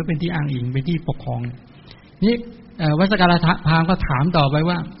พิงหรือเป็นที่อ้างอิงเป็นที่ปกครองนี่วัสการพราหมณ์ก็ถามต่อไป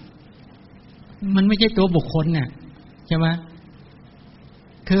ว่ามันไม่ใช่ตัวบุคคลเนี่ยใช่ไหม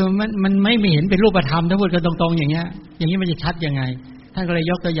คือมันไม่เห็นเป็นรูปธรรมถ้าพูดกันตรงๆอย่างเงี้ยอย่างนี้มันจะชัดยังไงท่านก็เลย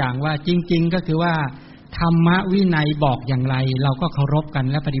ยกตัวอย่างว่าจริงๆก็คือว่าธรรมะวินัยบอกอย่างไรเราก็เคารพกัน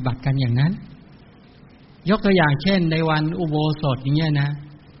และปฏิบัติกันอย่างนั้นยกตัวอย่างเช่นในวันอุโบสถอย่างเงี้ยนะ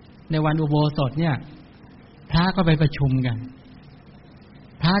ในวันอุโบสถเนี่ยพระก็ไปประชุมกัน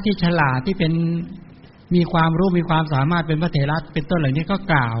พระที่ฉลาดที่เป็นมีความรู้มีความสามารถเป็นพระเถระเป็นต้นเหล่านี้ก็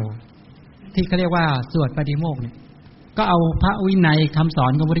กล่าวที่เขาเรียกว่าสวดปาฏิโมกข์เนี่ยก็เอาพระวินัยคำสอ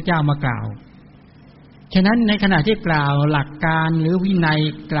นของพระพุทธเจ้ามากล่าวฉะนั้นในขณะที่กล่าวหลักการหรือวินัย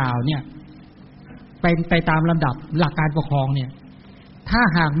กล่าวเนี่ยเป็นไปตามลำดับหลักการปกครองเนี่ยถ้า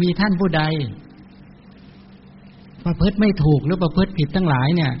หากมีท่านผู้ใดประพฤติไม่ถูกหรือประพฤติผิดทั้งหลาย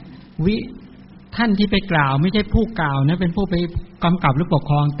เนี่ยท่านที่ไปกล่าวไม่ใช่ผู้กล่าวนะเป็นผู้ไปกำกับหรือปก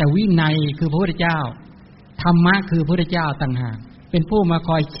ครองแต่วินัยคือพระพุทธเจ้าธรรมะคือพระพุทธเจ้าต่างหากเป็นผู้มาค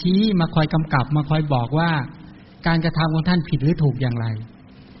อยชี้มาคอยกำกับมาคอยบอกว่าการกระทำของท่านผิดหรือถูกอย่างไร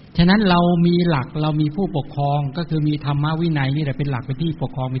ฉะนั้นเรามีหลักเรามีผู้ปกครองก็คือมีธรรมะวินัยนี่แหละเป็นหลักเป็นที่ป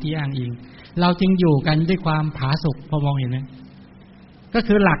กครองเป็นที่อ้างอิงเราจึงอยู่กันด้วยความผาสุกพอมองเห็นไหมก็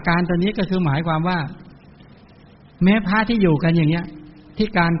คือหลักการตัวนี้ก็คือหมายความว่าแม้พระที่อยู่กันอย่างเงี้ยที่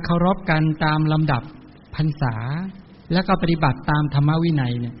การเคารพกันตามลำดับพรรษาแล้วก็ปฏิบัติตามธรรมวินั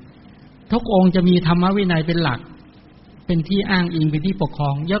ยเนี่ย ทุกองค์จะมีธรรมวินัยเป็นหลักเป็นที่อ้างอิงเป็นที่ปกครอ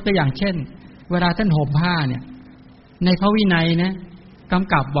งยกตัวอย่างเช่นเวลาท่านห่มผ้าเนี่ยในพระวินัยนะก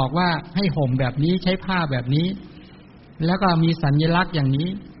ำกับบอกว่าให้ห่มแบบนี้ใช้ผ้าแบบนี้แล้วก็มีสัญลักษณ์อย่างนี้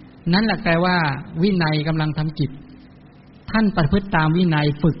นั่นแหละแปลว่าวินัยกำลังทำกิจท่านประพฤติตามวินัย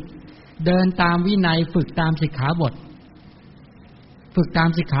ฝึกเดินตามวินัยฝึกตามสิกขาบทฝึกตาม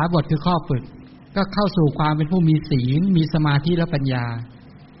สิกขาบทคือข้อฝึกก็เข้าสู่ความเป็นผู้มีศีลมีสมาธิและปัญญา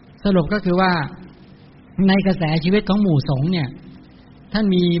สรุปก็คือว่าในกระแสชีวิตของหมู่สงฆ์เนี่ยท่าน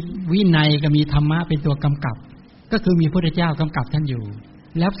มีวินัยกับมีธรรมะเป็นตัวกำกับก็คือมีพระพุทธเจ้ากำกับท่านอยู่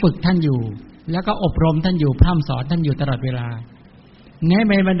และฝึกท่านอยู่แล้วก็อบรมท่านอยู่พร่ำสอนท่านอยู่ตลอดเวลา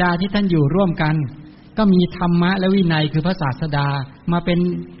ในบรรดาที่ท่านอยู่ร่วมกันก็มีธรรมะและวินัยคือพระศาสดามาเ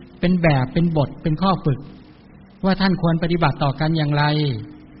ป็นแบบเป็นบทเป็นข้อฝึกว่าท่านควรปฏิบัติต่อกันอย่างไร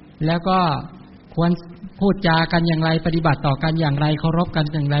แล้วก็ควรพูดจากันอย่างไรปฏิบัติต่อกันอย่างไรเคารพกัน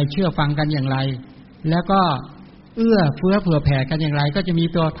อย่างไรเชื่อฟังกันอย่างไรแล้วก็เอื้อเฟื้อเผื่อแผ่กันอย่างไรก็จะมี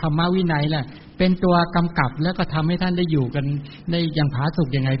ตัวธรรมวินัยแหละเป็นตัวกำกับแล้วก็ทำให้ท่านได้อยู่กันในอย่างผาสุก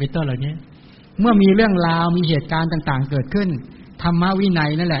ยังไงเป็นต้นเหล่านี้เมื่อมีเรื่องราวมีเหตุการณ์ต่างๆเกิดขึ้นธรรมวินัย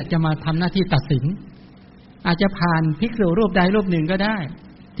นั่นแหละจะมาทำหน้าที่ตัดสินอาจจะผ่านภิกษุรูปใดรูปหนึ่งก็ได้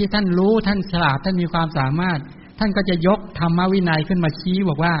ที่ท่านรู้ท่านฉลาดท่านมีความสามารถท่านก็จะยกธรรมวินัยขึ้นมาชี้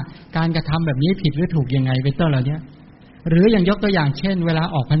บอกว่าการกระทำแบบนี้ผิดหรือถูกยังไงเป็นต้นเหล่านี้หรืออย่างยกตัวอย่างเช่นเวลา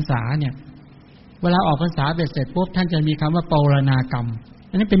ออกพรรษาเนี่ยเวลาออกพรรษาเบ็ดเสร็จปุ๊บท่านจะมีคำว่าปรณากรรม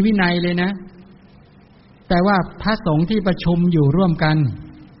อันนี้เป็นวินัยเลยนะแต่ว่าพระสงฆ์ที่ประชุมอยู่ร่วมกัน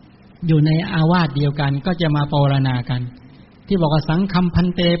อยู่ในอาวาสเดียวกันก็จะมาปรณากันที่บอกว่าสังคัมพัน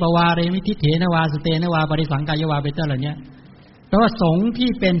เตปวาเรมิทิเถนวาสเตนวาปริสังกายวาเป็นต้นเหล่านี้แต่ว่าสงฆ์ที่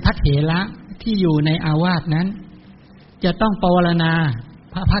เป็นพระเถระที่อยู่ในอาวาสนั้นจะต้องปรณา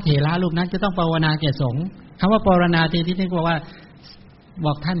พระเถระรูปนั้นจะต้องปรณาแก่สงฆ์คำว่าปรณาที่นี่บอกว่าบ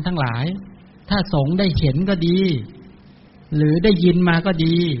อกท่านทั้งหลายถ้าสงฆ์ได้เห็นก็ดีหรือได้ยินมาก็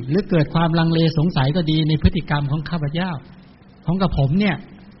ดีหรือเกิดความลังเลสงสัยก็ดีในพฤติกรรมของข้าพเจ้าของกับผมเนี่ย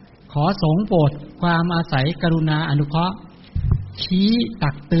ขอสงฆ์โปรดความอาศัยกรุณาอนุเคราะห์ชี้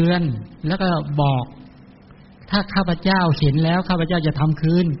ตักเตือนแล้วก็บอกถ้าข้าพเจ้าเห็นแล้วข้าพเจ้าจะทำ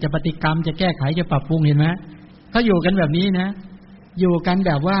คืนจะปฏิกรรมจะแก้ไขจะปรับปรุงเห็นไหมเขาอยู่กันแบบนี้นะอยู่กันแ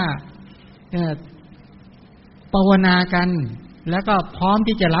บบว่าภาวนากันแล้วก็พร้อม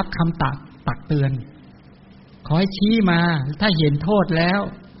ที่จะรับคำตักเตือนขอให้ชี้มาถ้าเห็นโทษแล้ว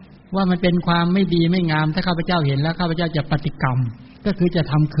ว่ามันเป็นความไม่ดีไม่งามถ้าข้าพเจ้าเห็นแล้วข้าพเจ้าจะปฏิกรรมก็คือจะ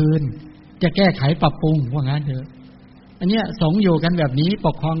ทำคืนจะแก้ไขปรับปรุงว่างั้นเถอะอันนี้สงฆ์อยู่กันแบบนี้ป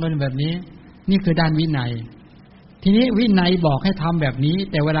กครองกันแบบนี้นี่คือด้านวินัยทีนี้วินัยบอกให้ทำแบบนี้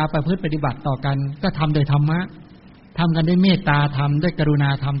แต่เวลาประพฤติปฏิบัติต่อกันก็ทำโดยธรรมะทำกันด้วยเมตตาทำด้วยกรุณา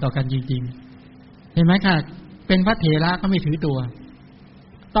ทำต่อกันจริงๆเห็นไหมค่ะเป็นพระเถระก็ไม่ถือตัว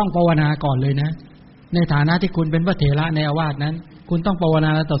ต้องภาวนาก่อนเลยนะในฐานะที่คุณเป็นพระเถระในอาวาสนั้นคุณต้องภาวน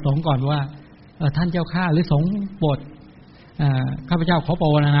าต่อสงฆ์ก่อนว่าท่านเจ้าข้าหรือสงฆ์โปรดข้าพเจ้าขอภา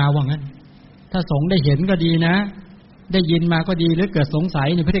วนาว่างั้นถ้าสงฆ์ได้เห็นก็ดีนะได้ยินมาก็ดีหรือเกิดสงสัย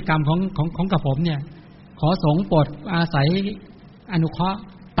ในพฤติกรรมของกับผมเนี่ยขอสงฆ์โปรดอาศัยอนุเคราะห์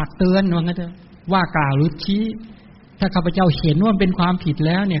ตักเตือนว่างั้นเถอะว่ากล่าวหรือชี้ถ้าข้าพเจ้าเห็นว่าเป็นความผิดแ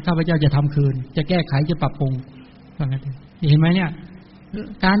ล้วเนี่ยข้าพเจ้าจะทำคืนจะแก้ไขจะปรับปรุงว่างั้นเถอะเห็นไหมเนี่ย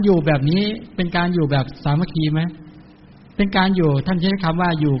การอยู่แบบนี้เป็นการอยู่แบบสามัคคีไหมเป็นการอยู่ท่านใช้คำว่า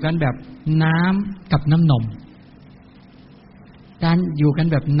อยู่กันแบบน้ำกับน้ำนมการอยู่กัน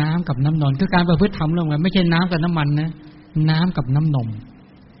แบบน้ำกับน้ำนมคือการประพฤติธรรมร่วมกันไม่ใช่น้ำกับน้ำมันนะน้ำกับน้ำนม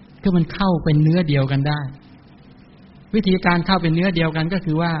คือมันเข้าเป็นเนื้อเดียวกันได้วิธีการเข้าเป็นเนื้อเดียวกันก็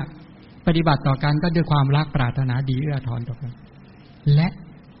คือว่าปฏิบัติต่อกันก็ด้วยความรักปรารถนาดีเอื้อทอนต่อกันและ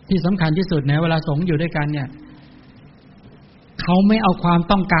ที่สำคัญที่สุดนะเวลาสงฆ์อยู่ด้วยกันเนี่ยเขาไม่เอาความ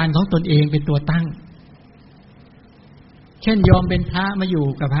ต้องการของตนเองเป็นตัวตั้งเช่นโยมเป็นพระมาอยู่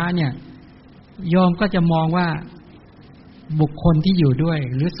กับพระเนี่ยโยมก็จะมองว่าบุคคลที่อยู่ด้วย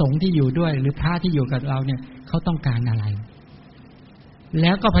หรือสงฆ์ที่อยู่ด้วยหรือพระที่อยู่กับเราเนี่ยเขาต้องการอะไรแ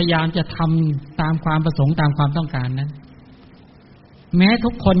ล้วก็พยายามจะทำตามความประสงค์ตามความต้องการนั้นแม้ทุ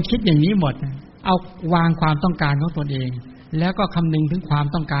กคนคิดอย่างนี้หมดเอาวางความต้องการของตนเองแล้วก็คำนึงถึงความ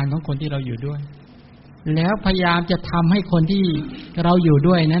ต้องการของคนที่เราอยู่ด้วยแล้วพยายามจะทำให้คนที่เราอยู่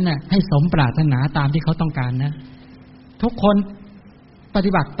ด้วยนั้นน่ะให้สมปรารถนาตามที่เขาต้องการนะทุกคนป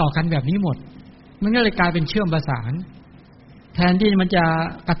ฏิบัติต่อกันแบบนี้หมดมันก็เลยกลายเป็นเชื่อมประสานแทนที่มันจะ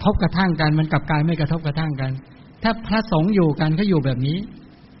กระทบกระทั่งกันมันกลับกลายไม่กระทบกระทั่งกันถ้าพระสงฆ์อยู่กันก็อยู่แบบนี้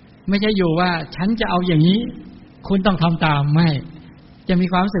ไม่ใช่อยู่ว่าฉันจะเอาอย่างนี้คุณต้องทำตามไม่จะมี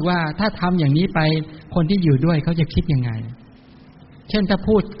ความรู้สึกว่าถ้าทำอย่างนี้ไปคนที่อยู่ด้วยเขาจะคิดยังไงเช่นถ้า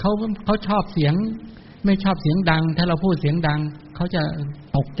พูดเขาชอบเสียงไม่ชอบเสียงดังถ้าเราพูดเสียงดังเขา เขาจะ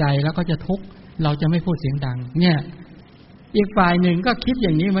ตกใจแล้วก็จะทุกข์เราจะไม่พูดเสียงดังเนี่ยอีกฝ่ายหนึ่งก็คิดอ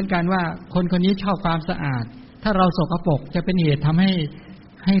ย่างนี้เหมือนกันว่าคนคนนี้ชอบความสะอาดถ้าเราสกปรกจะเป็นเหตุทำใ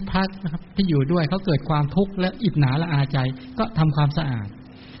ห้พระนะครับที่อยู่ด้วยเขาเกิดความทุกข์และอิจฉาละอาใจก็ทำความสะอาด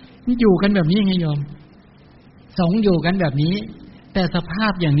อยู่กันแบบนี้ไงโยมสงฆ์อยู่กันแบบนี้แต่สภา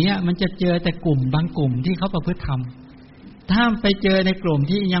พอย่างนี้มันจะเจอแต่กลุ่มบางกลุ่มที่เขาประพฤติธรรมถ้าไปเจอในกลุ่ม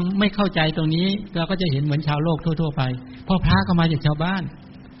ที่ยังไม่เข้าใจตรงนี้เราก็จะเห็นเหมือนชาวโลกทั่วๆไปเพราะพระก็มาจากชาวบ้าน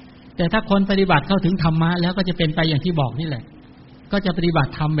แต่ถ้าคนปฏิบัติเข้าถึงธรรมะแล้วก็จะเป็นไปอย่างที่บอกนี่แหละก็จะปฏิบั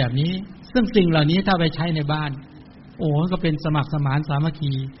ติธรรมแบบนี้ซึ่งสิ่งเหล่านี้ถ้าไปใช้ในบ้านโอ้ก็เป็นสมัครสมานสามัค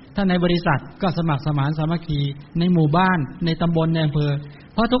คีถ้าในบริษัทก็สมัครสมานสามัคคีในหมู่บ้านในตำบลในอำเภอ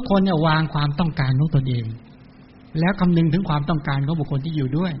เพราะทุกคนเนี่ยวางความต้องการของตนเองแล้วคำนึงถึงความต้องการของบุคคลที่อยู่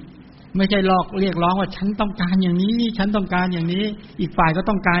ด้วยไม่ใช่เรียกร้องว่าฉันต้องการอย่างนี้ฉันต้องการอย่างนี้อีกฝ่ายก็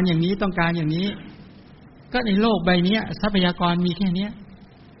ต้องการอย่างนี้ต้องการอย่างนี้ก็ในโลกใบนี้ทรัพยากรมีแค่นี้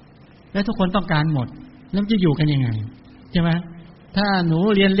และทุกคนต้องการหมดแล้วจะอยู่กันยังไงใช่ไหมถ้าหนู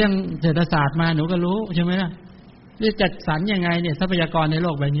เรียนเรื่องเศรษฐศาสตร์มาหนูก็รู้ใช่ไหมล่ะจะจัดสรรยังไงเนี่ยทรัพยากรในโล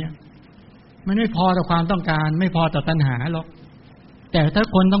กใบนี้มันไม่พอต่อความต้องการไม่พอต่อตัณหาหรอกแต่ถ้า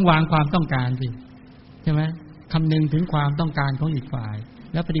คนต้องวางความต้องการสิใช่ไหมคำนึงถึงความต้องการของอีกฝ่าย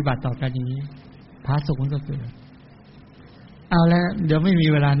แล้วปฏิบัติต่อกันอย่างนี้พระสุขมันก็เกิดเอาแล้วเดี๋ยวไม่มี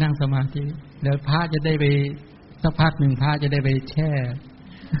เวลานั่งสมาธิเดี๋ยวพระจะได้ไปสักพักหนึ่งพระจะได้ไปแช่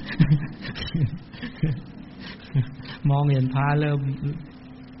มองเห็นพระเริ่ม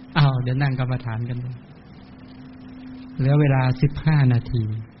เดี๋ยวนั่งกรรมฐานกันเหลือเวลา15 นาที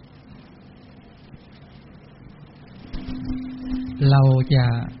เราจะ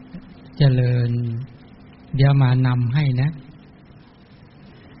เจริญเดี๋ยวมานำให้นะ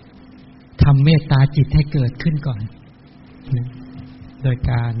ทำเมตตาจิตให้เกิดขึ้นก่อนนะโดย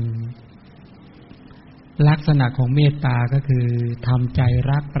การลักษณะของเมตตาก็คือทำใจ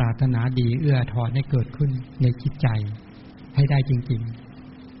รักปรารถนาดีเอื้อทอนให้เกิดขึ้นในจิตใจให้ได้จริง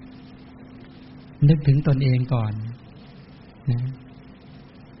ๆนึกถึงตนเองก่อนนะ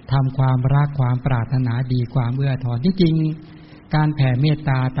ทำความรักความปรารถนาดีความเอื้อทอนที่จริงการแผ่เมตต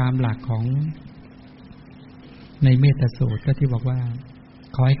าตามหลักของในเมตตาสูตรก็ที่บอกว่า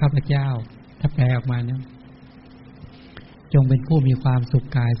ขอให้ข้าพเจ้าถ้าแปลออกมานะจงเป็นผู้มีความสุข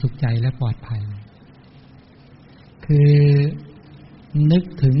กายสุขใจและปลอดภัยคือนึก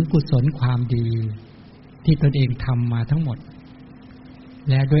ถึงกุศลความดีที่ตนเองทำมาทั้งหมด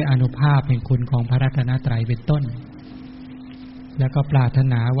และด้วยอานุภาพแห่งคุณของพระรัตนตรัยเป็นต้นแล้วก็ปรารถ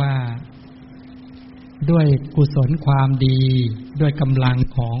นาว่าด้วยกุศลความดีด้วยกำลัง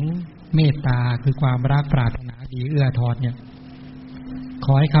ของเมตตาคือความรักปรารถนาดีเอื้อทอนเนี่ยข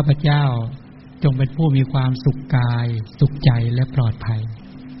อให้ข้าพเจ้าจงเป็นผู้มีความสุขกายสุขใจและปลอดภัย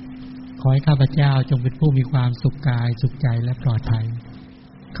ขอให้ข้าพเจ้าจงเป็นผู้มีความสุขกายสุขใจและปลอดภัย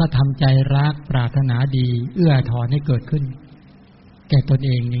ข้าทำใจรักปรารถนาดีเอื้อทอนให้เกิดขึ้นแก่ตนเอ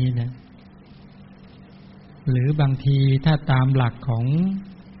งอย่างนี้นะหรือบางทีถ้าตามหลักของ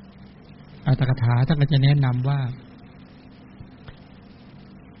อัตถกถาท่านก็จะแนะนำว่า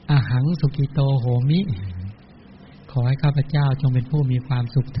อาหังสุขิโตโหมิขอให้ข้าพเจ้าจงเป็นผู้มีความ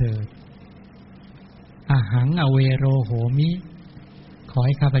สุขเถิดอาหังอเวโรโหมิขอใ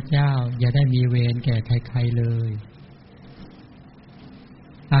ห้ข้าพเจ้าอย่าได้มีเวรแก่ใครๆเลย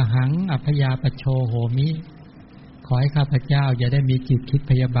อาหังอัพยาปโชโหมิขอให้ข้าพเจ้าอย่าได้มีจิตคิด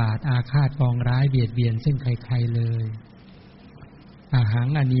พยาบาทอาฆาตปองร้ายเบียดเบียนซึ่งใครๆเลยอาหัง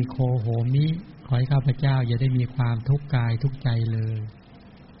อนีโคโหมิขอให้ข้าพเจ้าอย่าได้มีความทุกข์กายทุกข์ใจเลย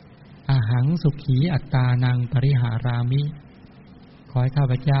อาหังสุขีอัตตานังปริหารามิขอให้ข้า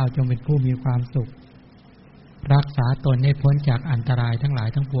พเจ้าจงเป็นผู้มีความสุขรักษาตนให้พ้นจากอันตรายทั้งหลาย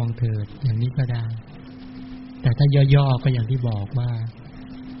ทั้งปวงเถิดอย่างนี้ก็ได้แต่ถ้าย่อๆก็อย่างที่บอกว่า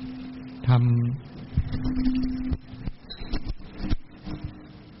ท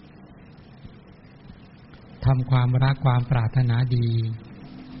ำความรักความปรารถนาดี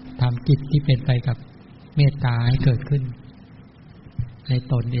ทำจิตที่เป็นไปกับเมตตาให้เกิดขึ้นใน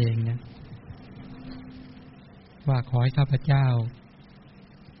ตนเองนะว่าขอให้ข้าพเจ้า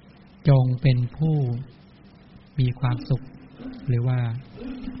จงเป็นผู้มีความสุขหรือว่า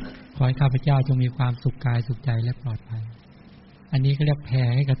ขอให้ข้าพเจ้าจงมีความสุขกายสุขใจและปลอดภัยอันนี้ก็เรียกแผ่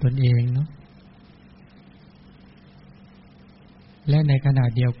ให้กับตนเองเนาะและในขณะ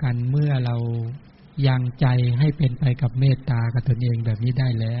เดียวกันเมื่อเรายังใจให้เป็นไปกับเมตตากับตนเองแบบนี้ได้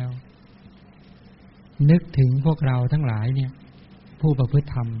แล้วนึกถึงพวกเราทั้งหลายเนี่ยผู้ประพฤติ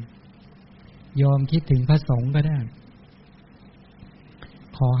ธรรมยอมคิดถึงพระสงฆ์ก็ได้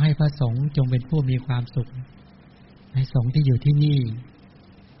ขอให้พระสงฆ์จงเป็นผู้มีความสุขให้สงฆ์ที่อยู่ที่นี่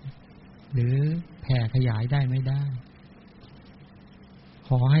หรือแผ่ขยายได้ไม่ได้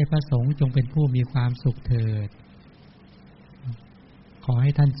ขอให้พระสงฆ์จงเป็นผู้มีความสุขเถิดขอใ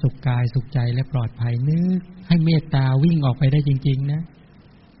ห้ท่านสุขกายสุขใจและปลอดภัยนึกให้เมตตาวิ่งออกไปได้จริงๆนะ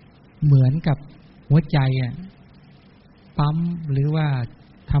เหมือนกับหัวใจปั๊มหรือว่า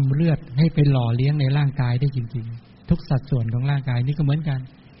ทำเลือดให้ไปหล่อเลี้ยงในร่างกายได้จริงๆทุกสัดส่วนของร่างกายนี่ก็เหมือนกัน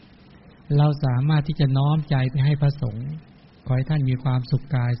เราสามารถที่จะน้อมใจไปให้พระสงฆ์ขอให้ท่านมีความสุข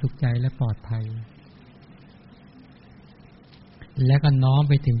กายสุขใจและปลอดภัยและก็น้อม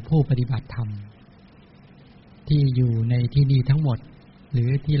ไปถึงผู้ปฏิบัติธรรมที่อยู่ในที่นี้ทั้งหมดหรือ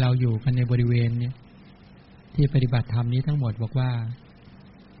ที่เราอยู่กันในบริเวณนี้ที่ปฏิบัติธรรมนี้ทั้งหมดบอกว่า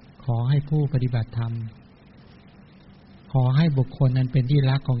ขอให้ผู้ปฏิบัติธรรมขอให้บุคคลนั้นเป็นที่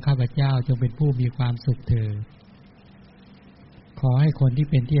รักของข้าพเจ้าจงเป็นผู้มีความสุขเถิดขอให้คนที่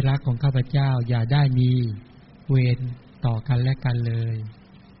เป็นที่รักของข้าพเจ้าอย่าได้มีเวรต่อกันและกันเลย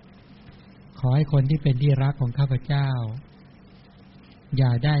ขอให้คนที่เป็นที่รักของข้าพเจ้าอย่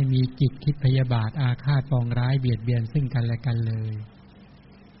าได้มีจิตคิดพยาบาทอาฆาตปองร้ายเบียดเบียนซึ่งกันและกันเลย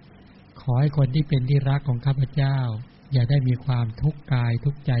ขอให้คนที่เป็นที่รักของข้าพเจ้าอย่าได้มีความทุกข์กาย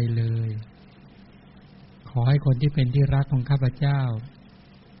ทุกข์ใจเลยขอให้คนที่เป็นที่รักของข้าพเจ้า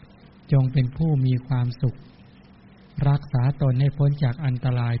จงเป็นผู้มีความสุขรักษาตนให้พ้นจากอันต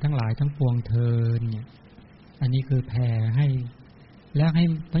รายทั้งหลายทั้งปวงเถิดเนี่ยอันนี้คือแผ่ให้แล้วให้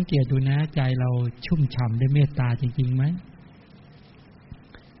สังเกตดูนะใจเราชุ่มฉ่ำด้วยเมตตาจริงๆไหม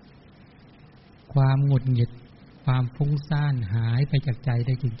ความหงุดหงิดความฟุ้งซ่านหายไปจากใจไ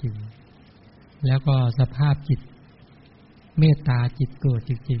ด้จริงๆแล้วก็สภาพจิตเมตตาจิตเกิด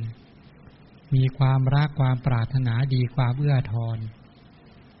จริงๆมีความรักความปรารถนาดีความเอื้อทอน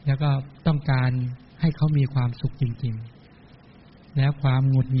แล้วก็ต้องการให้เขามีความสุขจริงๆแล้วความ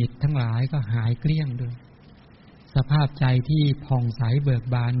หงุดหงิดทั้งหลายก็หายเกลี้ยงด้วยสภาพใจที่ผ่องใสเบิก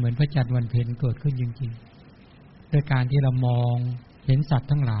บานเหมือนพระจันทร์วันเพ็ญเกิดขึ้นจริงๆด้วยการที่เรามองเห็นสัตว์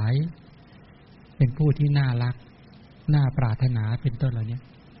ทั้งหลายเป็นผู้ที่น่ารักน่าปรารถนาเป็นต้นเหล่านี้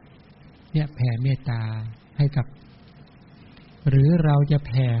เนี่ยแผ่เมตตาให้กับหรือเราจะแ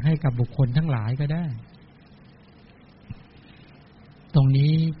ผ่ให้กับบุคคลทั้งหลายก็ได้ตรง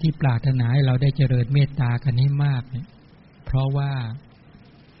นี้ที่ปรารถนาให้เราได้เจริญเมตตากันให้มากเนี่ยเพราะว่า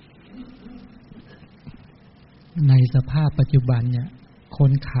ในสภาพปัจจุบันเนี่ยค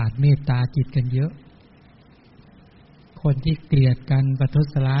นขาดเมตตาจิตกันเยอะคนที่เกลียดกันประทุษ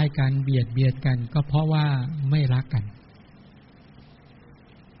ร้ายกันเบียดเบียนกันก็เพราะว่าไม่รักกัน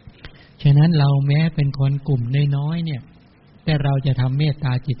ฉะนั้นเราแม้เป็นคนกลุ่มน้อยๆเนี่ยแต่เราจะทำเมตต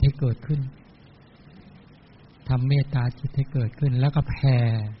าจิตให้เกิดขึ้นทำเมตตาจิตให้เกิดขึ้นแล้วก็แผ่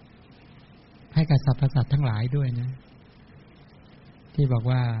ให้กับสรรพสัตว์ทั้งหลายด้วยนะที่บอก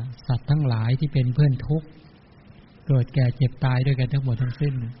ว่าสัตว์ทั้งหลายที่เป็นเพื่อนทุกข์เกิดแก่เจ็บตายด้วยกันทั้งหมดทั้ง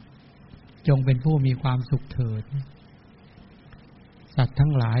สิ้นจงเป็นผู้มีความสุขเถิดสัตว์ทั้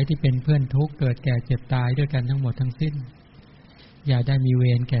งหลายที่เป็นเพื่อนทุกข์เกิดแก่เจ็บตายด้วยกันทั้งหมดทั้งสิ้นอย่าได้มีเว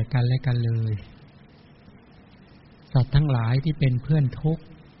รแก่กันและกันเลยสัตว์ทั้งหลายที่เป็นเพื่อนทุกข์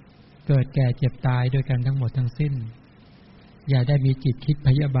เกิดแก่เจ็บตายด้วยกันทั้งหมดทั้งสิ้นอย่าได้มีจิตคิดพ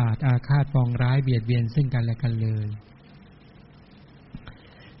ยาบาทอาฆาตปองร้ายเบียดเบียนซึ่งกันและกันเลย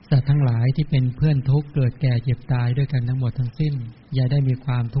สัตว์ทั้งหลายที่เป็นเพื่อนทุกข์เกิดแก่เจ็บตายด้วยกันทั้งหมดทั้งสิ้นอย่าได้มีค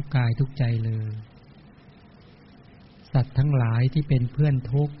วามทุกข์กายทุกข์ใจเลยสัตว์ทั้งหลายที่เป็นเพื่อน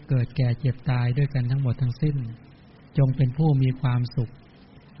ทุกข์เกิดแก่เจ็บตายด้วยกันทั้งหมดทั้งสิ้นจงเป็นผู้มีความสุข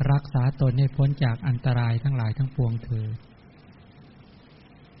รักษาตนให้พ้นจากอันตรายทั้งหลายทั้งปวงเถิด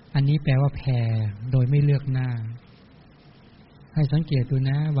อันนี้แปลว่าแผ่โดยไม่เลือกหน้าให้สังเกตดู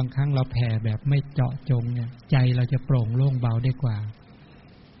นะบางครั้งเราแผ่แบบไม่เจาะจงเนี่ยใจเราจะโปร่งโล่งเบาได้กว่า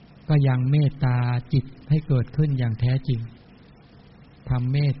ก็ยังเมตตาจิตให้เกิดขึ้นอย่างแท้จริงท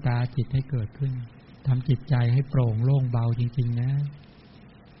ำเมตตาจิตให้เกิดขึ้นทำจิตใจให้โปร่งโล่งเบาจริงๆนะ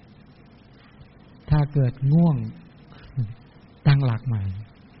ถ้าเกิดง่วงตั้งหลักใหม่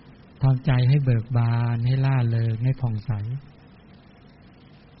ทำใจให้เบิกบานให้ล่าเริงให้ผ่องใส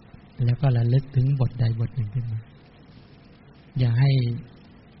แล้วก็ระลึกถึงบทใดบทหนึ่งขึ้นมาอย่าให้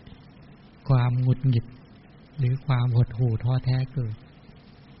ความหงุดหงิดหรือความหดหู่ท้อแท้เกิด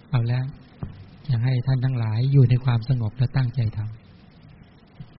เอาแล้วอยากให้ท่านทั้งหลายอยู่ในความสงบและตั้งใจทำ